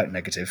came back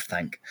negative.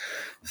 Thank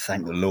the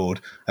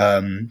Lord.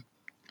 And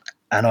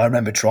I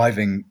remember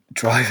driving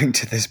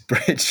to this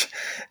bridge,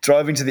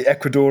 driving to the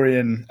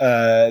Ecuadorian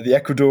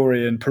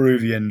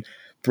Peruvian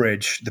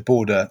bridge, the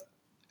border,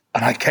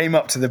 And I came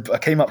up to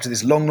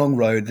this long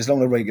road. This long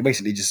road,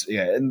 basically just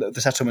and the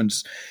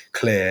settlement's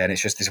clear, and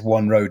it's just this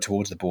one road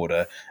towards the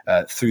border,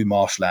 through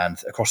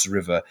marshland, across the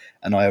river.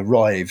 And I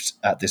arrived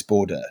at this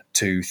border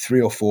to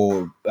 3 or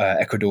 4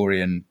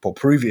 Ecuadorian or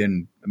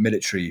Peruvian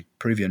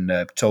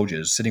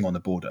soldiers sitting on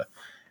the border,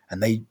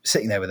 and they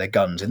sitting there with their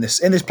guns in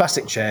this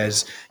plastic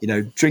chairs,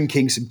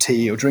 drinking some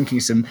tea or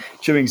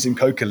chewing some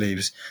coca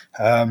leaves.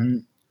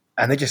 And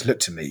they just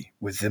looked at me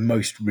with the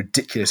most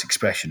ridiculous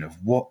expression of,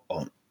 what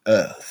on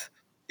earth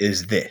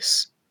is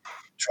this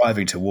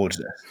driving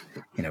towards us?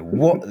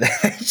 What?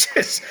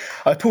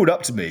 I pulled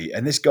up to me,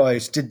 and this guy he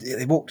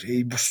sort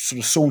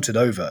of sauntered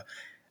over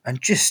and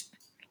just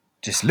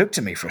looked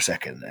at me for a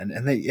second,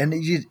 and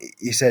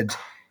he said,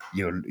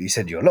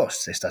 "You're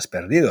lost, estás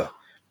perdido."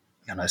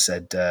 And I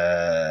said,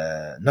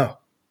 "No,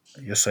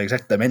 yo soy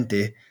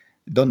exactamente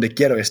donde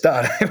quiero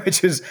estar,"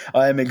 which is,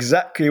 I am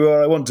exactly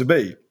where I want to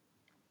be.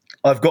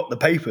 I've got the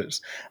papers.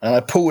 And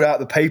I pulled out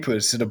the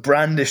papers, sort of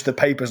brandished the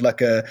papers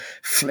like a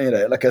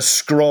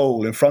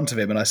scroll in front of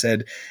him. And I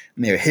said,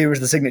 here is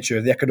the signature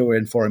of the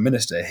Ecuadorian foreign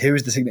minister. Here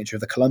is the signature of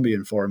the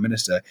Colombian foreign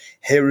minister.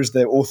 Here is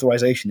the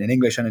authorization in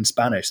English and in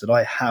Spanish that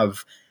I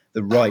have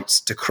the right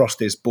to cross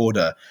this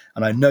border.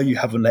 And I know you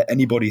haven't let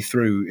anybody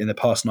through in the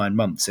past 9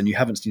 months, and you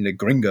haven't seen a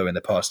gringo in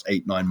the past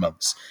 8-9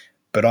 months,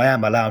 but I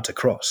am allowed to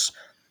cross.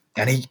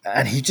 And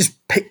he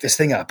just picked this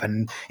thing up,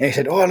 and he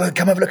said, "Oh, look,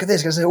 come have a look at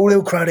this." Because they're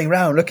all crowding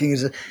around,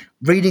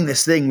 reading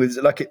this thing with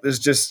like it was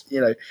just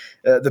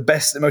the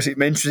best, the most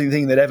interesting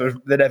thing they'd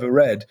ever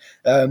read.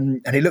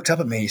 And he looked up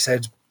at me. He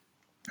said,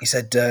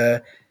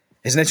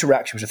 his initial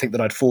reaction was to think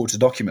that I'd forged the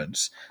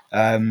documents.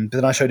 But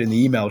then I showed him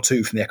the email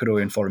too from the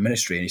Ecuadorian Foreign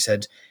Ministry, and he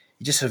said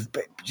he just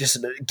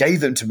gave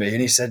them to me, and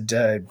he said,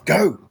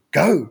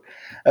 "Go."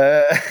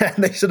 And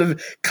they sort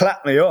of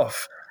clapped me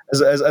off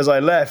as I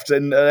left,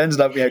 and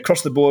ended up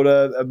across the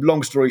border.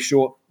 Long story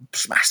short,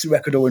 smashed through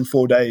Ecuador in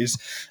 4 days.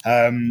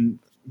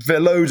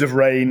 Loads of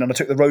rain, and I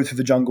took the road through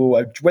the jungle.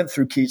 I went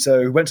through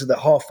Quito, went to the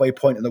halfway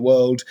point in the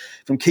world,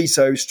 from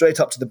Quito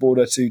straight up to the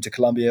border to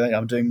Colombia.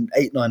 I'm doing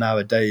 8-9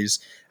 hour days,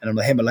 and on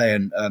the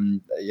Himalayan,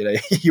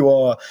 you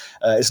are.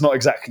 It's not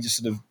exactly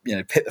just sort of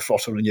hit the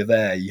throttle and you're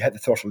there. You hit the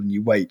throttle and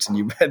you wait,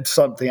 and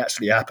something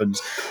actually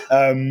happens.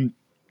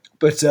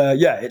 But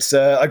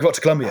I got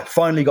to Colombia.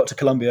 Finally got to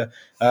Colombia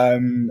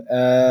on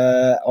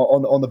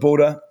the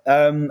border,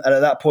 and at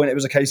that point it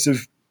was a case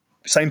of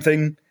same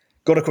thing.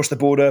 Got across the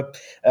border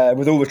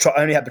with all the.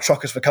 I only had the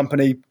truckers for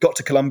company. Got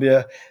to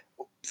Colombia.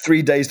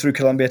 3 days through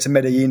Colombia to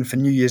Medellin for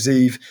New Year's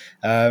Eve.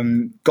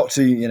 Got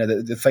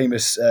to the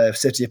famous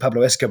city of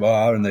Pablo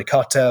Escobar and the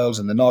cartels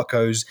and the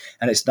narcos,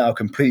 and it's now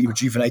completely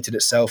rejuvenated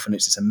itself, and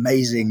it's this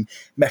amazing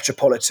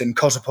metropolitan,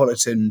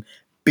 cosmopolitan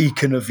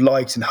beacon of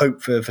light and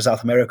hope for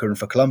South America and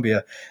for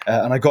Colombia.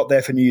 And I got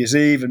there for New Year's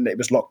Eve, and it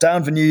was locked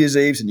down for New Year's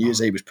Eve, so New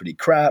Year's Eve was pretty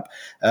crap.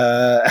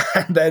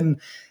 And then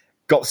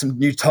got some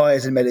new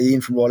tyres in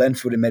Medellin from Royal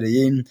Enfield in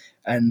Medellin,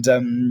 and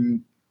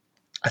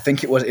I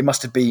think it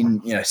must have been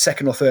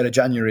 2nd or 3rd of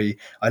January.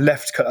 I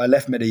left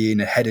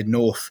Medellin and headed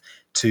north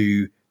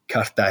to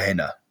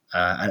Cartagena,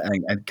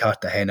 and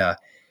Cartagena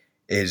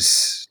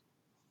is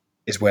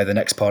where the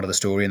next part of the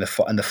story and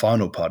the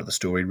final part of the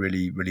story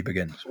really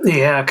begins.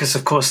 Yeah, because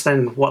of course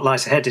then what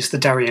lies ahead is the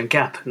Darien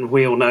Gap, and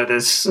we all know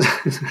there's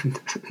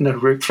no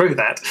route through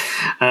that.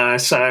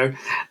 So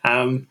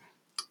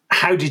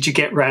how did you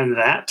get around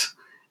that,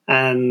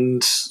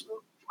 and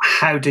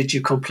how did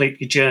you complete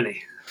your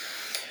journey?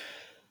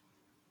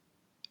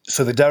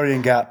 So the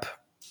Darien Gap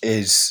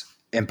is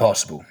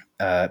impassable.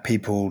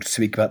 People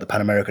speak about the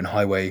Pan American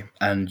Highway,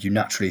 and you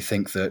naturally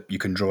think that you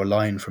can draw a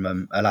line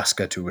from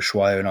Alaska to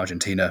Ushuaia in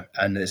Argentina,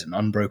 and it's an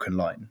unbroken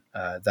line.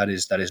 That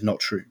is not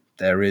true.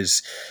 There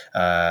is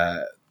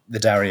the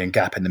Darien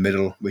Gap in the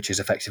middle, which is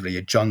effectively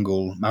a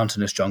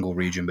mountainous jungle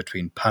region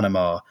between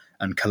Panama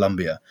and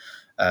Colombia,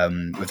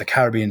 with the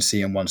Caribbean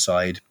Sea on one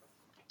side,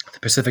 the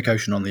Pacific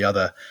Ocean on the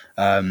other,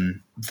 the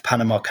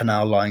Panama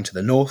Canal lying to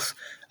the north,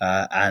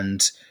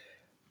 and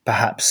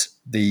perhaps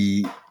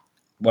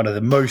one of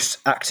the most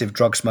active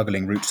drug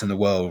smuggling routes in the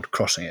world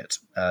crossing it.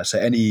 So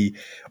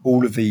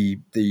all of the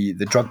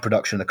drug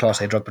production, the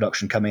Class A drug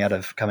production coming out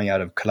of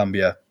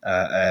Colombia,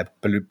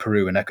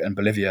 Peru, and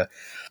Bolivia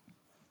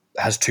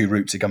has 2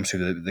 routes. It comes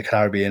through the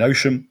Caribbean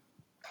Ocean,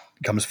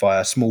 it comes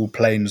via small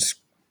planes,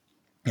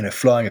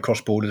 flying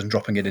across borders and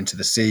dropping it into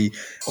the sea,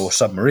 or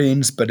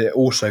submarines, but it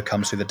also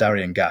comes through the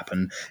Darien Gap.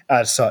 And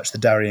as such, the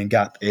Darien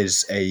Gap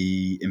is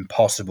a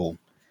impassable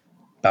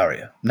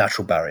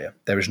natural barrier.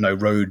 There is no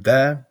road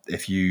there.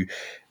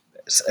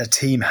 A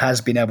team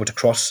has been able to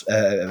cross,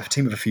 a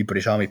team of a few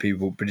British Army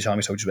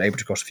soldiers were able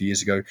to cross a few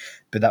years ago,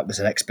 but that was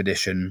an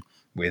expedition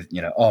with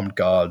armed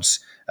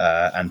guards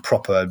and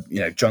proper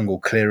jungle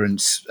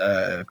clearance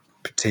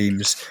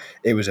teams.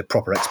 It was a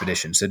proper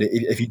expedition. So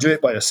if you do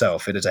it by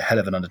yourself, it is a hell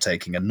of an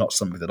undertaking and not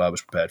something that I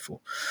was prepared for.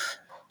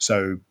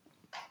 So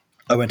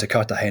I went to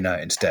Cartagena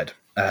instead,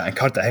 and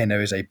Cartagena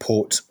is a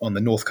port on the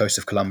north coast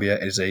of Colombia.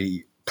 It is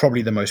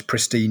probably the most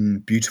pristine,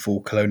 beautiful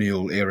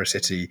colonial era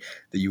city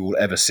that you will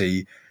ever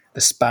see.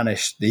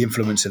 the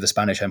influence of the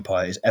Spanish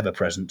Empire is ever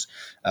present.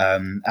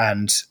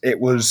 And it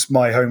was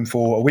my home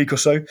for a week or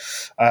so.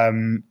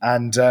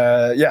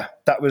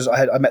 That was,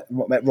 I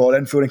met Royal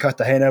Enfield in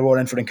Cartagena. Royal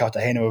Enfield in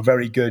Cartagena were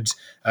very good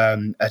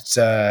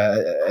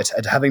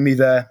at having me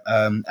there,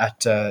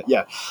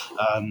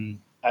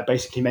 at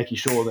basically making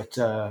sure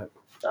that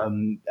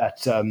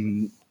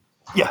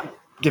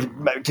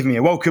giving me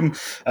a welcome,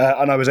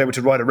 and I was able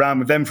to ride around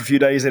with them for a few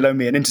days. They loaned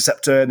me an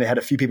Interceptor, and they had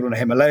a few people on a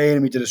Himalayan,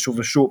 and we did a sort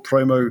of a short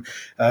promo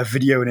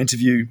video and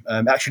interview,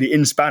 actually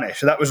in Spanish.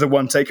 So that was the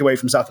one takeaway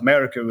from South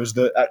America, was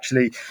that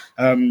actually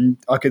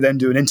I could then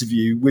do an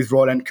interview with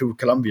Royal Enfield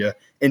Colombia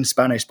in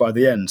Spanish by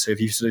the end. So if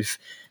you sort of,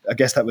 I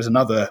guess that was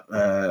another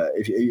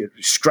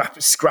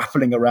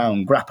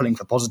grappling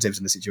for positives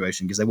in the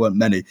situation, because there weren't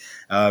many,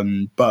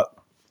 but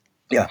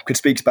yeah, could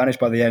speak Spanish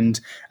by the end,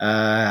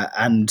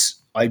 and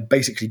I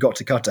basically got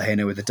to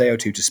Cartagena with a day or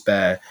two to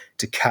spare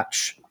to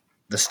catch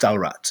the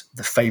Stalrat,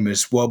 the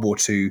famous World War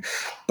II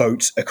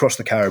boat across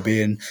the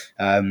Caribbean.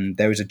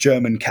 There was a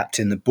German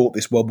captain that bought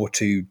this World War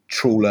II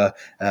trawler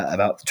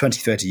about 20,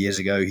 30 years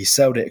ago. He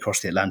sailed it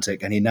across the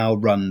Atlantic, and he now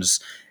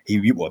runs,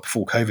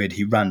 before COVID,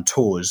 he ran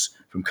tours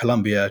from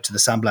Colombia to the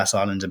San Blas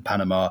Islands in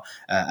Panama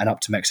and up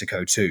to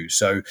Mexico too.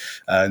 So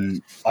I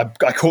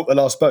caught the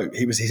last boat.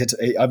 He said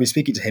I've been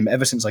speaking to him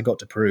ever since I got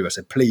to Peru. I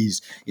said,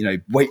 please,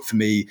 wait for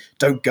me.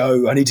 Don't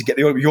go. I need to get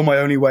you're my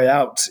only way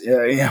out.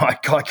 I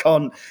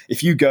can't.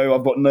 If you go,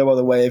 I've got no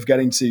other way of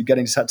getting to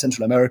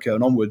Central America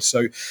and onwards.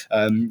 So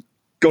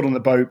got on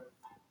the boat.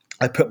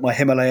 I put my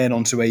Himalayan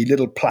onto a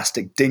little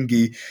plastic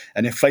dinghy,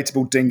 an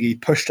inflatable dinghy,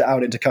 pushed it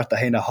out into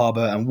Cartagena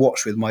harbour, and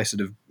watched with my sort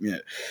of,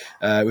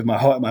 with my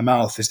heart in my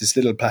mouth as this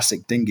little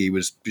plastic dinghy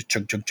was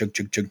chug, chug, chug,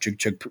 chug, chug, chug,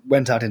 chug,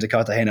 went out into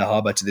Cartagena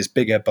harbour to this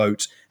bigger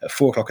boat at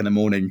 4:00 in the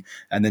morning,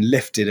 and then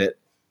lifted it,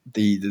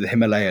 the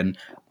Himalayan,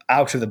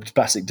 out of the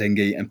plastic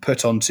dinghy and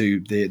put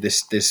onto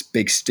this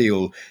big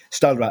steel.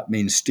 Stalrat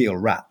means steel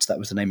rat. That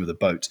was the name of the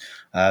boat.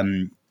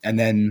 And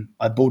then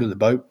I boarded the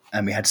boat,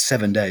 and we had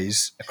 7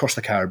 days across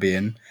the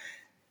Caribbean,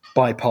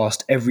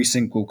 bypassed every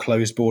single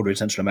closed border in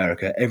Central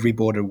America. Every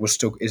border was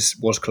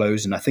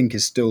closed, and I think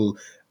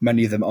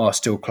many of them are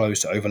still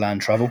closed to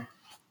overland travel.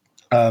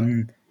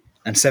 And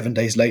 7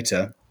 days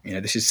later,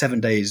 this is 7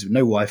 days,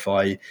 no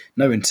Wi-Fi,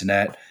 no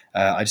internet.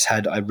 I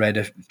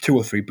read 2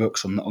 or 3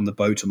 books on the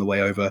boat on the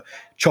way over.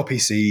 Choppy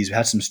seas. We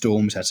had some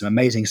storms. Had some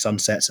amazing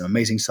sunsets, some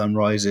amazing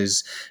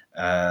sunrises,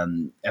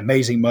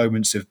 amazing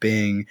moments of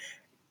being.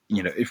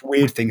 If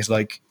weird things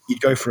like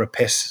you'd go for a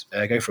piss,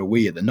 go for a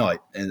wee in the night,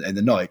 and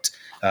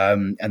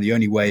the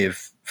only way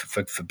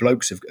for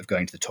blokes of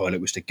going to the toilet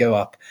was to go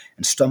up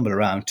and stumble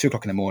around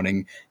 2:00 in the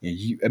morning.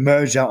 You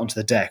emerge out onto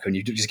the deck, and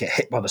you just get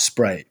hit by the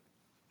spray.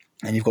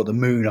 And you've got the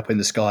moon up in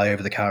the sky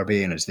over the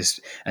Caribbean as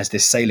this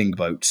sailing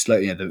boat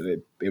slowly,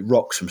 it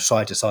rocks from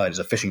side to side as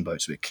a fishing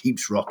boat, so it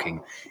keeps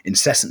rocking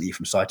incessantly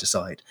from side to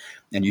side.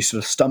 And you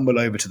sort of stumble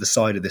over to the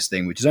side of this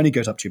thing, which only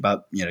goes up to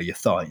about your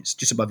thighs,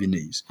 just above your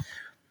knees.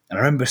 And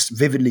I remember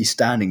vividly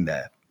standing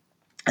there,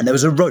 and there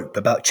was a rope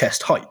about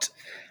chest height.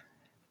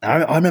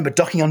 And I remember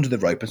ducking under the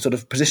rope and sort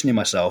of positioning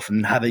myself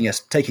and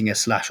taking a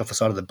slash off the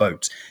side of the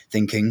boat,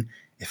 thinking,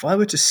 if I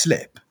were to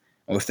slip,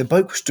 or if the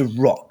boat was to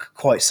rock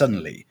quite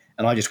suddenly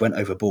and I just went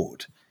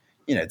overboard,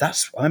 I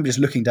remember just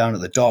looking down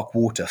at the dark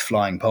water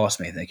flying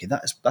past me, thinking,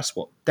 that's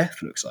what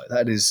death looks like.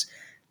 That is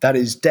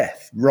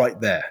death right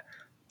there.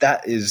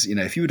 That is,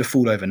 if you were to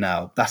fall over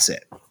now, that's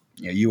it.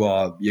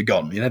 You're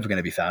gone. You're never going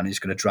to be found. You're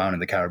just going to drown in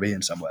the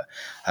Caribbean somewhere.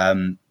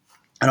 And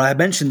I had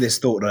mentioned this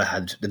thought that I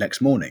had the next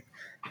morning,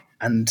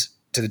 and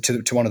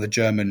to one of the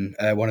German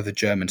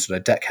sort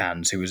of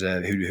deckhands who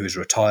was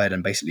retired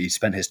and basically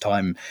spent his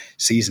time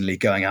seasonally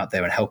going out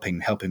there and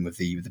helping with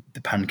the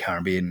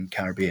Pan-Caribbean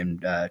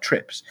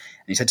trips.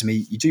 And he said to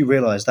me, "You do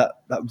realise that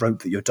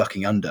rope that you're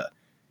ducking under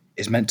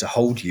is meant to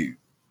hold you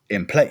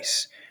in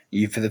place.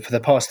 For the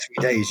past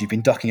 3 days, you've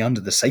been ducking under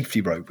the safety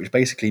rope, which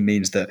basically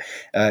means that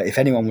if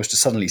anyone was to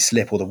suddenly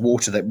slip, or the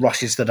water that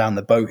rushes down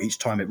the boat each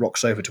time it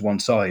rocks over to one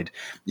side,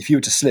 if you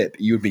were to slip,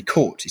 you would be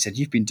caught." He said,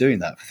 "You've been doing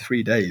that for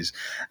 3 days,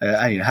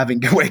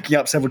 waking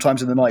up several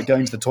times in the night,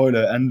 going to the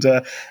toilet, and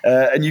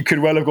you could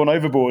well have gone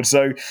overboard."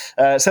 So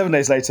 7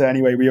 days later,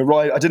 anyway, we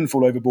arrived. I didn't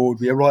fall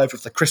overboard. We arrived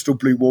with the crystal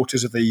blue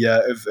waters of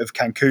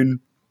Cancun,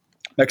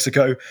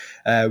 Mexico.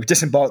 We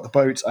disembarked the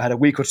boat. I had a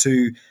week or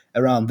two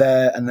around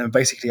there, and then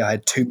basically I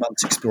had 2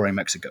 months exploring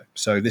Mexico.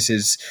 So this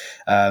is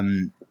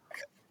I'm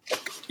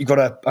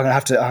gonna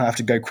have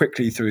to go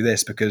quickly through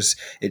this because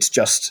it's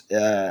just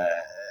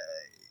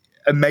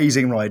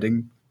amazing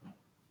riding.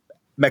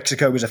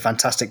 Mexico was a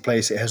fantastic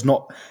place. It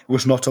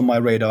was not on my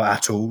radar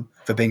at all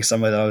for being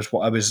somewhere that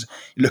I was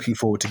looking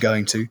forward to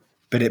going to.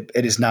 But it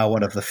is now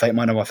one of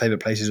my favorite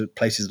places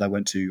that I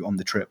went to on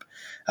the trip.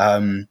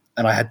 And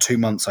I had 2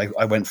 months.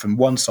 I went from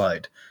one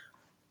side,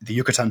 the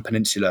Yucatan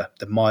Peninsula,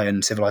 the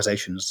Mayan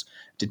civilizations,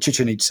 did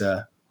Chichen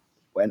Itza,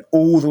 went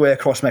all the way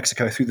across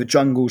Mexico, through the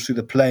jungles, through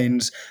the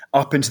plains,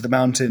 up into the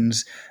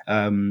mountains,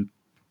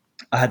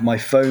 I had my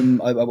phone.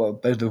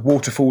 The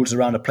waterfalls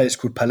around a place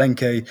called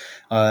Palenque.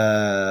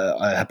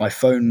 I had my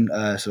phone.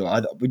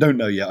 We don't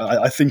know yet.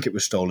 I think it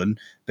was stolen,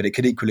 but it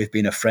could equally have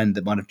been a friend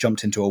that might have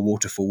jumped into a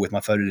waterfall with my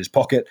phone in his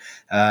pocket.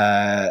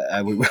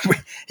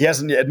 He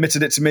hasn't yet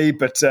admitted it to me,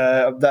 but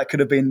that could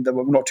have been.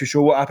 We're not too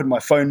sure what happened. My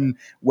phone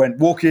went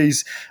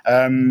walkies,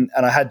 and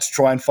I had to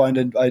try and find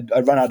it. I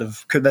ran out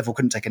of. Therefore,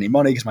 couldn't take any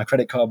money because my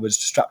credit card was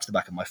strapped to the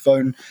back of my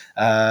phone,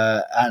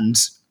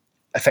 and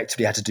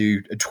effectively had to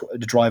do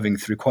driving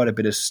through quite a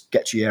bit of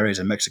sketchy areas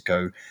in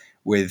Mexico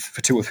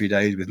for 2 or 3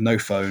 days with no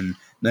phone,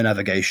 no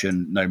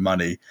navigation, no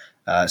money.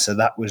 So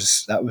that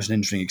was an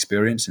interesting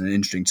experience and an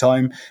interesting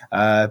time,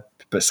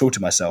 but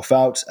sorted myself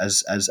out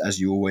as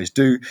you always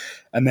do,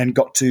 and then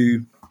got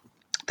to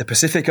the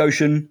Pacific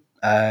Ocean,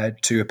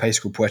 to a place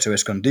called Puerto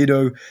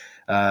Escondido,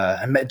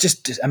 and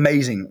just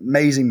amazing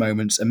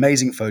moments,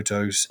 amazing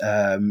photos.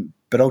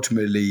 But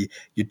ultimately,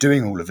 you're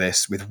doing all of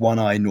this with one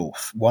eye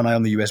north, one eye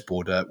on the US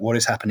border. What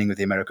is happening with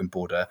the American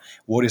border?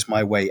 What is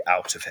my way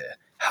out of here?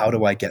 How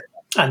do I get?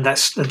 And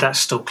that's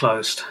still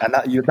closed. And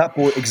that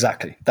border,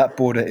 exactly, that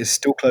border is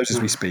still closed as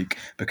we speak,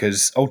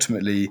 because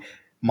ultimately,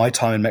 my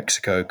time in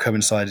Mexico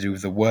coincided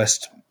with the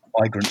worst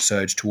migrant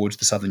surge towards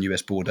the southern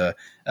US border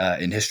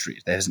in history.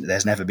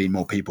 There's never been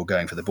more people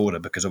going for the border,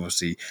 because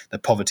obviously the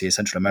poverty in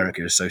Central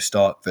America is so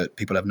stark that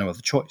people have no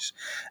other choice.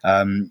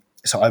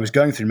 So I was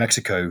going through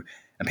Mexico,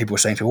 and people were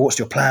saying to me, "What's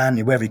your plan?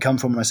 Where have you come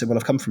from?" And I said, "Well,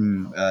 I've come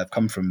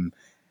from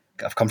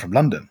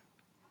London."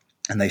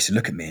 And they used to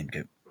look at me and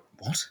go,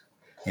 "What?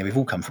 Yeah, we've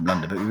all come from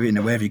London, but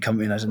where have you come?"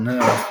 And I said, "No,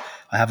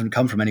 I haven't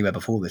come from anywhere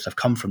before this. I've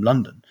come from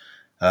London."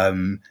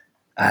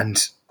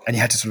 And you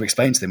had to sort of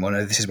explain to them, "Well,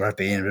 no, this is where I've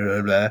been, blah,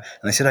 blah, blah." And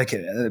they said,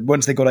 okay.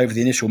 Once they got over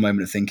the initial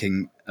moment of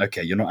thinking,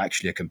 okay, you're not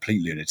actually a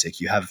complete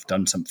lunatic. You have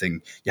done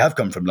something. You have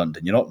come from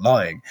London. You're not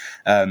lying.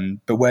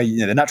 But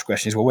the natural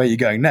question is, well, where are you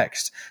going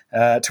next?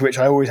 To which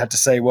I always had to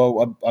say,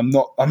 well, I'm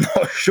not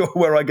sure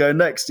where I go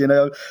next.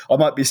 I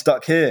might be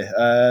stuck here.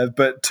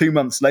 But 2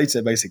 months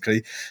later,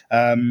 basically,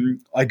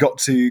 I got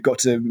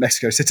to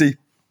Mexico City.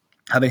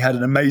 Having had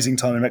an amazing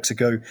time in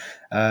Mexico,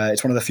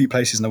 it's one of the few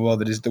places in the world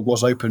that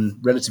was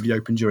relatively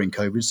open during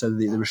COVID, so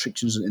the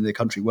restrictions in the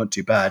country weren't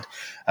too bad.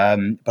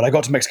 But I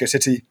got to Mexico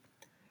City.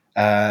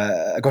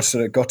 I got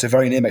to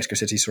very near Mexico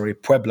City,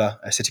 Puebla,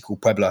 a city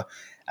called Puebla.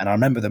 And I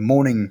remember the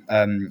morning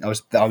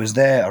I was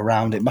there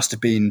around. It must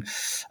have been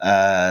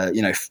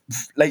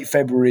late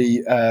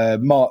February,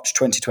 March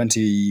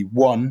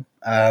 2021.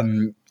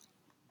 And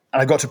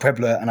I got to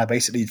Puebla, and I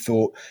basically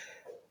thought,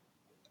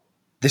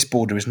 this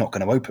border is not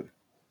going to open.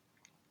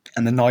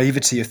 And the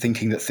naivety of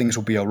thinking that things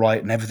will be all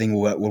right and everything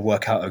will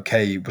work out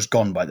okay was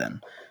gone by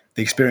then.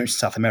 The experience in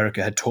South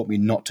America had taught me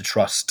not to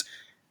trust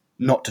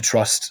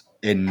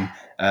in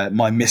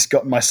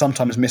my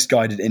sometimes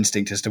misguided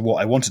instinct as to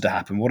what I wanted to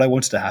happen. What I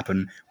wanted to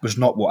happen was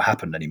not what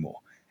happened anymore.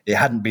 It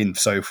hadn't been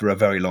so for a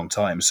very long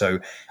time. So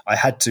I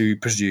had to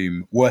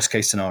presume, worst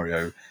case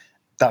scenario,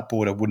 that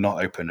border would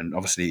not open, and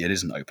obviously it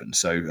isn't open.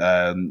 So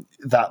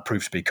that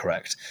proved to be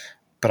correct.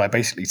 But I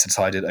basically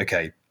decided,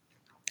 okay,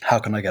 how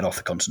can I get off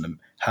the continent?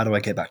 How do I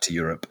get back to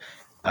Europe?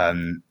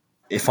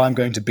 If I'm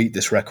going to beat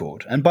this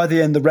record, and by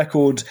the end, the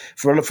record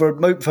for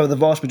the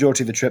vast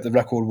majority of the trip, the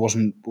record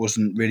wasn't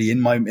really in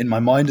my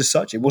mind as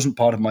such. It wasn't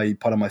part of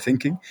my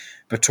thinking,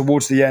 but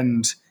towards the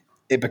end,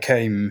 it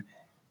became,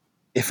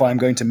 if I'm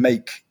going to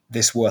make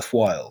this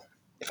worthwhile,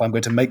 if I'm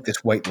going to make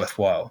this wait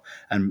worthwhile,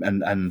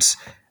 and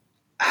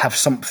have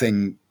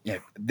something,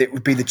 that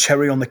would be the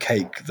cherry on the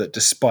cake, that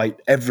despite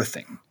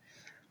everything,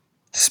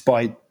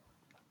 despite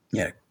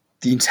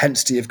the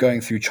intensity of going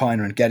through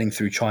China and getting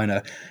through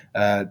China,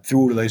 through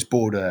all of those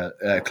border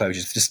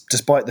closures,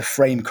 despite the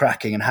frame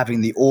cracking and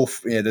having the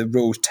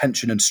real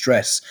tension and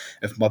stress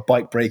of my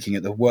bike breaking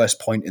at the worst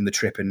point in the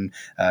trip in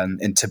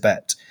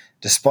Tibet,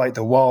 despite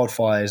the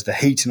wildfires, the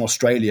heat in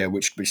Australia,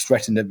 which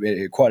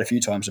threatened quite a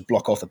few times to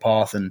block off the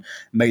path and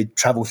made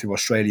travel through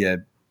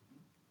Australia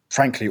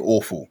frankly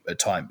awful at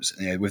times,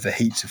 with the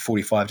heat of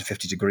 45 to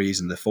 50 degrees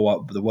and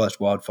the worst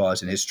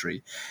wildfires in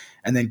history.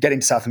 And then getting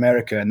to South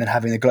America and then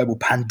having a global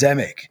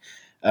pandemic,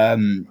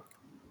 and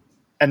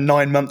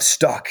 9 months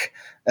stuck,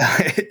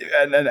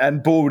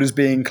 and borders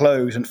being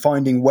closed, and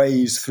finding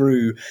ways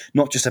through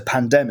not just a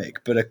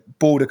pandemic, but a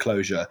border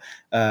closure,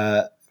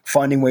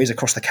 finding ways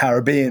across the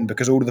Caribbean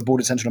because all of the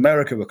borders in Central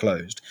America were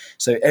closed.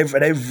 So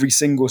at every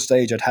single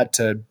stage, I'd had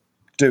to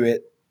do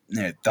it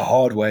the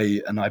hard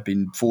way, and I've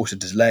been forced to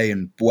delay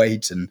and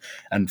wait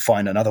and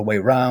find another way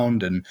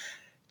around. And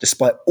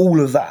despite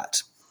all of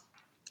that,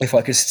 if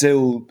I could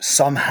still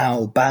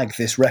somehow bag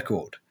this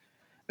record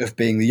of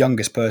being the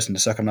youngest person to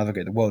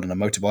circumnavigate the world on a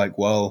motorbike,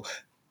 well,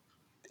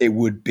 it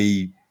would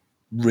be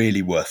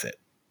really worth it.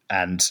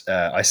 And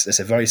it's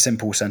a very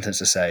simple sentence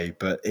to say,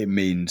 but it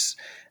means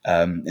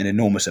an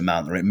enormous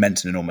amount, or it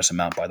meant an enormous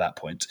amount by that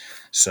point.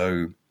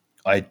 So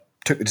I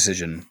took the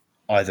decision,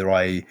 either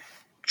I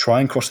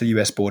try and cross the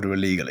US border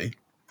illegally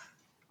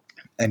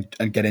and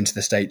get into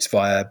the States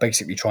via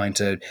basically trying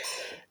to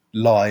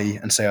lie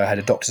and say I had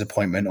a doctor's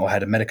appointment or I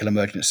had a medical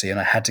emergency and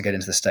I had to get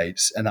into the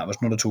States, and that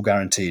was not at all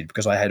guaranteed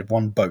because I had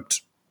one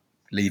boat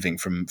leaving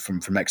from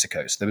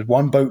Mexico. So there was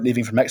one boat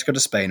leaving from Mexico to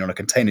Spain on a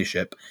container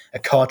ship, a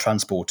car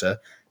transporter.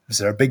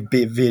 There are big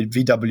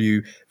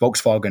VW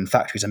Volkswagen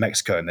factories in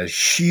Mexico, and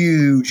there's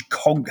huge,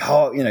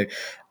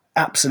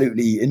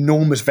 absolutely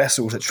enormous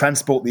vessels that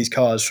transport these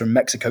cars from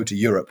Mexico to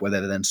Europe, where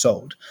they're then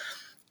sold.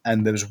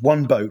 And there was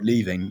one boat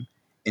leaving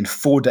in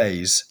 4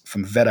 days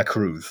from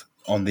Veracruz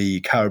on the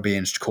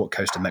Caribbean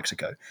coast of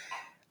Mexico.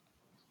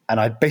 And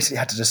I basically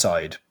had to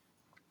decide,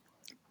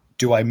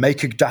 do I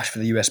make a dash for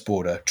the US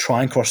border,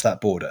 try and cross that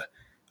border,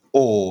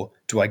 or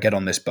do I get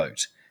on this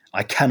boat?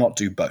 I cannot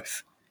do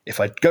both. If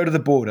I go to the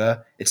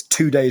border, it's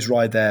 2 days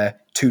ride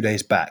there, 2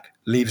 days back.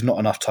 Leaves not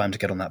enough time to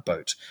get on that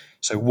boat.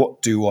 So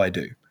what do I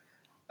do?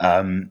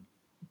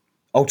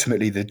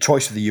 Ultimately, the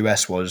choice of the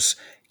US was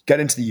get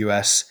into the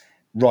US,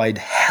 ride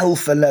hell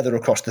for leather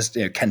across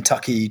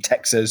Kentucky,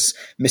 Texas,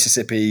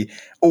 Mississippi,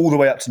 all the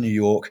way up to New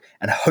York,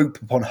 and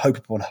hope upon hope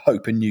upon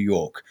hope in New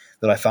York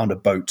that I found a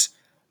boat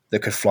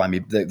that could fly me,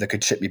 that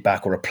could ship me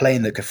back, or a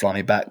plane that could fly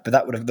me back. But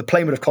the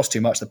plane would have cost too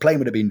much. The plane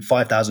would have been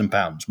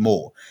 £5,000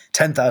 more.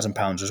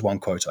 £10,000 was one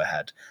quote I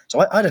had.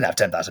 So I didn't have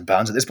 £10,000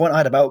 at this point. I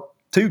had about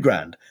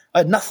 $2,000. I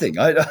had nothing.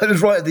 I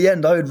was right at the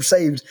end. I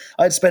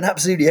had spent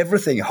absolutely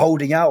everything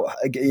holding out,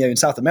 in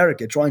South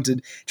America, trying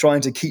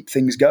to keep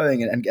things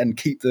going and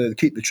keep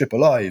the trip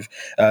alive.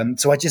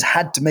 So I just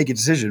had to make a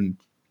decision.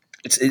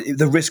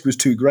 The risk was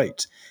too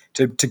great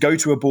to go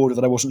to a border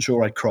that I wasn't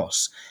sure I'd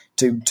cross,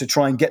 to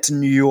try and get to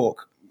New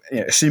York,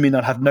 assuming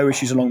I'd have no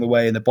issues along the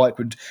way and the bike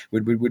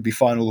would be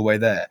fine all the way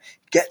there.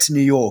 Get to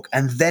New York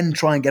and then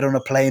try and get on a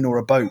plane or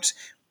a boat.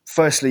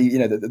 Firstly,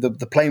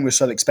 the plane was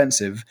so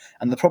expensive,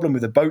 and the problem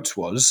with the boats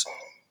was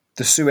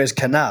the Suez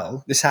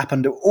Canal. This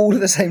happened all at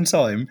the same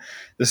time.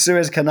 The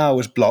Suez Canal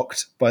was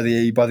blocked by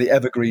the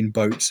Evergreen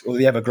boat, or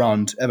the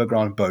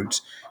Evergrande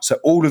boat. So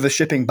all of the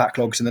shipping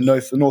backlogs in the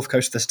north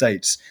coast of the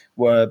States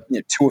were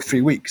 2 or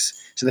 3 weeks.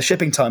 So the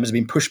shipping time has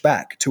been pushed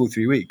back 2 or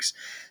 3 weeks.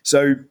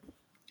 So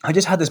I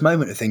just had this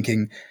moment of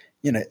thinking,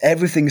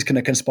 everything's going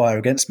to conspire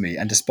against me,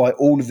 and despite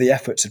all of the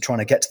efforts of trying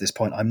to get to this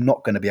point, I'm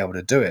not going to be able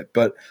to do it.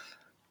 But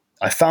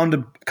I found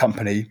a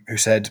company who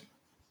said,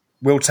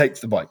 "We'll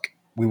take the bike.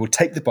 We will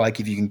take the bike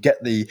if you can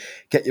get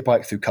your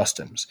bike through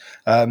customs."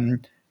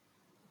 But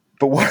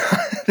what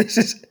this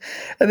is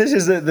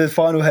the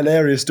final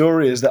hilarious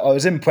story, is that I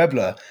was in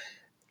Puebla,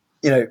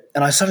 and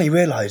I suddenly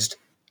realized,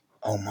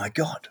 oh my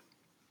God,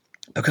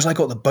 because I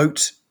got the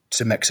boat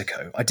to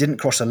Mexico, I didn't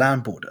cross a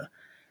land border.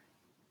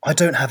 I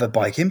don't have a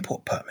bike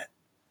import permit.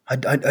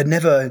 I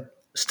never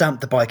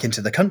stamped the bike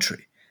into the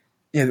country.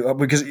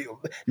 Because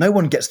no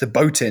one gets the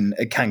boat in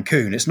at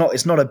Cancun.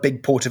 It's not a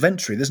big port of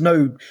entry. There's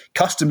no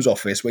customs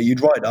office where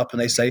you'd ride up and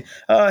they say,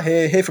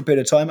 here for a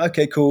period of time.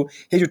 Okay, cool.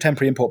 Here's your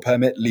temporary import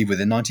permit. Leave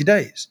within 90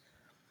 days.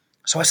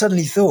 So I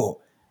suddenly thought,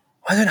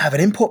 I don't have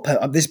an import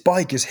permit. This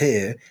bike is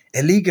here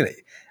illegally.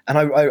 And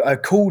I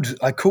called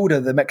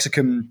the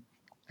Mexican,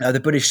 the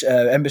British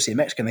embassy in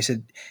Mexico, and they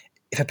said,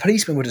 if a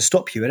policeman were to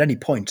stop you at any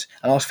point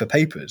and ask for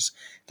papers,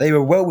 they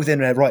were well within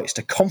their rights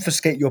to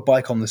confiscate your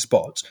bike on the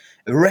spot,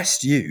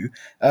 arrest you,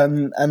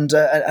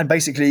 and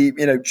basically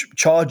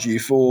charge you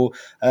for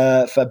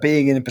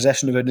being in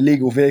possession of an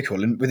illegal vehicle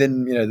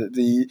within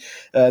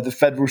the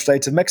federal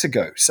state of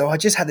Mexico. So I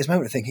just had this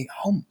moment of thinking,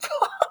 oh,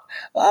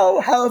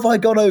 how have I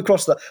gone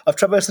across I've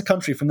traversed the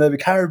country from the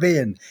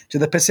Caribbean to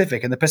the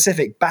Pacific, and the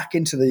Pacific back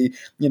into the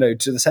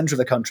to the center of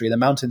the country, the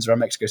mountains around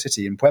Mexico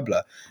City in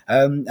Puebla,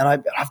 and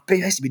I've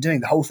basically been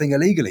doing the whole thing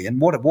illegally. And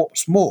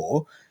what's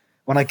more,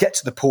 when I get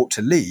to the port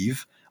to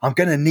leave, I'm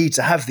going to need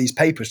to have these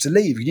papers to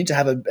leave. You need to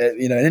have an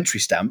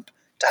entry stamp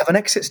to have an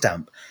exit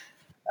stamp.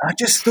 And I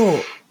just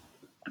thought,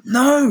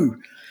 no.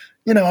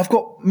 I've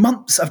got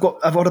months. I've got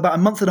about a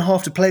month and a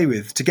half to play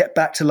with to get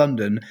back to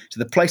London, to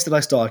the place that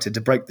I started,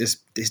 to break this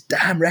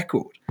damn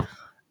record,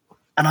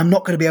 and I'm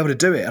not going to be able to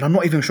do it. And I'm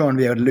not even sure I'm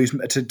going to be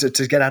able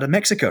to get out of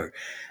Mexico.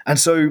 And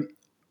so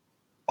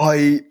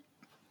I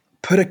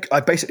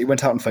basically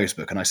went out on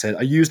Facebook and I said,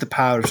 I used the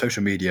power of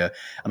social media,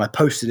 and I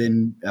posted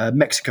in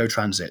Mexico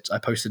Transit. I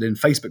posted in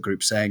Facebook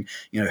groups saying,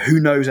 who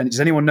knows?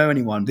 Does anyone know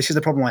anyone? This is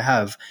the problem I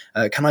have.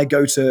 Can I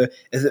go to?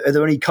 Are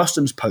there any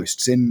customs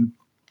posts in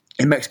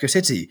Mexico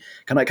City?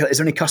 Is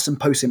there any custom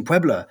posts in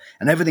Puebla?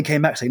 And everything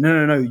came back saying,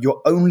 no.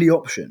 Your only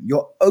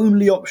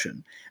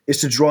option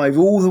is to drive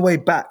all the way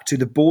back to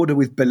the border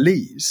with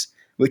Belize,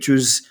 which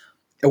was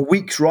a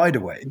week's ride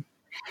away.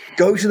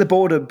 Go to the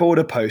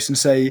border post and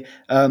say,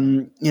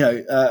 I've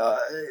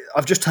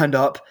just turned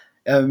up.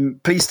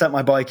 Please stamp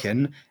my bike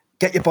in.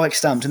 Get your bike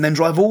stamped, and then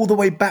drive all the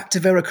way back to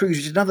Veracruz,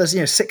 which is another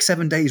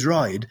 6-7 days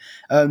ride.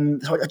 So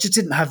I just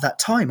didn't have that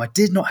time. I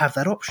did not have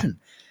that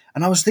option,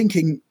 and I was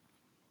thinking,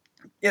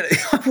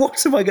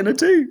 what am I going to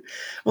do?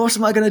 What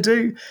am I going to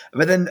do?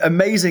 But then,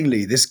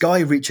 amazingly, this guy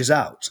reaches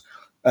out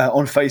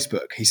on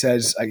Facebook. He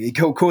says, he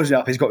calls me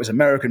up. He's got this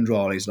American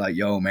drawl. He's like,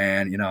 "Yo,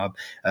 man,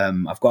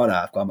 I've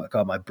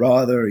got my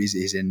brother.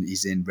 He's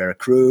in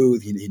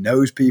Veracruz. He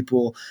knows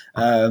people,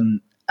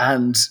 and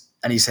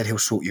he said he'll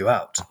sort you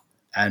out,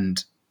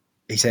 and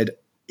he said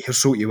he'll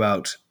sort you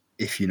out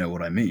if you know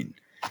what I mean.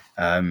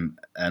 And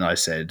I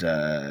said,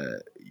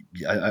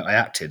 I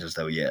acted as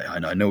though,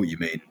 I know what you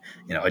mean.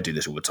 I do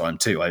this all the time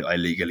too. I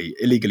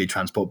illegally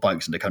transport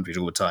bikes into countries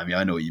all the time. Yeah,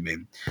 I know what you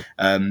mean.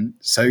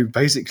 So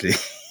basically,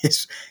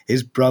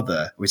 his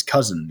brother, his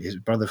cousin, his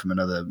brother from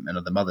another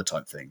mother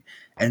type thing,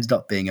 ended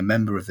up being a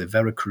member of the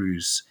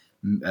Veracruz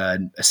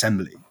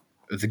Assembly,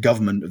 of the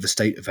government of the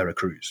state of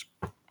Veracruz.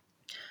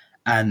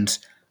 And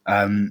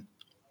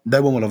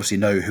no one will obviously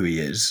know who he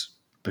is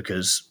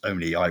because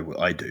only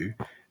I do.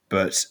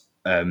 But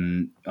I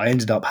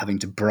ended up having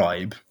to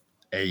bribe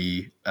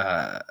a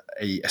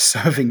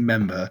serving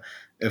member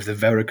of the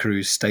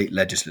Veracruz state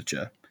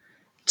legislature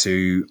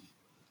to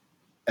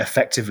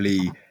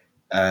effectively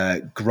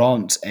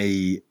grant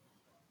a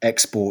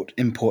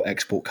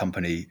import-export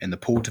company in the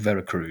port of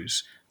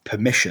Veracruz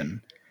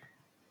permission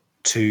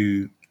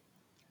to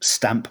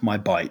stamp my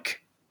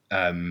bike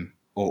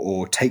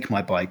or take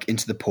my bike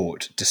into the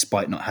port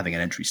despite not having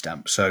an entry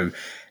stamp. So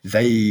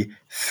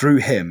through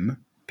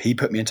him, he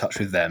put me in touch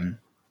with them,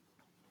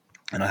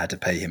 and I had to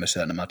pay him a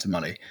certain amount of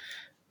money.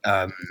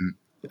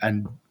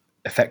 And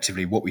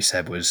effectively what we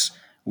said was,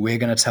 we're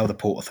going to tell the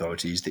port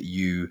authorities that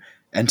you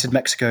entered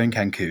Mexico in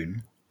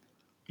Cancun,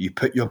 you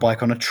put your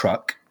bike on a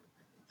truck,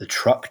 the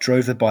truck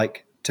drove the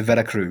bike to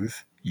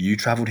Veracruz, you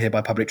traveled here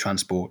by public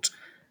transport,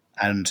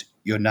 and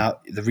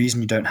the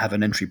reason you don't have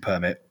an entry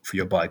permit for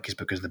your bike is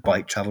because the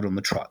bike traveled on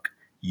the truck.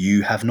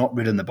 You have not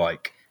ridden the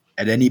bike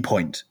at any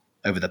point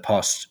over the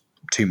past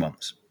 2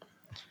 months.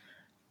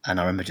 And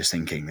I remember just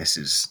thinking, this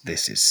is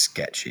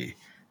sketchy,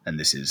 and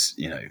this is,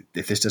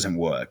 if this doesn't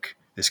work,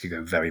 this could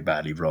go very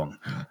badly wrong.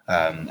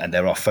 And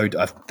there are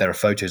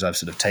photos I've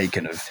sort of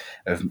taken of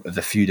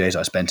the few days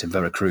I spent in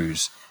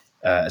Veracruz.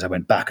 As I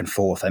went back and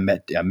forth, I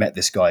met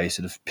this guy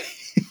sort of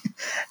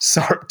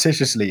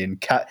surreptitiously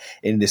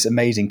in this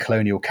amazing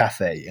colonial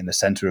cafe in the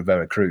center of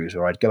Veracruz,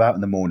 where I'd go out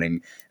in the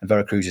morning, and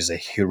Veracruz is a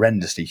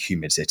horrendously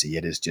humid city.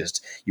 It is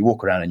just, you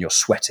walk around and you're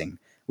sweating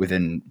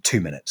within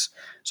 2 minutes.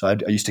 So I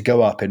used to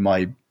go up in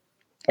my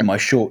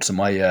shorts and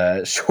my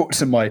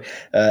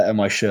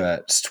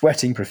shirt,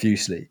 sweating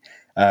profusely,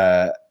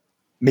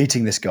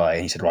 meeting this guy,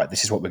 and he said, right,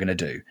 this is what we're going to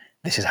do.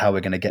 This is how we're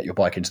going to get your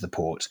bike into the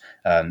port.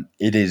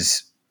 It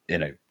is,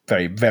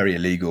 very, very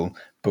illegal,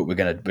 but we're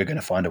going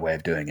to find a way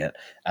of doing it.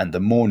 And the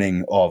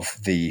morning of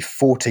the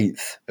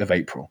 14th of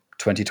April,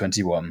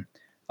 2021,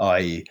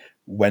 I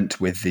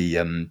went with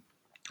the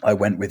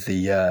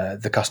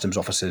customs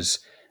officers.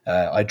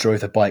 I drove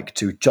the bike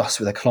to just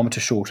with a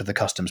kilometre short of the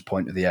customs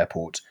point of the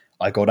airport.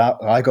 I got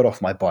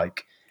off my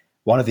bike.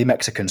 One of the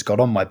Mexicans got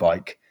on my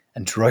bike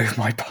and drove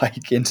my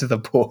bike into the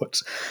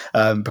port.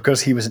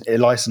 Because he was a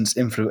licensed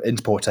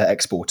importer,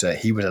 exporter,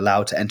 he was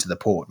allowed to enter the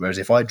port. Whereas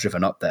if I'd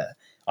driven up there,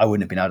 I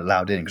wouldn't have been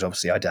allowed in, because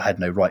obviously I had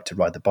no right to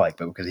ride the bike.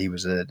 But because he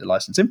was a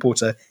licensed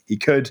importer, he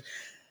could.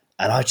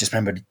 And I just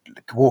remember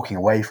walking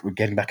away,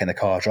 getting back in the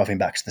car, driving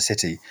back to the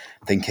city,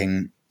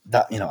 thinking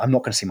that, I'm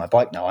not going to see my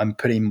bike now. I'm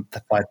putting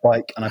my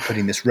bike and I'm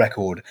putting this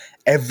record.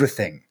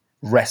 Everything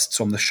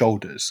rests on the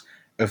shoulders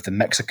of the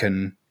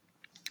Mexican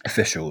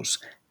officials,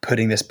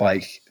 putting this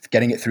bike,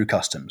 getting it through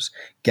customs,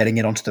 getting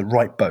it onto the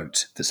right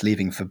boat that's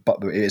leaving it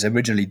was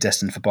originally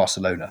destined for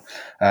Barcelona.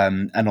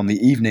 And on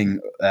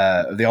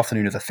the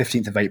afternoon of the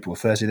 15th of April,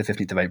 Thursday the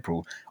 15th of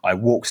April, I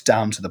walked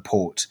down to the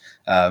port,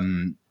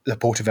 the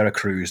port of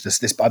Veracruz.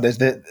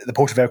 The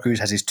port of Veracruz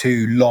has these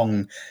two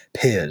long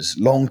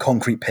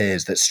concrete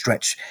piers that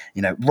stretch,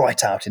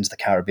 right out into the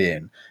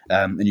Caribbean.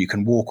 And you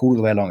can walk all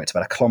the way along. It's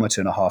about 1.5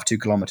 kilometers, 2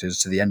 kilometers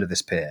to the end of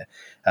this pier.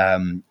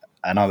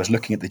 And I was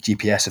looking at the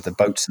GPS of the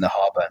boats in the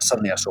harbour, and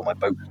suddenly I saw my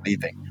boat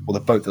leaving, or the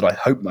boat that I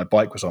hoped my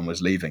bike was on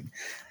was leaving.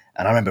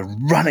 And I remember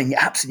running,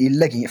 absolutely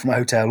legging it from my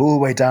hotel all the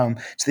way down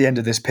to the end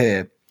of this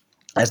pier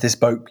as this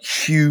boat,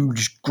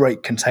 huge,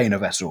 great container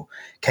vessel,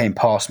 came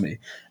past me.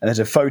 And there's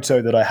a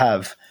photo that I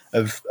have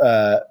of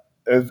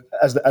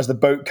as the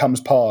boat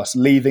comes past,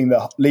 leaving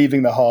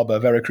the harbour,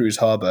 Veracruz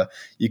harbour.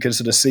 You can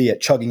sort of see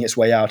it chugging its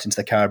way out into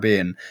the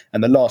Caribbean.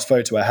 And the last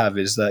photo I have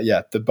is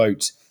the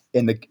boat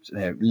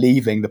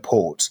leaving the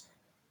port,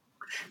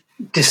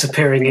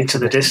 disappearing into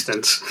the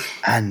distance.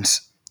 And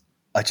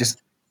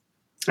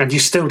you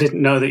still didn't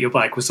know that your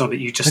bike was on it.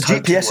 You just the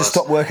GPS had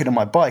stopped working on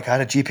my bike. I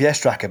had a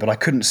GPS tracker, but I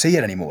couldn't see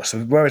it anymore. So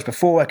whereas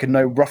before I could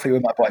know roughly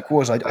where my bike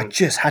was, I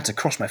just had to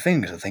cross my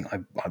fingers and think, I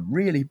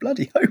really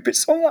bloody hope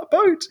it's on that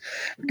boat,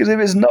 because if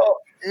it's not,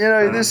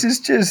 this is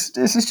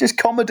just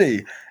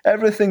comedy.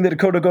 Everything that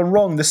could have gone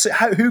wrong.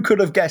 Who could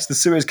have guessed the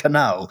Suez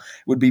Canal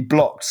would be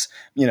blocked?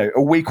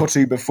 A week or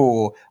two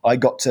before I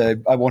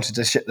wanted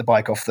to ship the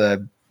bike off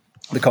the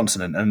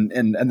continent,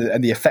 and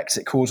the effects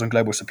it caused on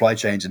global supply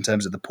chains in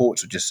terms of the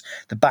ports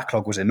the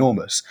backlog was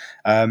enormous.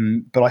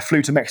 But I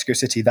flew to Mexico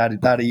City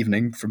that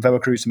evening, from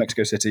Veracruz to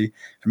Mexico City.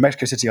 From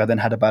Mexico City, I then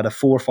had about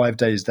 4 or 5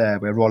 days there,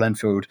 where Royal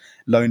Enfield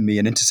loaned me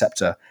an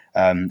Interceptor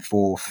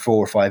for 4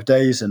 or 5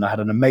 days, and I had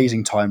an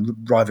amazing time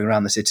driving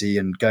around the city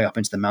and going up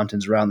into the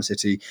mountains around the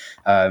city,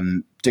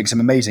 doing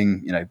some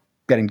amazing,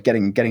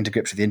 getting to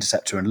grips with the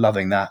Interceptor and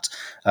loving that.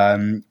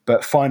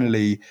 But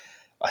finally,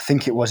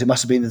 it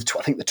must have been the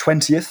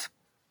 20th.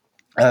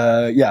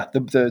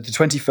 The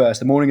 21st,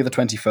 the morning of the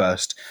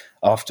 21st,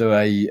 after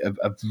a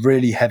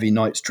really heavy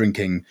night's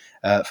drinking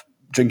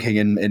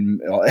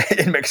in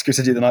Mexico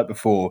City the night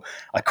before,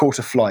 I caught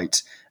a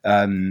flight,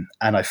 and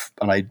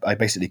I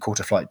basically caught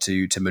a flight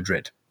to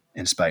Madrid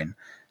in Spain,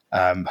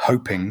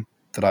 hoping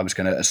that I was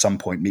going to at some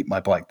point meet my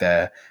bike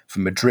there.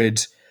 From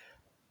Madrid,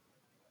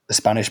 the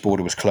Spanish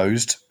border was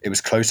closed. It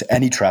was closed to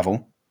any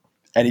travel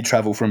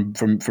from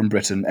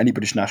Britain. Any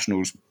British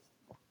nationals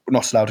were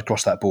not allowed to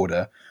cross that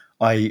border.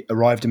 I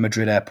arrived in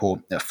Madrid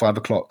airport at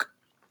 5:00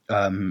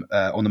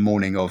 on the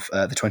morning of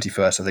the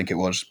 21st, I think it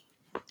was,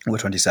 or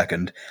the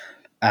 22nd.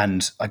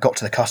 And I got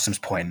to the customs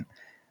point,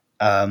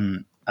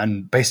 and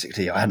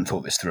basically I hadn't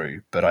thought this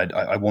through, but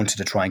I wanted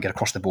to try and get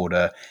across the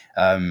border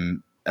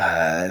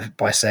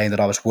by saying that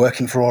I was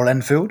working for Royal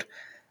Enfield.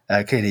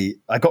 Clearly,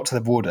 I got to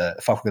the border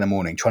at 5:00 in the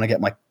morning, trying to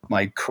get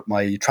my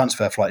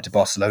transfer flight to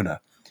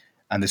Barcelona,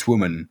 and this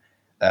woman,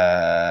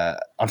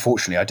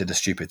 unfortunately, I did the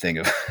stupid thing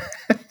of,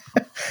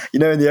 in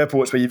the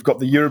airports where you've got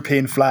the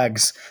European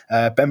flags,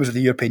 members of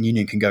the European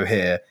Union can go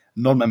here,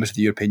 non-members of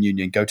the European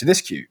Union go to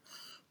this queue.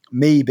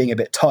 Me, being a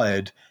bit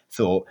tired,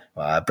 thought,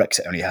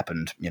 Brexit only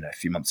happened, a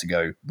few months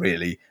ago,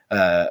 really.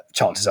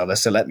 Chances are they'll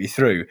still let me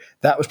through.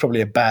 That was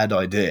probably a bad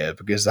idea,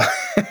 because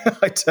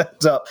I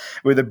turned up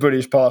with a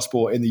British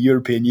passport in the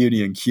European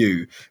Union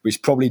queue,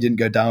 which probably didn't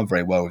go down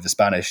very well with the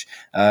Spanish.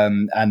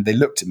 And they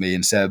looked at me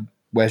and said,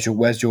 where's your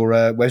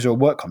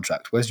work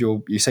contract?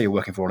 You say you're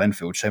working for Royal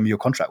Enfield, show me your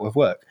contract with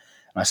work.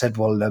 And I said,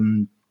 well,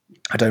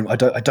 I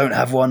don't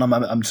have one.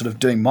 I'm sort of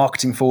doing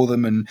marketing for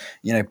them, and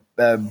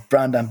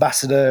brand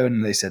ambassador.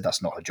 And they said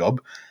that's not a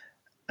job,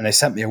 and they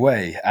sent me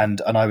away.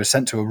 And I was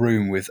sent to a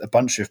room with a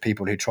bunch of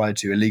people who tried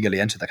to illegally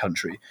enter the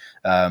country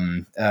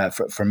from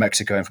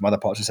Mexico and from other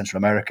parts of Central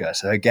America.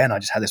 So again, I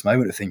just had this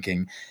moment of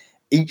thinking,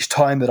 each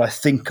time that I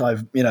think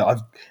I've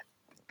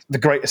the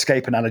Great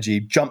Escape analogy,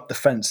 jumped the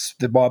fence,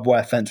 the barbed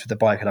wire fence with the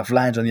bike, and I've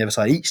landed on the other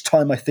side. Each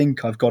time I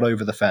think I've got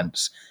over the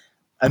fence,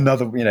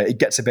 another, it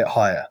gets a bit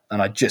higher,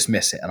 and I just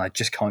miss it, and I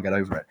just can't get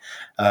over it.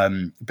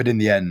 But in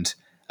the end,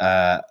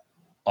 I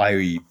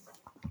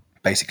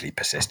basically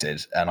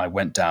persisted, and I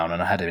went down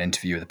and I had an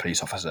interview with a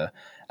police officer,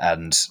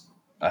 and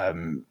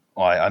I'm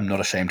not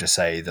ashamed to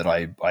say that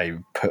I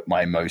put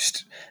my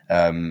most,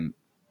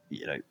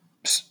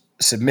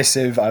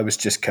 submissive. I was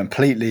just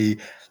completely.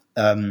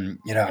 I'm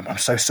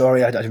so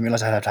sorry. I didn't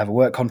realize I had to have a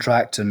work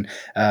contract, and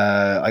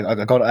I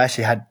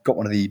actually had got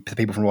one of the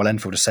people from Royal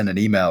Enfield to send an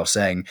email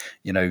saying,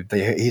 he's going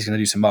to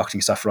do some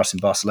marketing stuff for us in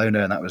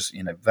Barcelona, and that was,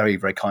 very,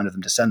 very kind of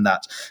them to send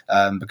that,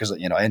 because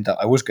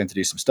I was going to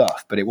do some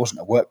stuff, but it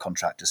wasn't a work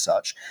contract as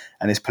such.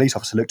 And this police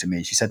officer looked at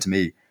me. She said to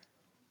me,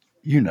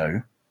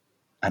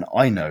 and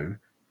I know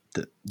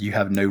that you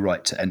have no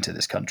right to enter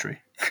this country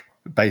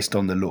based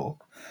on the law.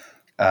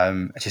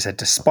 And she said,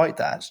 despite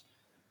that,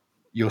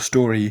 your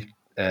story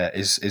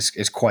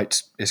is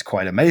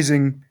quite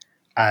amazing,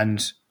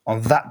 and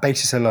on that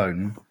basis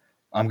alone,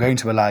 I'm going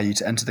to allow you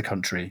to enter the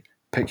country,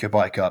 pick your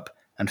bike up,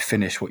 and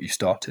finish what you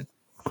started.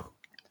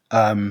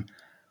 And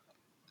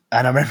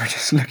I remember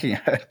just looking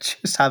at her,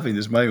 just having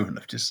this moment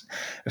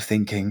of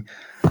thinking,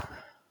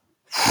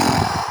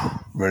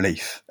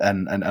 relief.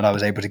 And I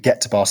was able to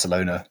get to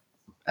Barcelona,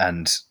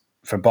 and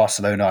from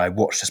Barcelona, I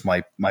watched as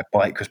my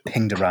bike was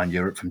pinged around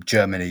Europe from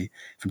Germany.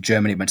 From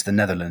Germany, it went to the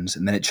Netherlands,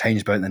 and then it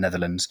changed boat in the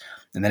Netherlands,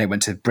 and then it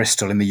went to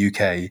Bristol in the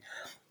UK.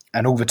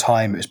 And all the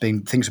time,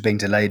 things were being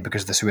delayed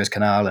because of the Suez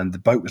Canal, and the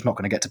boat was not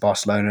going to get to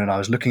Barcelona. And I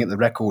was looking at the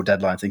record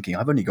deadline, thinking,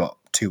 I've only got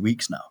 2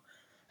 weeks now.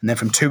 And then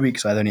from 2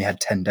 weeks, I'd only had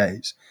 10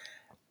 days.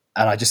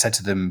 And I just said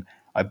to them,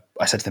 I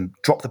said to them,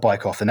 drop the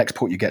bike off. The next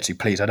port you get to,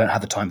 please. I don't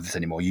have the time for this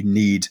anymore. I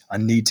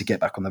need to get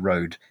back on the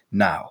road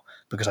now,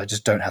 because I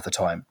just don't have the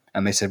time.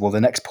 And they said, well, the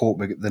next port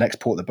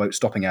the boat's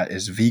stopping at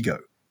is Vigo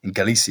in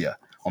Galicia,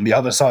 on the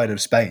other side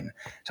of Spain.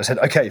 So I said,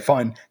 okay,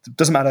 fine,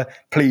 doesn't matter.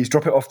 Please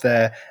drop it off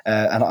there,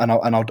 and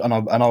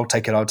I'll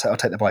take it. I'll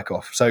take the bike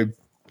off. So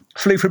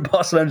flew from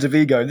Barcelona to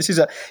Vigo. This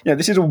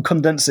is all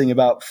condensing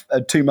about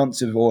 2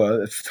 months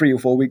or 3 or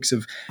 4 weeks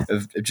of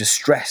just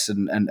stress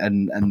and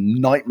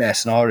nightmare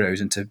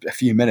scenarios into a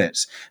few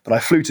minutes. But I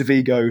flew to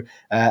Vigo,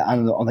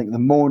 and I think the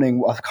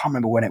morning, I can't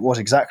remember when it was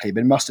exactly,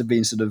 but it must have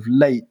been sort of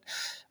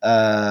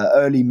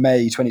early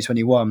May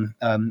 2021.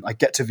 I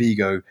get to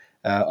Vigo.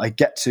 I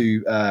get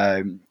to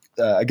the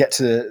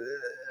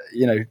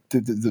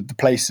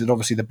place that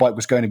obviously the bike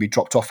was going to be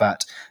dropped off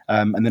at,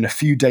 and then a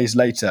few days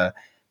later,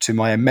 to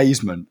my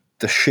amazement,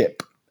 the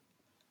ship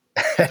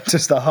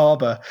enters the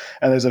harbour,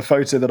 and there's a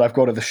photo that I've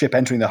got of the ship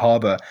entering the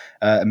harbour,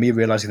 and me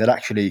realising that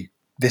actually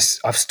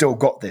I've still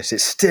got this.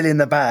 It's still in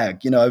the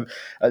bag.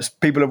 As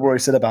people have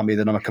already said about me,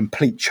 that I'm a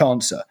complete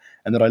chancer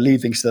and that I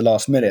leave things to the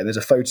last minute. There's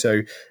a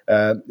photo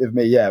of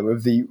me,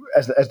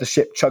 as the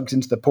ship chugs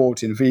into the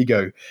port in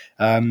Vigo.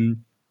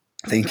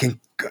 thinking,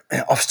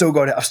 I've still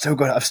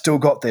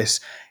got this.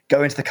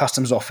 Go into the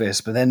customs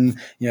office, but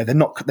then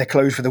they're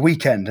closed for the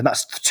weekend, and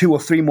that's 2 or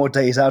 3 more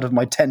days out of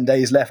my 10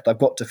 days left. I've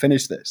got to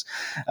finish this,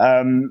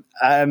 and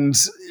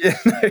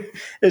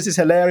it's this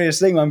hilarious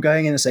thing. I'm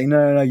going in and saying,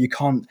 no, you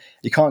can't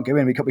go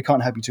in. We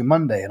can't have you till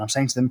Monday, and I'm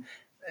saying to them,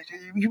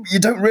 you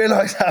don't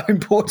realise how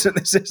important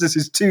this is. This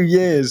is 2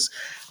 years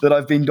that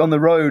I've been on the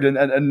road,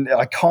 and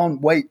I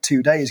can't wait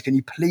 2 days. Can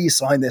you please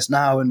sign this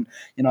now, and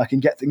I can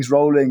get things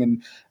rolling?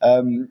 And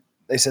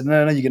they said,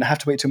 no, you're going to have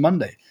to wait till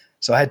Monday.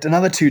 So I had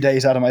another 2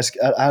 days out of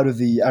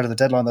the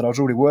deadline that I was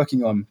already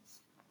working on,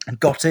 and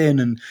got in,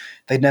 and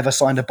they'd never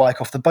signed a bike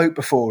off the boat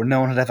before, and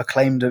no one had ever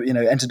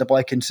entered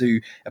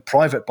a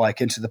private bike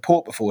into the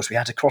port before. So we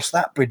had to cross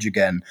that bridge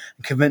again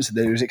and convince them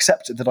that it was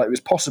accepted, that it was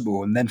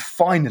possible. And then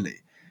finally,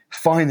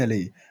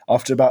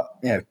 after about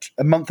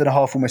a month and a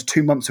half, almost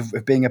 2 months of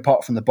being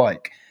apart from the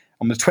bike,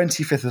 on the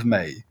 25th of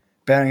May,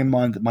 bearing in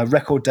mind that my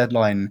record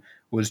deadline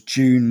was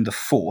June the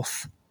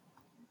 4th.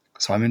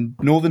 So I'm in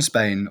northern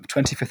Spain,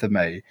 25th of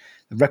May.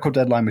 The record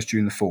deadline was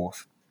June the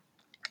 4th.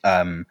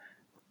 And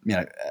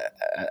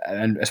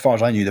as far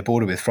as I knew, the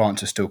border with France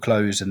was still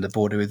closed, and the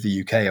border with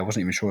the UK, I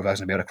wasn't even sure if I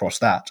was going to be able to cross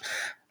that.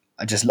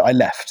 I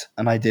left,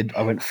 and I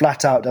went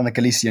flat out down the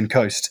Galician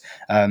coast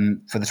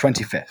for the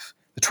 25th,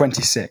 the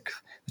 26th.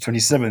 The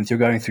 27th, you're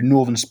going through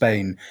northern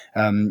Spain,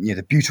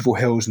 the beautiful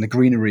hills and the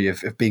greenery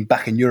of being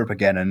back in Europe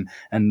again, and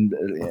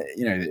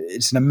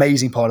it's an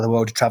amazing part of the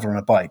world to travel on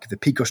a bike. The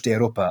Picos de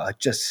Europa are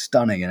just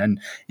stunning, and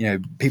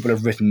people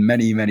have written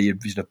many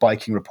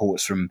biking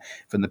reports from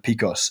the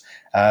Picos.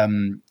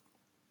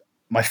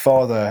 My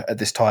father at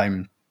this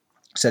time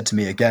said to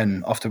me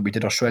again after we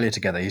did Australia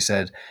together. He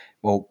said,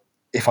 "Well,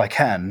 if I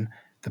can."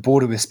 The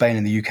border with Spain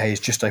and the UK has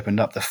just opened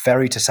up. The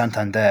ferry to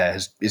Santander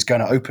is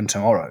going to open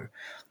tomorrow.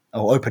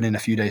 Or open in a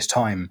few days'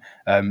 time.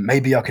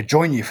 Maybe I could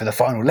join you for the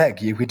final leg.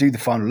 We do the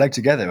final leg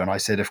together. And I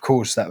said, of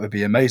course, that would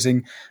be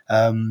amazing.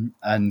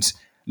 And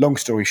long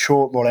story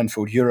short, Royal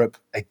Enfield Europe,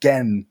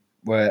 again,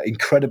 were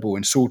incredible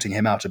in sorting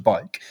him out a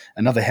bike.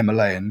 Another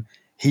Himalayan.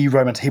 He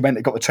got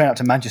the train out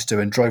to Manchester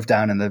and drove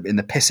down in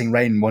the pissing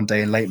rain one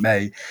day in late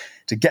May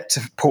to get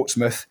to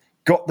Portsmouth,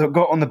 got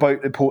on the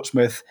boat at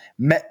Portsmouth,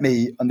 met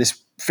me on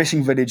this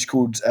fishing village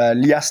called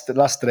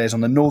Lastres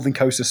on the northern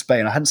coast of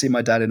Spain. I hadn't seen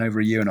my dad in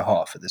over a year and a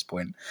half at this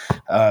point.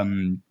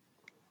 And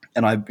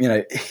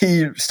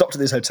he stopped at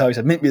this hotel. He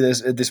said, meet me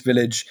at this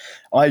village.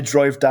 I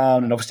drove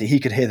down, and obviously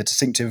he could hear the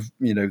distinctive,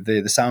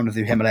 the sound of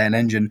the Himalayan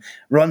engine,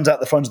 runs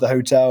out the front of the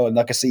hotel, and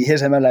I could see his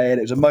Himalayan.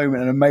 It was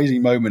an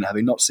amazing moment,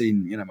 having not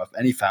seen,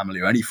 any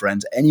family or any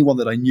friends, anyone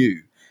that I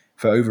knew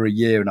for over a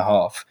year and a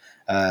half.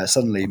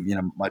 Suddenly,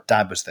 my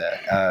dad was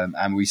there,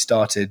 and we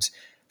started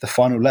the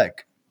final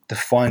leg, the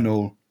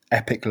final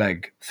epic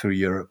leg through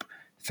Europe,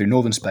 through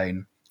northern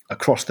Spain,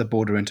 across the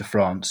border into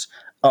France,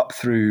 up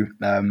through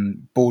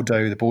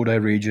Bordeaux, the Bordeaux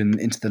region,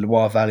 into the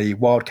Loire Valley,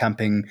 wild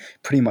camping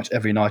pretty much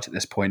every night at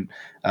this point.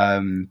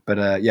 Finding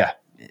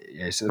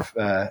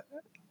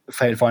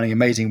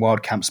amazing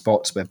wild camp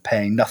spots. We're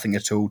paying nothing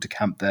at all to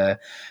camp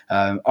there,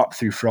 up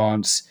through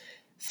France,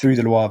 through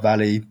the Loire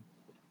Valley,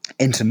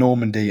 into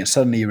Normandy, and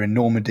suddenly you're in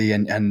Normandy,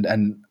 and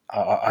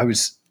I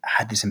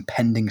had this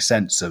impending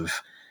sense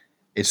of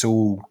it's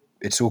all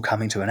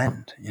coming to an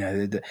end.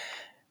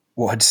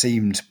 What had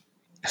seemed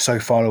so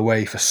far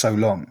away for so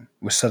long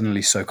was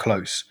suddenly so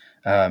close.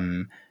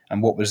 And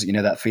what was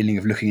that feeling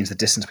of looking into the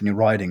distance when you're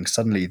riding,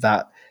 suddenly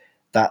that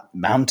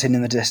mountain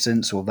in the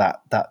distance, or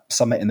that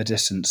summit in the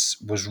distance,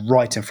 was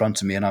right in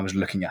front of me, and I was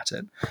looking at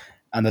it.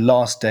 And the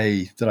last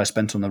day that I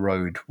spent on the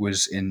road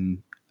was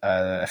in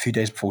a few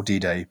days before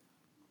D-Day.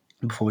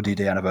 Before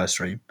D-Day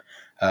anniversary,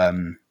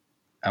 and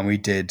we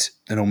did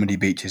the Normandy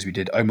beaches. We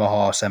did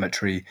Omaha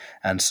Cemetery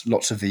and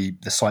lots of the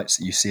sites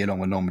that you see along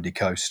the Normandy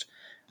coast,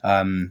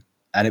 and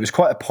it was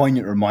quite a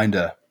poignant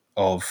reminder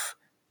of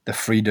the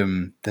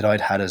freedom that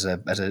I'd had as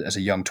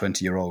a young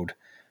 20-year-old,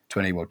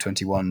 21,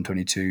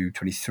 22,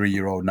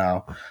 23-year-old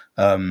now,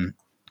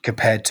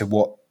 compared to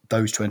what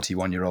those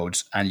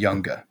 21-year-olds and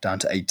younger, down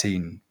to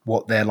 18,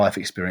 what their life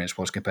experience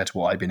was compared to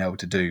what I'd been able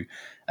to do,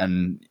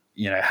 and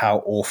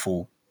how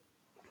awful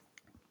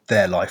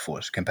their life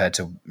was compared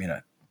to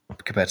the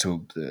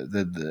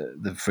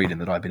freedom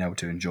that I've been able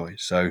to enjoy.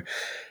 So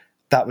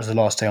that was the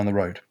last day on the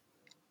road,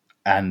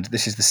 and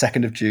this is the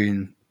 2nd of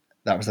June.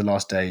 That was the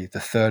last day. The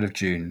 3rd of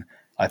June,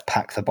 I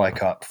packed the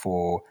bike up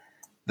for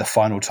the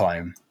final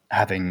time,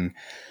 having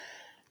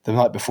the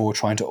night before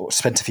trying to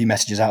send a few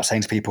messages out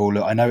saying to people,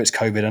 look, I know it's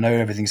COVID, I know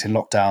everything's in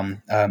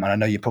lockdown, and I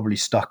know you're probably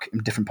stuck in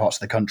different parts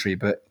of the country,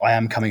 but I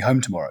am coming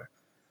home tomorrow.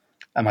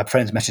 And my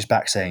friends messaged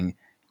back saying,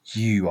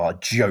 you are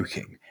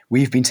joking.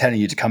 We've been telling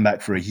you to come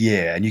back for a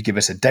year, and you give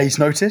us a day's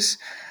notice,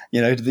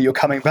 that you're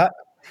coming back.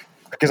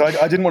 Because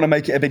I didn't want to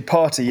make it a big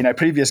party.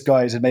 Previous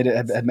guys had made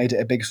it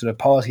a big sort of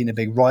party and a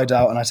big ride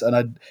out.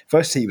 And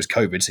firstly, it was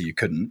COVID, so you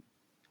couldn't.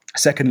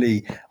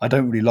 Secondly, I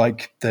don't really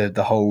like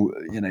the whole,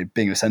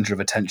 being the center of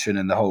attention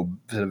and the whole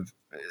sort of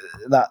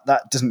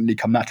that doesn't really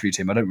come naturally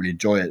to him. I don't really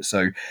enjoy it.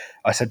 So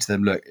I said to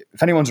them, look,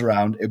 if anyone's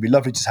around, it'd be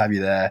lovely to have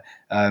you there.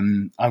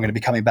 I'm going to be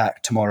coming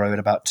back tomorrow at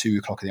about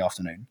 2:00 in the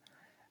afternoon.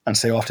 And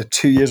so after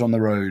 2 years on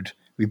the road,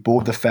 we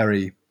board the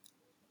ferry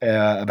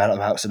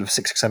about sort of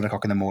 6 or 7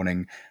 o'clock in the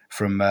morning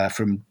from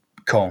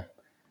Caen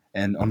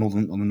on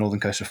the northern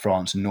coast of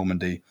France in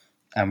Normandy,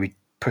 and we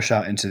push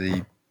out into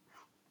the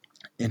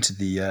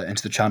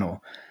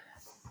Channel.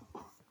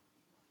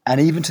 And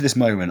even to this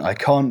moment, I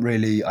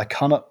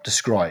cannot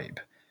describe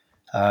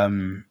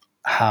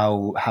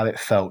how it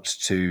felt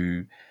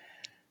to.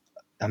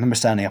 I remember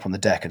standing up on the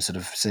deck and sort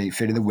of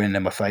feeling the wind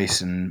in my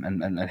face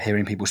and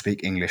hearing people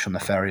speak English on the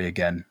ferry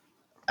again,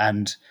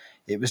 and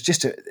it was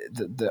just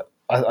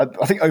I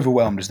think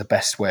overwhelmed is the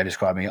best way of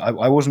describing it.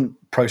 I wasn't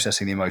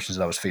processing the emotions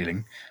that I was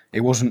feeling. It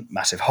wasn't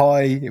massive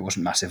high. It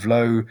wasn't massive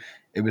low.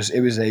 It was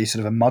a sort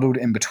of a muddled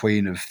in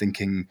between of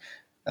thinking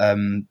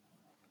of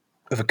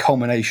a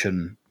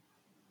culmination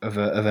of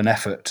an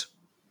effort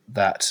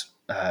that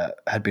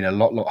had been a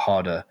lot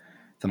harder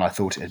than I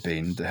thought it had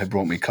been. That had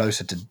brought me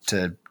closer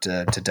to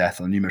death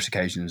on numerous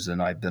occasions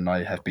than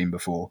I have been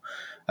before.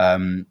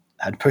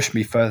 Had pushed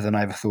me further than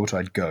I ever thought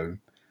I'd go.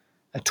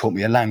 Had taught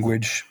me a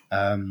language.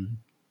 Had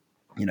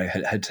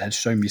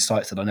shown me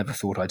sights that I never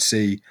thought I'd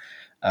see.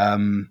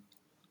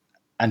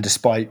 And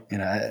despite,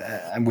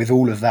 and with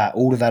all of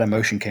that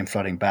emotion came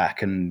flooding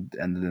back, and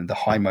the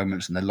high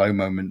moments and the low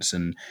moments,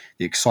 and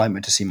the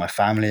excitement to see my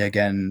family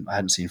again. I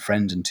hadn't seen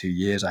friends in 2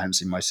 years. I hadn't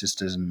seen my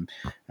sisters in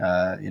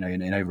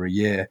over a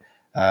year.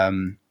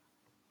 And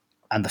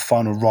the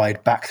final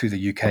ride back through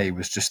the UK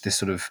was just this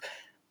sort of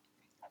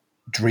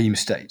dream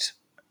state.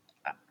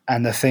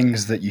 And the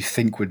things that you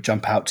think would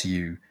jump out to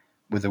you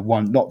were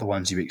not the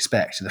ones you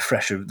expect.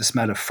 The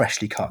smell of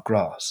freshly cut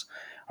grass.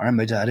 I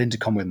remember I had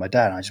intercom with my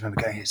dad, and I just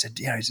remember going, he said,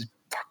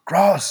 fuck,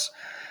 grass.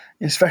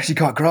 It's freshly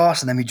cut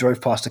grass. And then we drove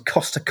past a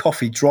Costa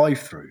Coffee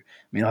drive-through.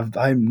 I mean,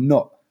 I'm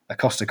not a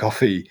Costa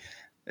Coffee.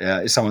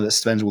 It's someone that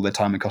spends all their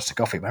time in Costa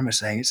Coffee. But I remember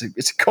saying,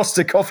 it's a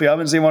Costa Coffee. I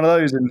haven't seen one of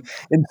those in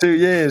 2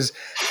 years.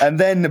 And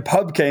then the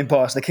pub came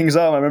past, the King's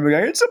Arm. I remember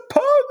going, it's a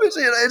pub. It's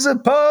a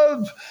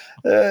pub.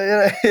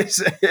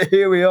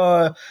 Here we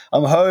are.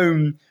 I'm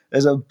home.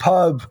 There's a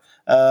pub.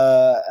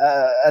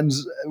 And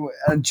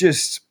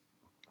just...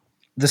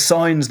 the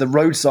signs, the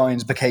road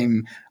signs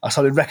I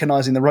started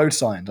recognizing the road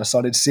signs. I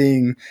started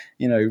seeing,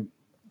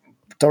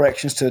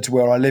 directions to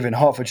where I live in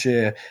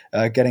Hertfordshire,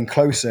 getting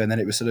closer. And then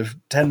it was sort of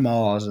 10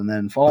 miles and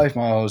then 5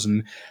 miles,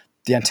 and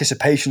the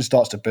anticipation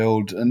starts to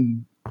build.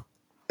 And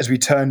as we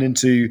turned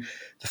into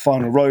the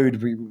final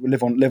road, we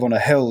live on a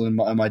hill, and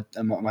my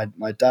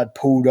dad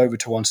pulled over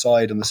to one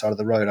side on the side of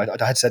the road.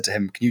 I had said to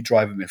him, can you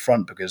drive him in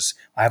front? Because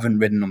I haven't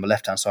ridden on the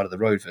left-hand side of the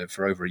road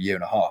for over a year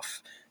and a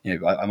half.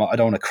 I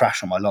don't want to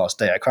crash on my last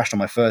day. I crashed on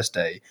my first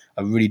day.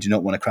 I really do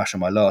not want to crash on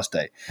my last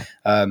day.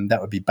 That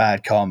would be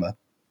bad karma.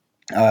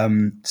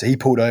 So he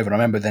pulled over, and I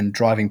remember then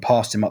driving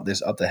past him up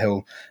the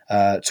hill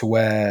to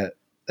where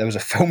there was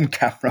a film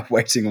camera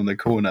waiting on the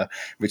corner,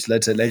 which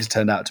later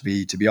turned out to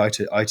be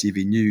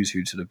ITV News,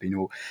 who'd sort of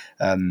been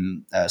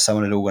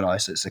someone had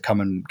organised it to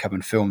come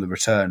and film the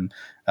return.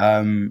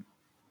 And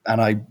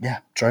I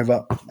drove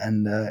up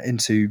and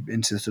into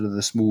sort of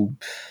the small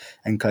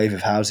enclave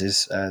of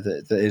houses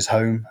that is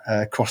home.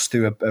 Crossed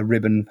through a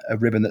ribbon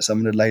that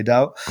someone had laid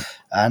out,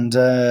 and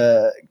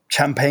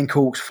champagne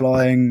corks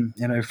flying.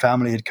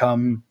 Family had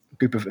come,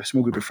 a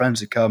small group of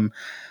friends had come,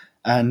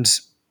 and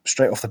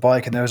straight off the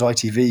bike, and there was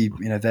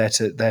ITV,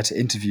 there to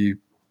interview,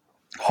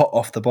 hot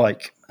off the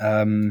bike,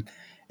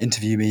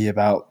 interview me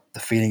about the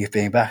feeling of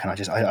being back.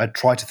 And I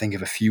tried to think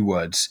of a few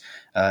words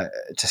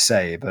to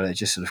say, but it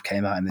just sort of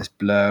came out in this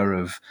blur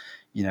of,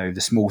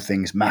 the small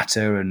things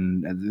matter.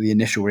 And the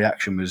initial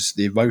reaction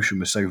the emotion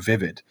was so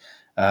vivid,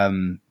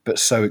 but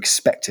so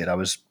expected. I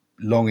was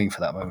longing for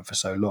that moment for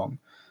so long.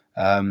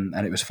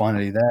 And it was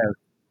finally there.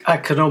 I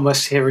can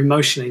almost hear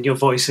emotion in your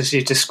voice as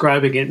you're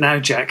describing it now,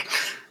 Jack.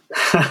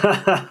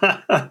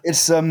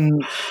 It's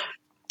an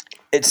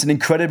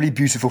incredibly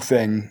beautiful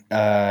thing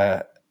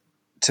to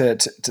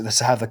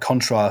have the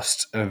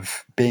contrast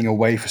of being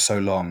away for so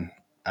long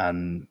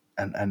and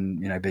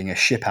being a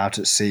ship out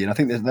at sea. And I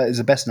think that is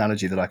the best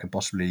analogy that I can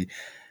possibly,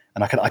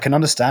 and I can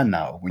understand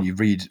now when you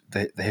read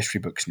the history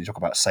books and you talk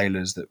about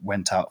sailors that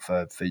went out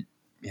for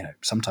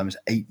sometimes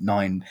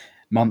 8-9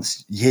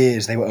 months,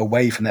 years. They were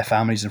away from their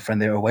families and friends.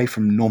 They were away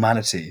from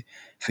normality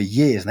for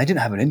years, and they didn't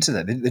have an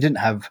internet. They didn't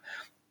have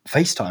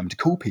FaceTime to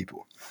call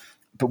people.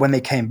 But when they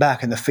came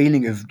back, and the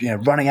feeling of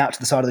running out to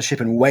the side of the ship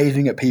and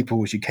waving at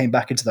people as you came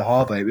back into the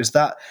harbour, it was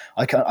that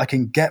I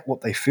can get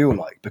what they feel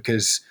like,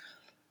 because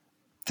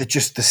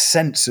the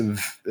sense of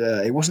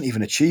it wasn't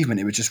even achievement.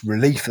 It was just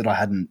relief that I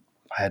hadn't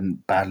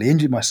badly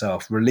injured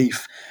myself.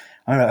 Relief.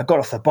 I got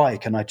off the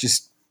bike and I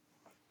just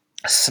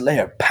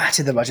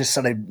patted them. I just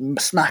started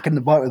smacking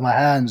the bike with my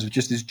hands with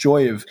just this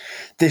joy of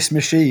this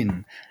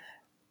machine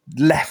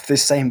left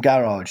this same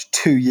garage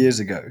 2 years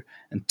ago,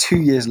 and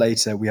 2 years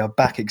later we are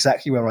back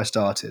exactly where I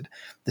started.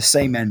 The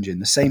same engine,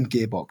 the same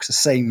gearbox, the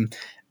same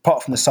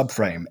apart from the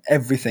subframe,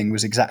 everything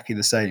was exactly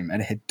the same,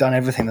 and it had done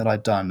everything that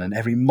I'd done, and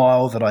every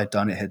mile that I'd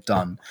done, it had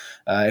done.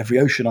 Every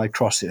ocean I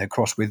crossed, it had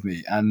crossed with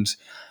me, and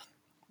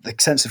the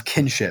sense of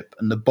kinship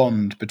and the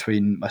bond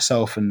between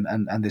myself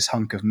and this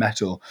hunk of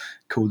metal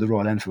called the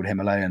Royal Enfield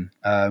Himalayan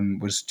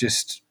was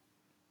just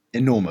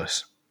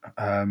enormous.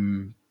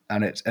 And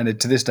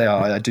to this day,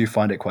 I do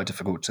find it quite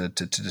difficult to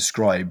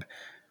describe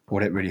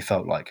what it really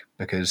felt like,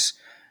 because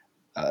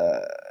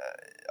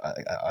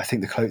I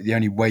think the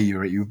only way you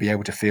would be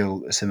able to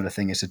feel a similar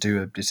thing is to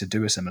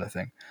do a similar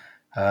thing.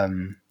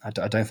 I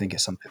don't think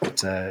it's something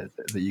that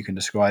you can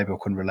describe or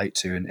can relate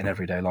to in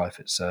everyday life.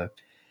 It's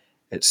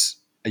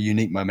a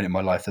unique moment in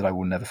my life that I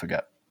will never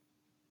forget.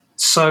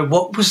 So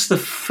what was the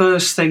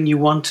first thing you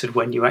wanted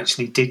when you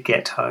actually did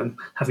get home,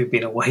 having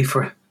been away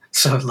for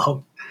so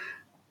long?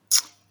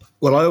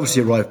 Well, I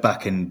obviously arrived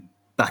back into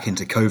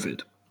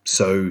COVID.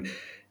 So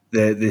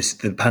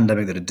the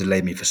pandemic that had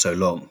delayed me for so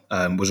long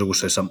was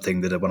also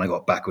something that when I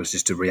got back was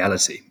just a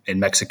reality. In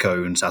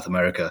Mexico and South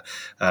America,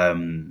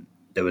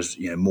 there was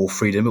more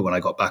freedom, but when I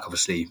got back,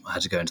 obviously I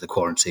had to go into the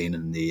quarantine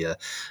and the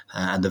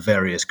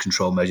various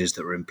control measures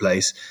that were in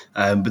place.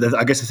 But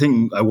I guess the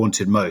thing I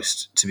wanted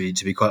most, to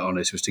be quite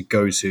honest, was to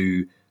go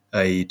to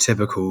a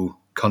typical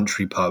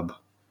country pub,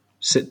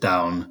 sit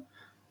down,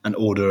 and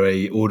order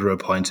a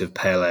pint of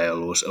pale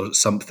ale or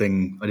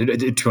something. To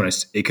be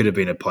honest, it could have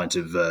been a pint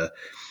of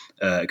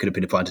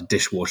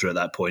dishwater at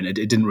that point. It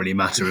didn't really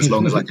matter as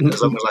long as I could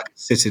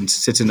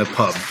sit in a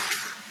pub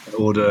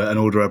and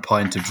order a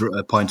pint of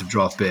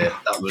draft beer.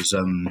 That was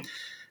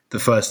the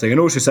first thing, and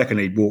also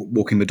secondly,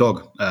 walking the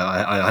dog.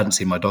 I hadn't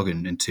seen my dog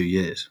in 2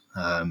 years,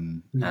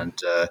 whilst now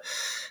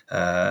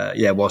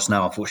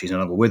unfortunately he's no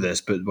longer with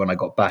us, but when I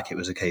got back, it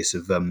was a case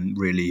of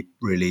really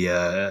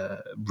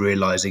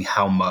realizing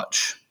how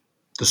much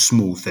the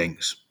small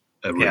things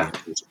are really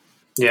important.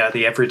 Yeah,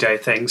 the everyday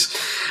things.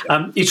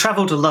 You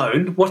travelled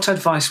alone. What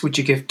advice would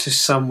you give to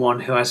someone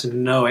who has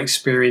no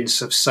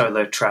experience of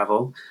solo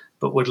travel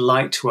but would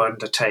like to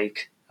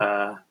undertake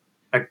an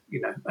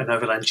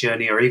overland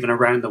journey or even a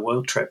round the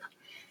world trip?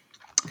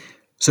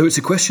 So it's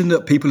a question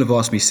that people have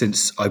asked me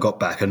since I got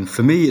back, and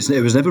for me,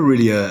 it was never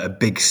really a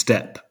big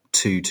step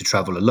to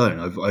travel alone.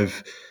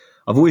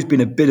 I've always been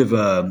a bit of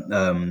a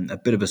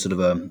sort of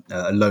a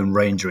lone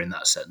ranger in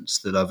that sense.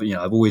 That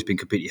I've always been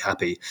completely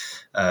happy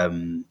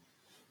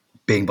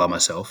being by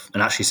myself,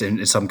 and actually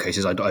in some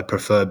cases I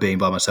prefer being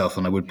by myself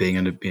than I would being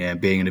in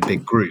a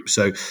big group.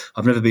 So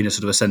I've never been a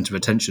sort of a centre of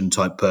attention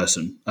type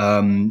person.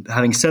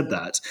 Having said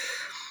that,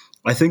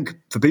 I think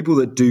for people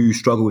that do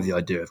struggle with the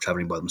idea of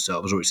travelling by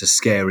themselves, or it's a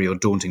scary or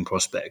daunting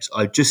prospect,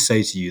 I'd just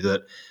say to you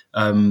that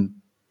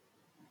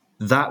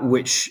that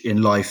which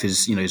in life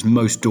is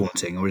most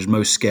daunting or is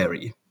most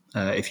scary,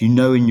 if you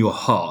know in your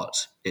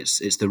heart it's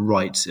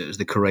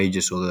the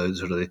courageous or the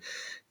sort of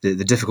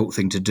the difficult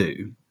thing to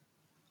do,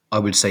 I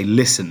would say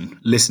listen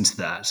to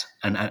that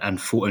and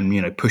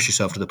push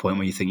yourself to the point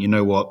where you think, you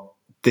know what,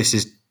 this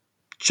is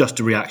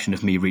just a reaction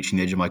of me reaching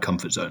the edge of my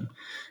comfort zone,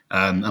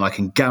 and I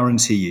can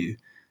guarantee you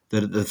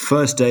that the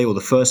first day or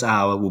the first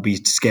hour will be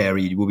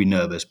scary, you will be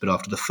nervous, but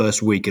after the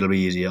first week it'll be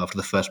easier. After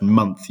the first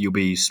month you'll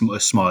be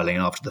smiling,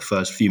 and after the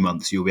first few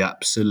months you'll be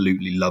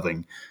absolutely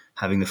loving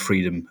having the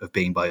freedom of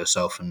being by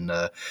yourself and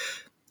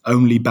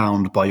only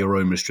bound by your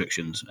own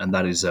restrictions. And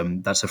that is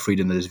that's a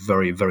freedom that is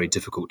very, very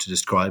difficult to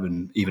describe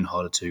and even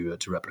harder to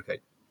replicate.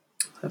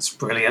 That's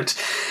brilliant.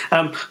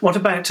 What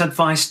about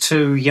advice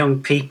to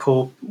young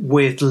people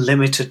with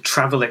limited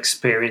travel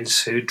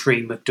experience who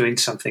dream of doing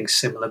something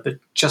similar but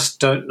just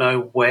don't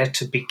know where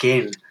to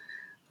begin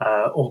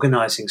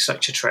organising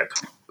such a trip?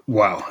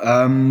 Wow.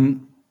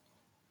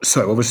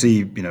 So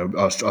obviously,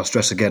 I'll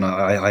stress again,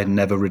 I had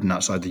never ridden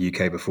outside the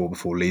UK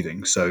before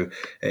leaving. So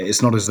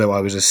it's not as though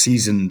I was a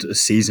seasoned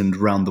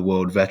round the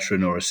world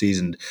veteran or has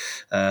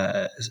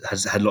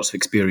had lots of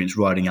experience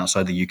riding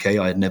outside the UK.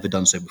 I had never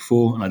done so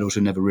before, and I'd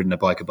also never ridden a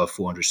bike above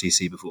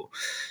 400cc before.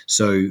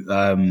 So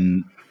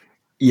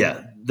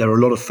there are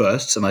a lot of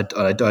firsts, and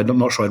I'm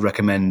not sure I'd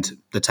recommend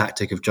the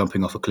tactic of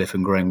jumping off a cliff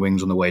and growing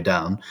wings on the way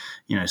down.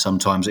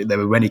 Sometimes there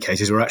were many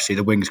cases where actually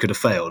the wings could have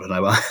failed, and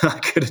I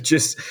could have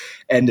just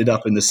ended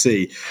up in the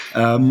sea.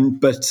 No,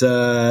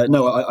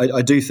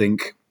 I do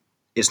think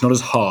it's not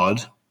as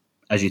hard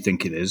as you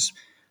think it is.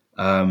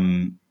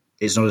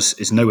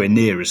 It's nowhere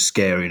near as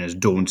scary and as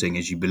daunting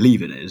as you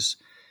believe it is,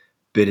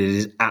 but it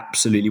is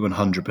absolutely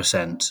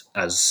 100%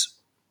 as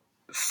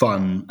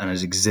fun and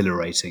as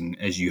exhilarating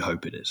as you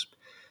hope it is.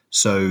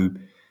 So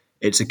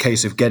it's a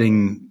case of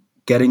getting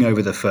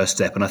over the first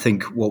step. And I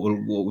think what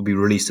will be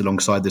released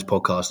alongside this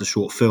podcast, the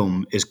short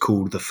film, is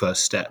called The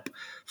First Step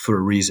for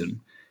a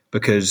reason,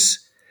 because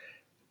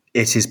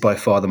it is by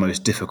far the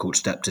most difficult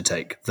step to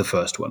take, the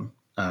first one.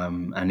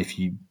 And if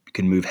you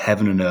can move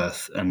heaven and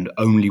earth and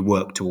only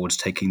work towards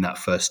taking that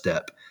first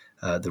step,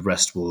 the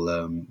rest will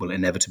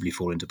inevitably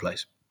fall into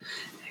place.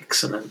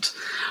 Excellent.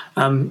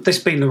 This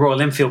being the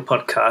Royal Enfield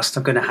podcast,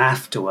 I'm going to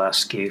have to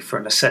ask you for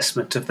an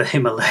assessment of the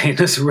Himalayan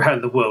as a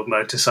round the world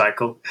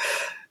motorcycle.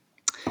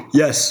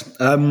 Yes,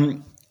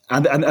 and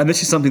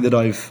this is something that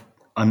I've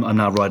I'm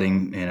now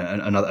riding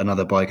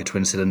another bike, a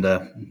twin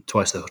cylinder,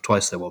 twice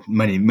the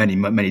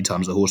many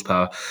times the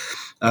horsepower,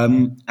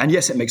 and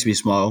yes, it makes me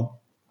smile.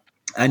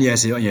 And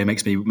yes, it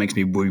makes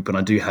me whoop, and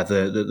I do have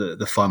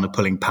the fun of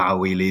pulling power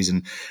wheelies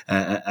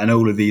and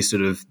all of these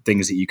sort of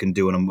things that you can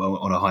do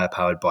on a higher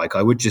powered bike.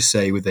 I would just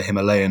say with the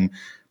Himalayan,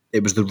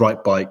 it was the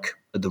right bike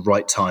at the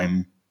right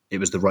time. It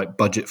was the right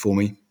budget for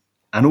me,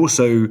 and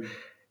also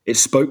it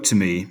spoke to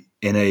me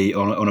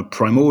on a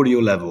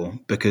primordial level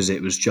because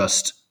it was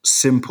just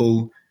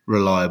simple,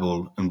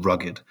 reliable, and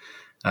rugged.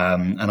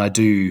 And I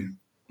do.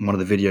 One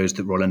of the videos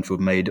that Royal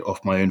Enfield made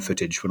off my own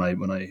footage when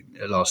I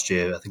last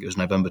year, I think it was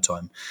November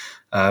time.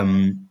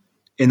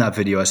 In that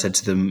video, I said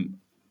to them,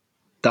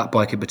 that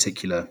bike in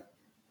particular,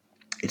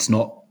 it's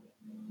not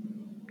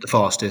the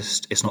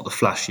fastest, it's not the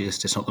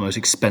flashiest, it's not the most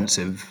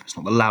expensive, it's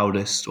not the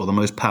loudest or the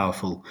most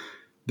powerful,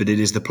 but it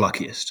is the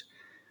pluckiest.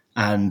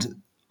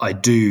 And I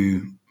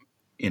do,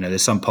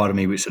 there's some part of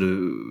me which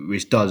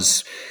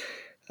does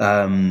see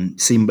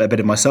a bit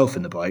of myself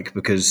in the bike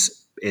because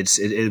it's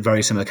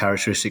very similar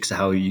characteristics to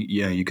how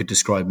you could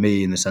describe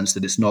me, in the sense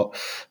that it's not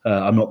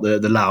I'm not the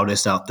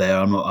loudest out there.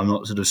 I'm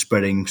not sort of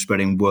spreading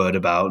word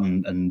about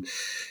and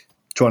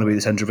trying to be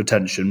the center of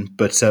attention.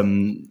 But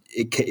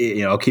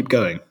I'll keep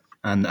going,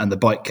 and the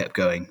bike kept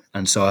going,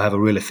 and so I have a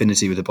real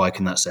affinity with the bike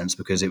in that sense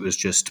because it was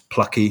just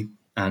plucky,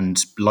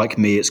 and like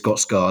me, it's got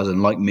scars,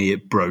 and like me,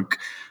 it broke,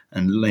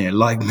 and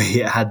like me,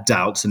 it had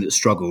doubts and it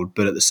struggled,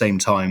 but at the same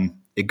time,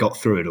 it got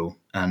through it all,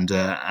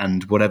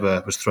 and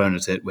whatever was thrown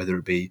at it, whether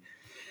it be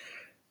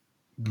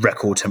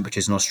record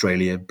temperatures in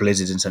Australia,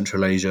 blizzards in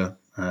Central Asia,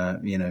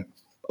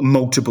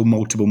 multiple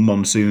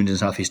monsoons in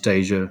Southeast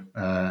Asia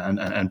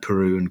and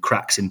Peru, and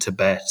cracks in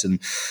Tibet, and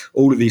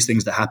all of these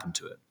things that happened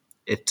to it.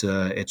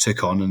 It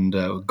took on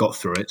and got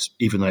through it,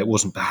 even though it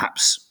wasn't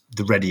perhaps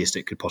the readiest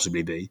it could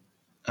possibly be,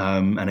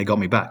 and it got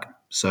me back.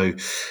 So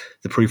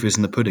the proof is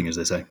in the pudding, as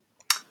they say.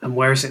 And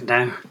where is it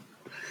now?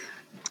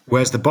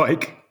 Where's the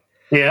bike?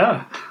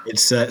 Yeah,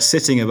 it's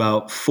sitting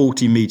about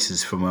 40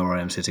 meters from where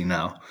I am sitting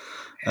now.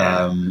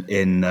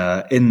 In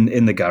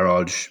the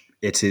garage.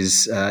 It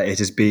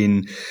has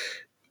been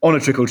on a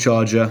trickle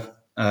charger,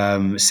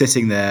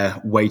 sitting there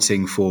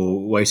waiting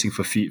for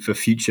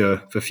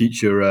future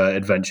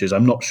adventures.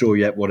 I'm not sure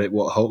yet what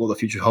the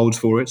future holds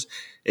for it.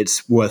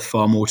 It's worth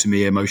far more to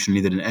me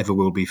emotionally than it ever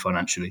will be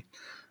financially.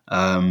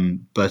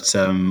 But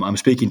I'm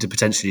speaking to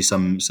potentially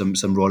some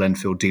Royal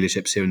Enfield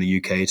dealerships here in the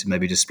UK to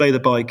maybe display the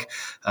bike.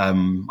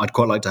 I'd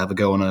quite like to have a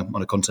go on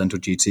a Continental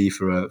GT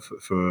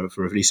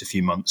for at least a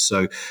few months.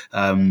 So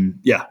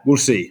we'll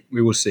see.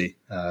 We will see.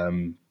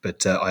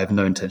 But I have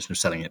no intention of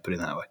selling it, put it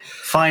that way.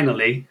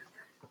 Finally,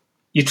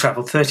 you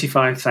travelled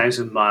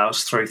 35,000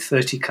 miles through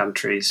 30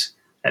 countries.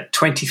 At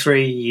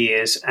 23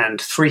 years and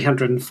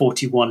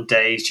 341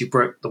 days, you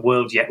broke the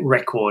world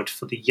record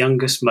for the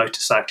youngest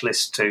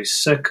motorcyclist to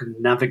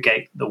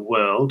circumnavigate the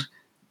world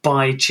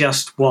by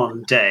just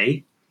one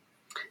day.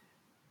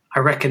 I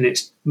reckon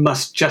it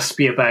must just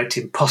be about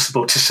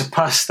impossible to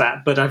surpass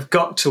that, but I've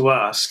got to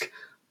ask,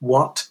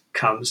 what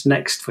comes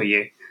next for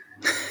you?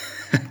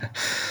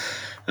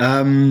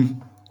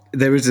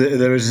 There is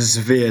a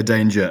severe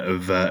danger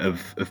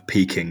of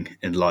peaking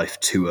in life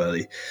too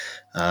early,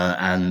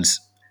 and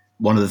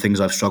one of the things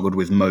I've struggled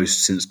with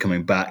most since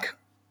coming back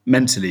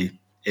mentally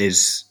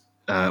is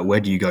where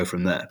do you go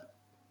from there?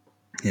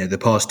 The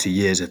past 2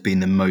 years have been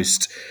the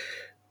most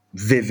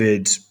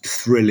vivid,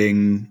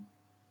 thrilling,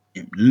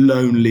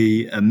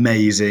 lonely,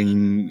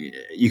 amazing.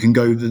 You can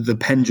go, the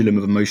pendulum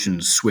of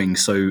emotions swing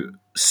so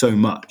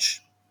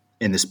much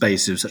in the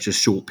space of such a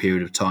short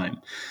period of time.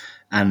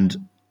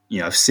 And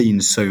I've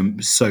seen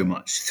so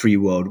much, 3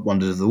 world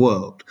wonders of the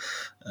world.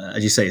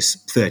 As you say, it's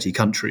 30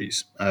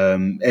 countries,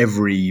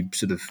 every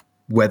sort of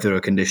weather or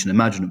condition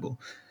imaginable,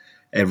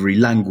 every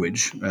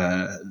language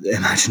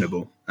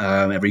imaginable,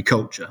 every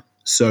culture.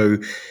 So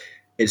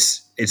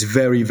it's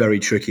very, very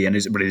tricky, and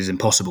it is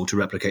impossible to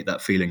replicate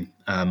that feeling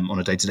on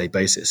a day-to-day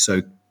basis.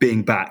 So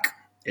being back,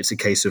 it's a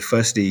case of,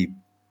 firstly,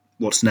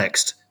 what's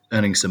next?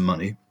 Earning some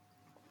money.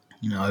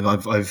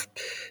 I've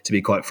to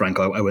be quite frank,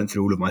 I went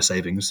through all of my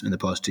savings in the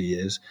past 2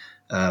 years,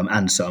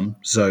 and some.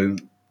 So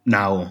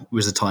now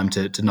was the time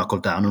to knuckle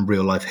down, and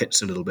real life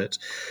hits a little bit.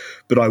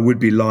 But I would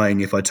be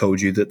lying if I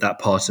told you that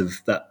part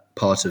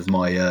of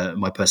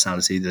my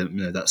personality,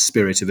 that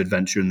spirit of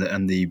adventure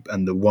and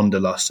the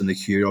wanderlust and the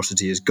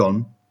curiosity is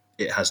gone.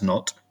 It has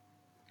not.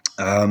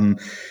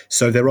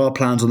 So there are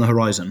plans on the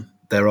horizon.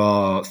 There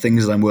are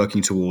things that I'm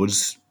working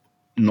towards,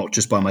 not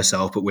just by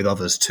myself but with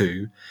others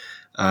too,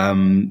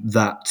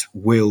 that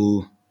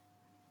will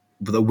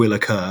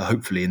occur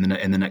hopefully in the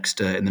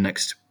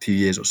next few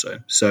years or so.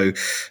 So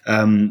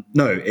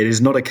no, it is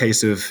not a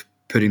case of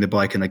putting the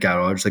bike in the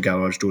garage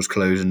doors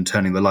closed, and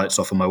turning the lights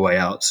off on my way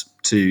out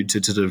to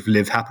sort of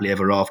live happily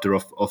ever after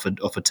off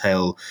a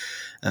tale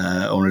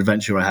or an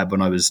adventure I had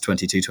when I was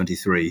 22,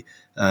 23.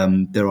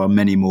 There are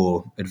many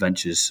more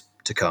adventures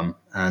to come,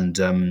 and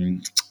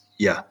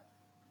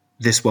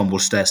this one will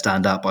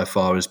stand out by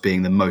far as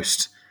being the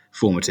most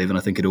formative, and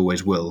I think it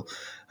always will.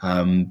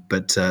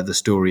 But the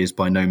story is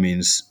by no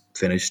means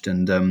finished,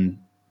 and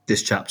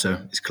this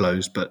chapter is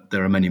closed. But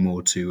there are many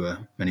more to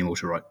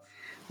write.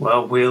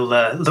 Well, we'll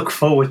look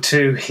forward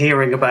to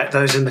hearing about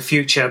those in the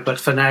future. But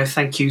for now,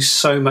 thank you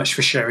so much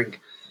for sharing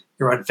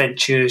your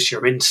adventures,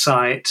 your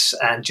insights,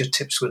 and your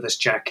tips with us,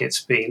 Jack.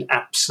 It's been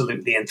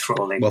absolutely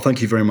enthralling. Well,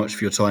 thank you very much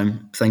for your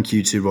time. Thank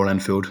you to Royal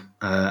Enfield,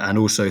 and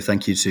also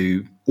thank you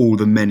to all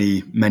the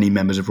many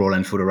members of Royal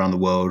Enfield around the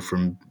world,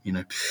 from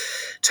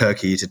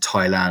Turkey to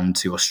Thailand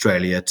to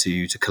Australia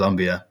to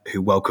Colombia, who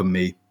welcomed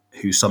me,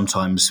 who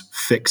sometimes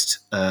fixed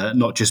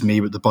not just me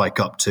but the bike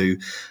up too,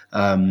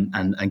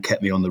 and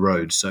kept me on the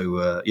road.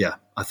 So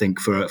I think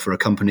for a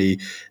company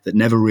that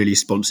never really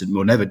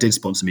never did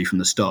sponsor me from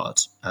the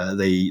start,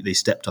 they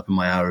stepped up in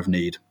my hour of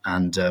need,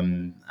 and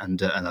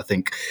I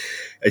think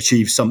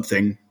achieved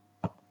something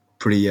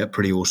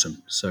pretty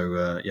awesome.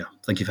 So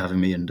thank you for having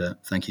me, and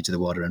thank you to the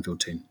wider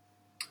Enfield team.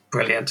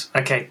 Brilliant.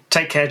 Okay,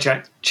 take care,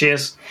 Jack.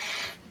 Cheers.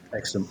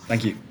 Excellent.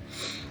 Thank you.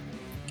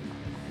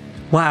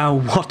 Wow,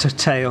 what a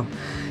tale.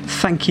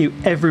 Thank you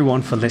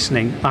everyone for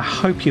listening. I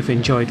hope you've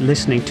enjoyed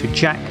listening to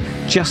Jack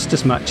just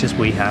as much as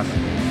we have.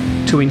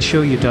 To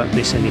ensure you don't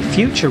miss any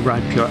future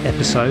Ride Pure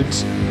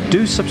episodes,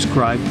 do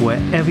subscribe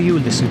wherever you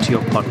listen to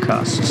your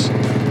podcasts.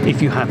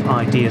 If you have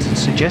ideas and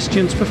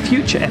suggestions for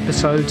future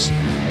episodes,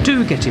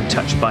 do get in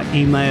touch by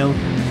email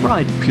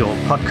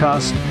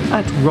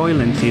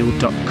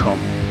ridepurepodcast@royalenfield.com.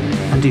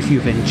 And if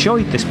you've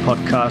enjoyed this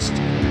podcast,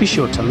 be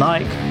sure to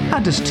like,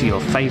 add us to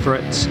your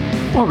favourites,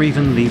 or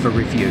even leave a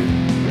review.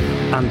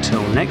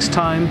 Until next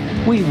time,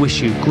 we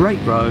wish you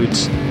great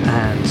roads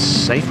and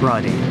safe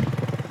riding.